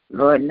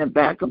 Lord, in the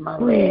back of my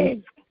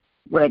legs,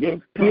 where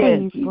this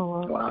pain keeps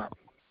throbbing.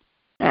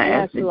 I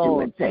ask that you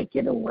would take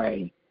it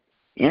away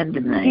in the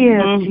name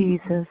of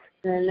Jesus.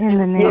 In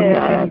the name of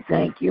God, I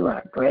thank you.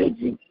 I praise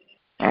you.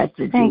 I ask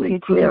that you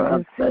would clear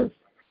up this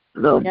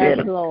little bit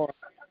of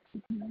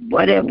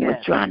whatever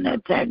was trying to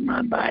attack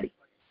my body.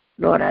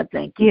 Lord, I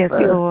thank you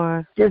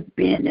for just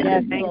being in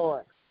the midst.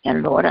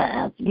 And Lord, I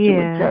ask that you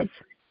would touch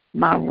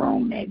my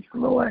roommates,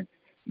 Lord.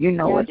 You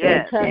know what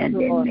they stand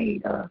in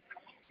need of.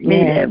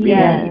 Meet every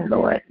need,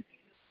 Lord,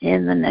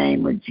 in the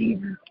name of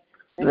Jesus.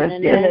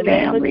 Bless their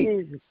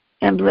family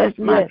and bless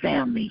my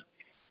family.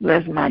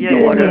 Bless my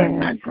daughter and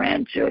my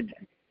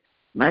grandchildren,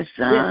 my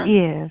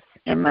son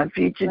and my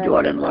future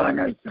daughter-in-law and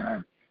her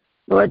son.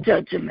 Lord,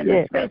 touch them in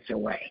a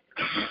special way.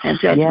 And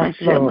touch my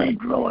siblings,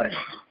 Lord,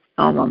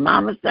 on my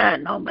mama's side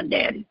and on my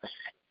daddy's side.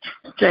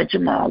 Touch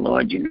them all,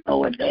 Lord. You know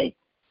what they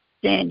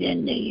stand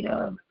in need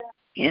of.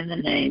 In the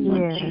name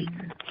of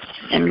Jesus.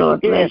 And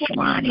Lord, bless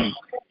Ronnie.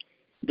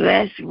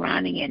 Bless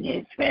Ronnie and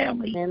his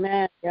family.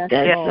 Amen. That's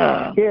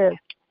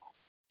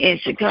in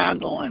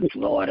Chicago and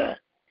Florida.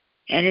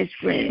 And his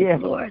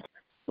friends, Lord.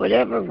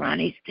 Whatever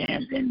Ronnie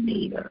stands in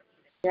need of.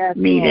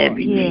 Meet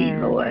every need,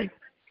 Lord.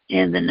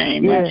 In the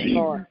name of Jesus.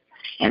 Lord.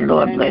 And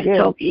Lord, bless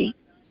Toki,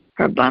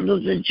 her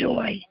bundles of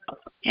joy,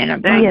 and her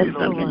bundles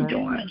of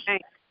endurance.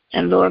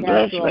 And Lord,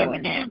 bless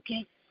Reverend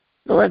Hampton.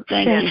 Lord,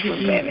 thank you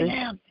for Reverend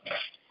Hampton.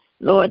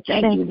 Lord,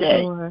 thank you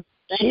that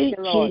she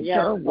keeps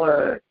her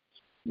word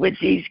with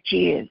these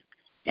kids.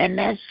 And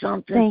that's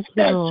something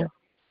special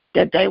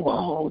that they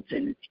will hold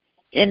in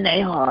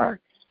their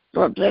heart.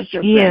 Lord, bless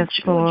your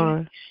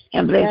grandchildren.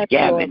 And bless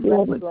Gavin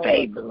with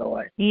favor,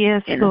 Lord.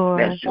 Yes, in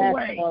Lord. a special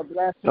way.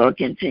 Lord,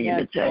 continue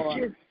to touch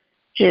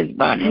his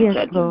body and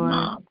touch his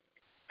mom.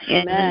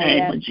 In the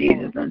name of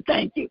Jesus. And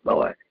thank you,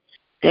 Lord,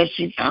 that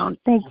she found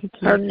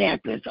her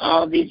necklace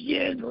all these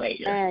years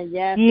later.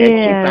 That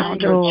she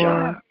found her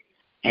charm.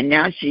 And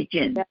now she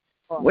can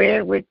wear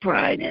it with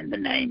pride in the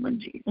name of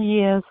Jesus.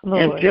 Yes,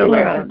 Lord. And feel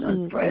her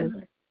husband's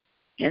presence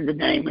in the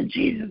name of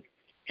Jesus.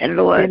 And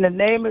Lord, in the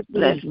name of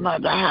bless Jesus.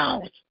 Mother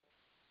House.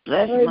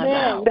 Bless Mother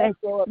House.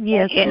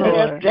 Yes, in Lord.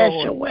 a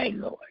special way,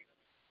 Lord.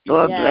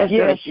 Lord, bless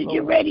her as she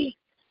get ready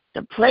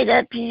to play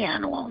that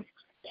piano on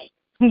Sunday.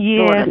 Yes,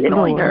 Lord,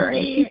 anoint Lord. her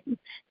head,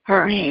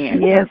 her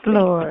hands. Yes, her feet,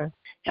 Lord.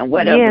 And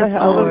whatever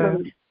Yes, song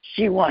Lord.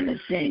 she want to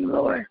sing,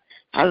 Lord.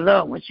 I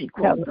love when she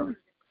quotes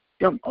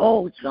them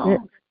old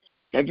songs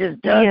that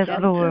just does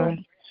something to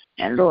me.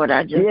 And Lord,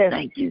 I just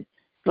thank you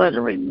for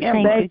the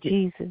remembrance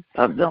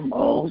of them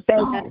old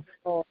songs.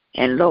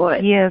 And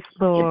Lord, yes,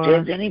 Lord. if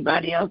there's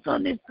anybody else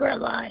on this prayer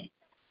line,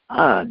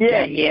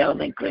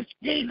 Danielle and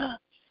Christina,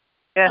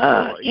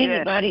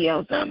 anybody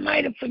else I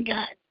might have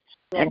forgotten,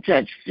 and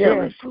touch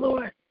Phyllis,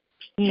 Lord,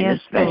 in a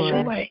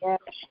special way.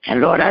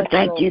 And Lord, I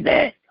thank you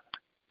that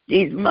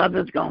these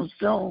mothers going to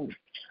soon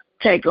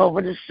take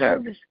over the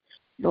service.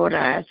 Lord,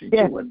 I ask that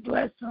you would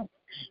bless them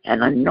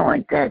and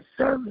anoint that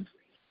service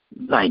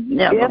like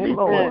never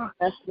before.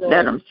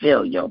 Let them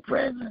feel your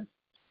presence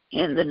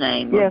in the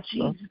name of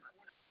Jesus.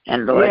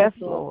 And Lord,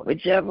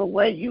 whichever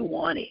way you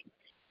want it,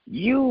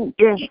 you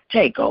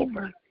take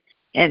over.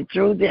 And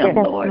through them,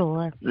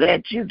 Lord,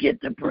 let you get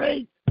the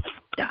praise,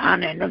 the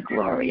honor, and the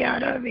glory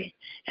out of it.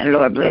 And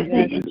Lord, bless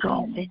Deacon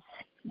Coleman,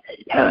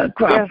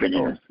 Crawford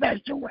in a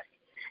special way.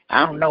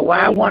 I don't know why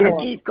I want to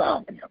keep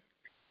calling him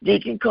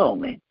Deacon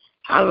Coleman.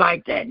 I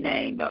like that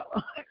name,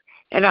 though.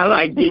 And I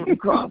like Deacon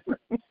Crawford.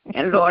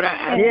 And Lord, I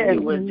ask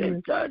you would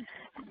just touch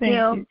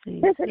him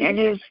and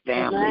his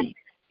family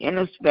in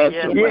a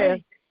special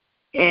way.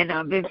 And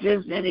if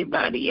there's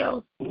anybody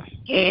else,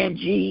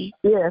 Angie,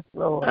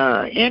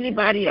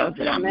 anybody else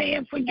that I may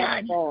have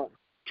forgotten,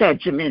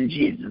 touch them in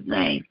Jesus'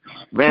 name.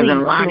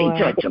 Reverend Lonnie,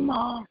 touch them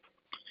all.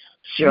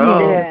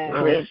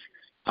 Cheryl, Chris,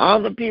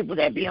 all the people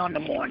that be on the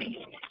morning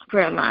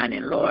prayer line.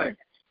 And Lord,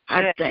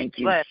 I thank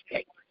you,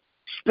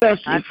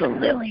 especially for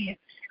Lillian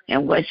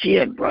and what she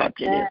had brought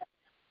to this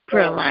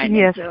prayer line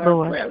into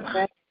her prayer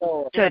line.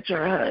 Touch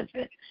her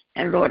husband.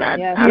 And Lord, I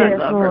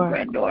love her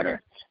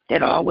granddaughter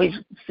that always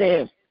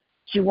says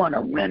she want to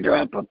render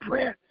up a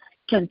prayer.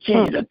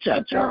 Continue to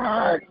touch her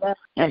heart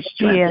and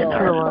strengthen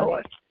her,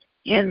 Lord,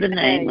 in the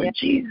name of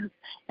Jesus.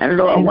 And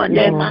Lord, one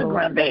day my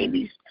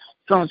grandbabies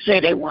going to say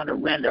they want to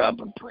render up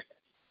a prayer.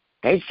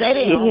 They say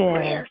they don't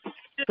prayer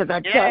because I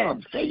tell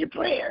them, say your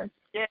prayers.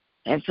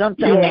 And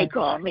sometimes they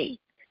call me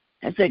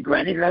and say,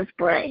 Granny, let's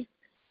pray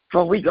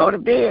before we go to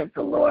bed.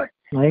 So, Lord,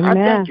 I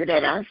thank you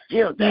that I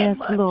feel that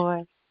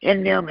much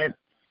in them is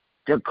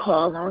to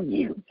call on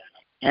you.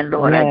 And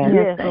Lord, I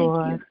just thank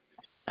you.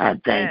 I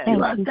thank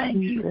you. I thank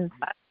you.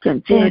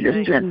 Continue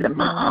to strengthen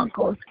my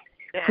uncle's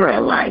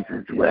prayer life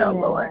as well,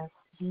 Lord.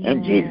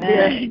 In Jesus'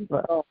 name.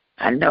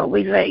 I know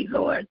we late,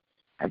 Lord.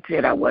 I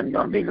said I wasn't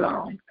going to be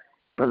long.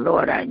 But,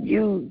 Lord,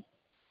 you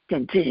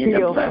continue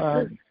to bless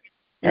us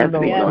as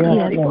we go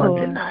to sleep on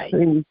tonight.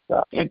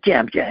 And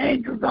camp your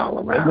angels all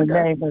around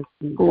us.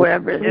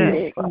 Whoever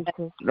is sick,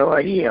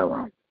 Lord, heal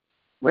them.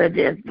 Where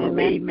there's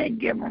bereavement,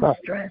 give them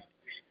strength.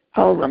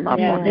 Hold them up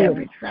on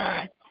every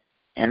side.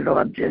 And,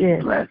 Lord, just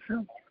bless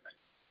them.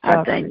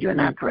 I thank you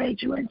and I praise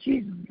you in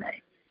Jesus'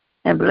 name.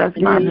 And bless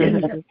my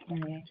bishop,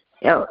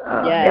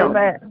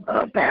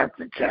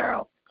 Pastor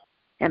Charles,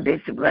 and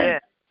Bishop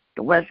Blake,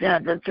 the West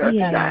End of the Church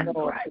of God in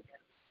Christ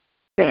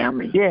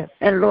family.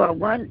 And, Lord,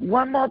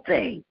 one more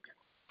thing.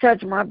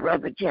 Touch my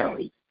brother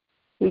Kelly.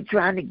 He's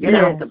trying to get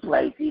out the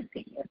place he's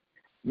in,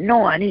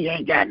 knowing he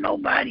ain't got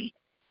nobody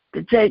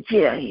to take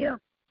care of him.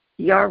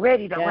 He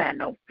already don't have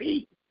no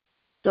feet.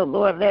 So,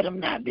 Lord, let him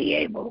not be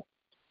able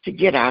to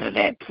get out of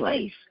that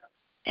place.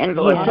 And,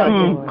 Lord, touch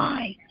his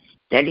mind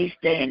that he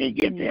stay and he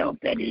gets the help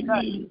that he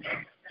needs.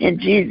 In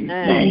Jesus'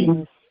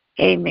 name,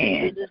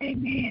 amen.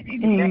 Amen.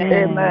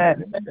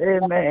 Amen.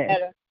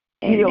 Amen.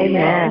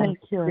 Amen.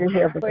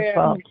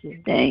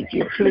 Thank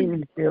you.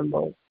 Please, dear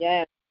Lord.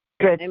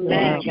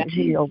 Amen.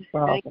 Heal,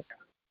 Father.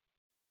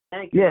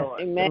 Thank you, Yes,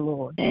 Lord. Amen.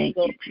 Lord. Thank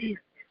you,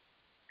 Jesus.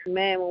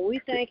 Amen. Well,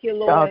 we thank you,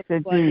 Lord,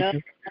 Dr. for another.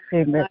 Jesus.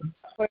 Amen.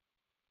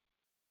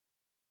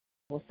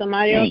 Was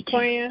somebody else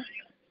praying?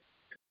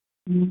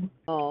 Mm-hmm.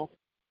 Oh.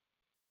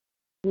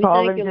 We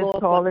thank you,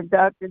 Lord. Calling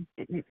Dr.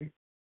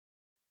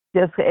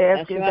 Just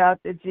asking right.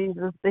 Dr.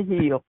 Jesus to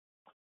heal.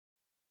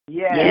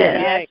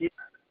 Yes.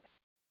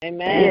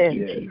 Amen.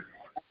 Yes.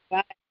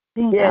 Right.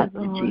 Yes,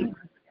 Jesus.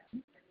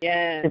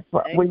 Yes.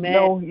 We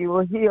know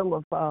you're a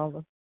healer,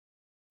 Father.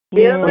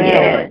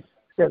 Yes.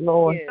 The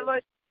Lord.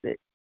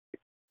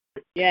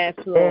 Yes,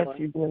 Lord. Yes,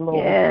 you, dear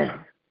Lord. Yes.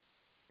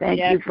 Thank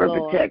you for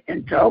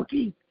protecting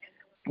Toki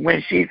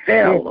when she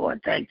fell, Yes.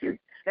 Lord. Thank you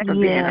for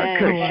being a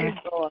cushion.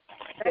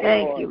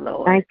 Thank you,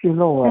 Lord. Thank you,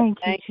 Lord.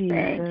 Thank you, Jesus.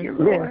 Thank you,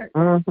 Lord. Yes.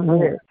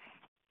 Mm-hmm.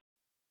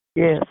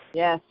 Yes.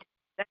 Yes.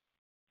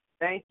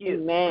 Thank you.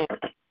 Amen.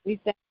 We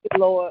thank you,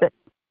 Lord,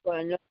 for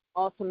another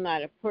awesome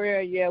night of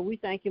prayer. Yeah, we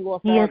thank you,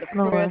 Lord, for all the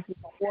prayers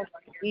forth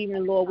this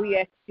evening, Lord. We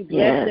ask that you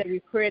bless every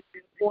prayer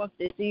forth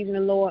this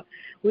evening, Lord.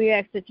 We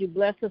ask that you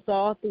bless us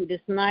all through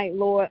this night,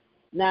 Lord.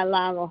 Not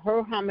allowing no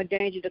hurt, harm, or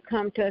danger to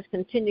come to us.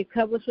 Continue to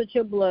cover us with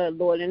your blood,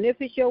 Lord. And if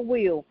it's your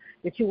will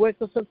that you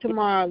wake us up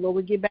tomorrow, Lord,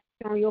 we get back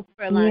on your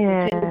prayer line.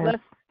 Continue to bless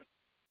us.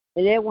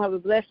 And everyone have a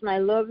blessed night.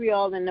 Love you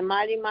all in the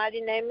mighty,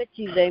 mighty name of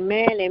Jesus.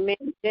 Amen. Amen.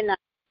 Good night.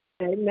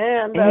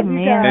 Amen. Love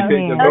you guys. And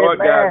take the Lord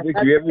God with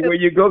you everywhere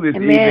you go this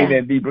evening,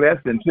 and be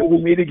blessed until we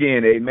meet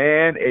again.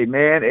 Amen.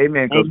 Amen.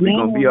 Amen. Because we're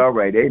going to be all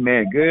right.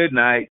 Amen. Good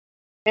night.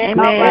 Amen.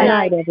 Good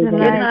night, everyone. Good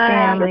night,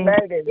 family. Good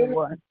night,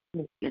 everyone.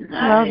 Good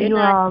night. Love you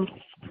all.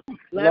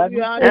 Love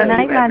you all. Good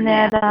night,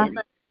 Manetta.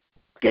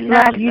 Good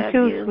night. Love you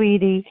too,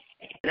 sweetie.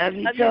 Love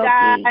you, Love you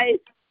guys.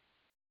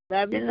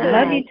 Love you.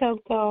 Love you,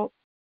 Toto.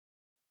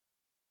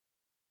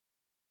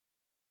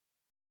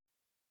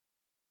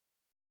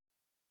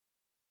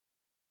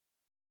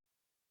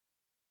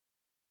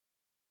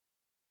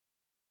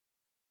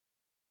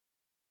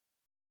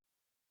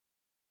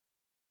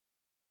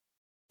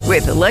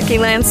 With the Lucky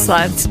Land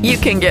Slots, you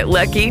can get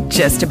lucky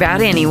just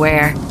about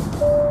anywhere.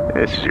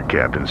 This is your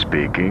captain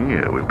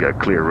speaking. We've got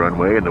clear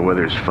runway and the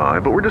weather's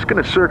fine, but we're just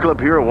going to circle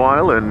up here a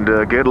while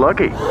and get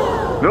lucky.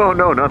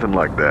 No, nothing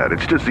like that.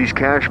 It's just these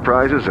cash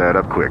prizes add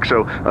up quick.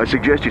 So I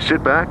suggest you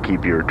sit back,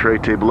 keep your tray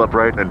table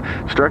upright, and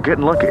start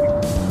getting lucky.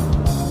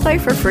 Play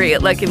for free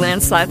at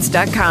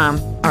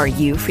LuckyLandSlots.com. Are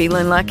you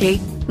feeling lucky?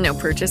 No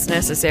purchase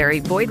necessary.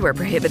 Void where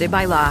prohibited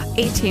by law.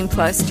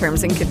 18+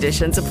 terms and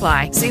conditions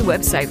apply. See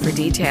website for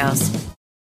details.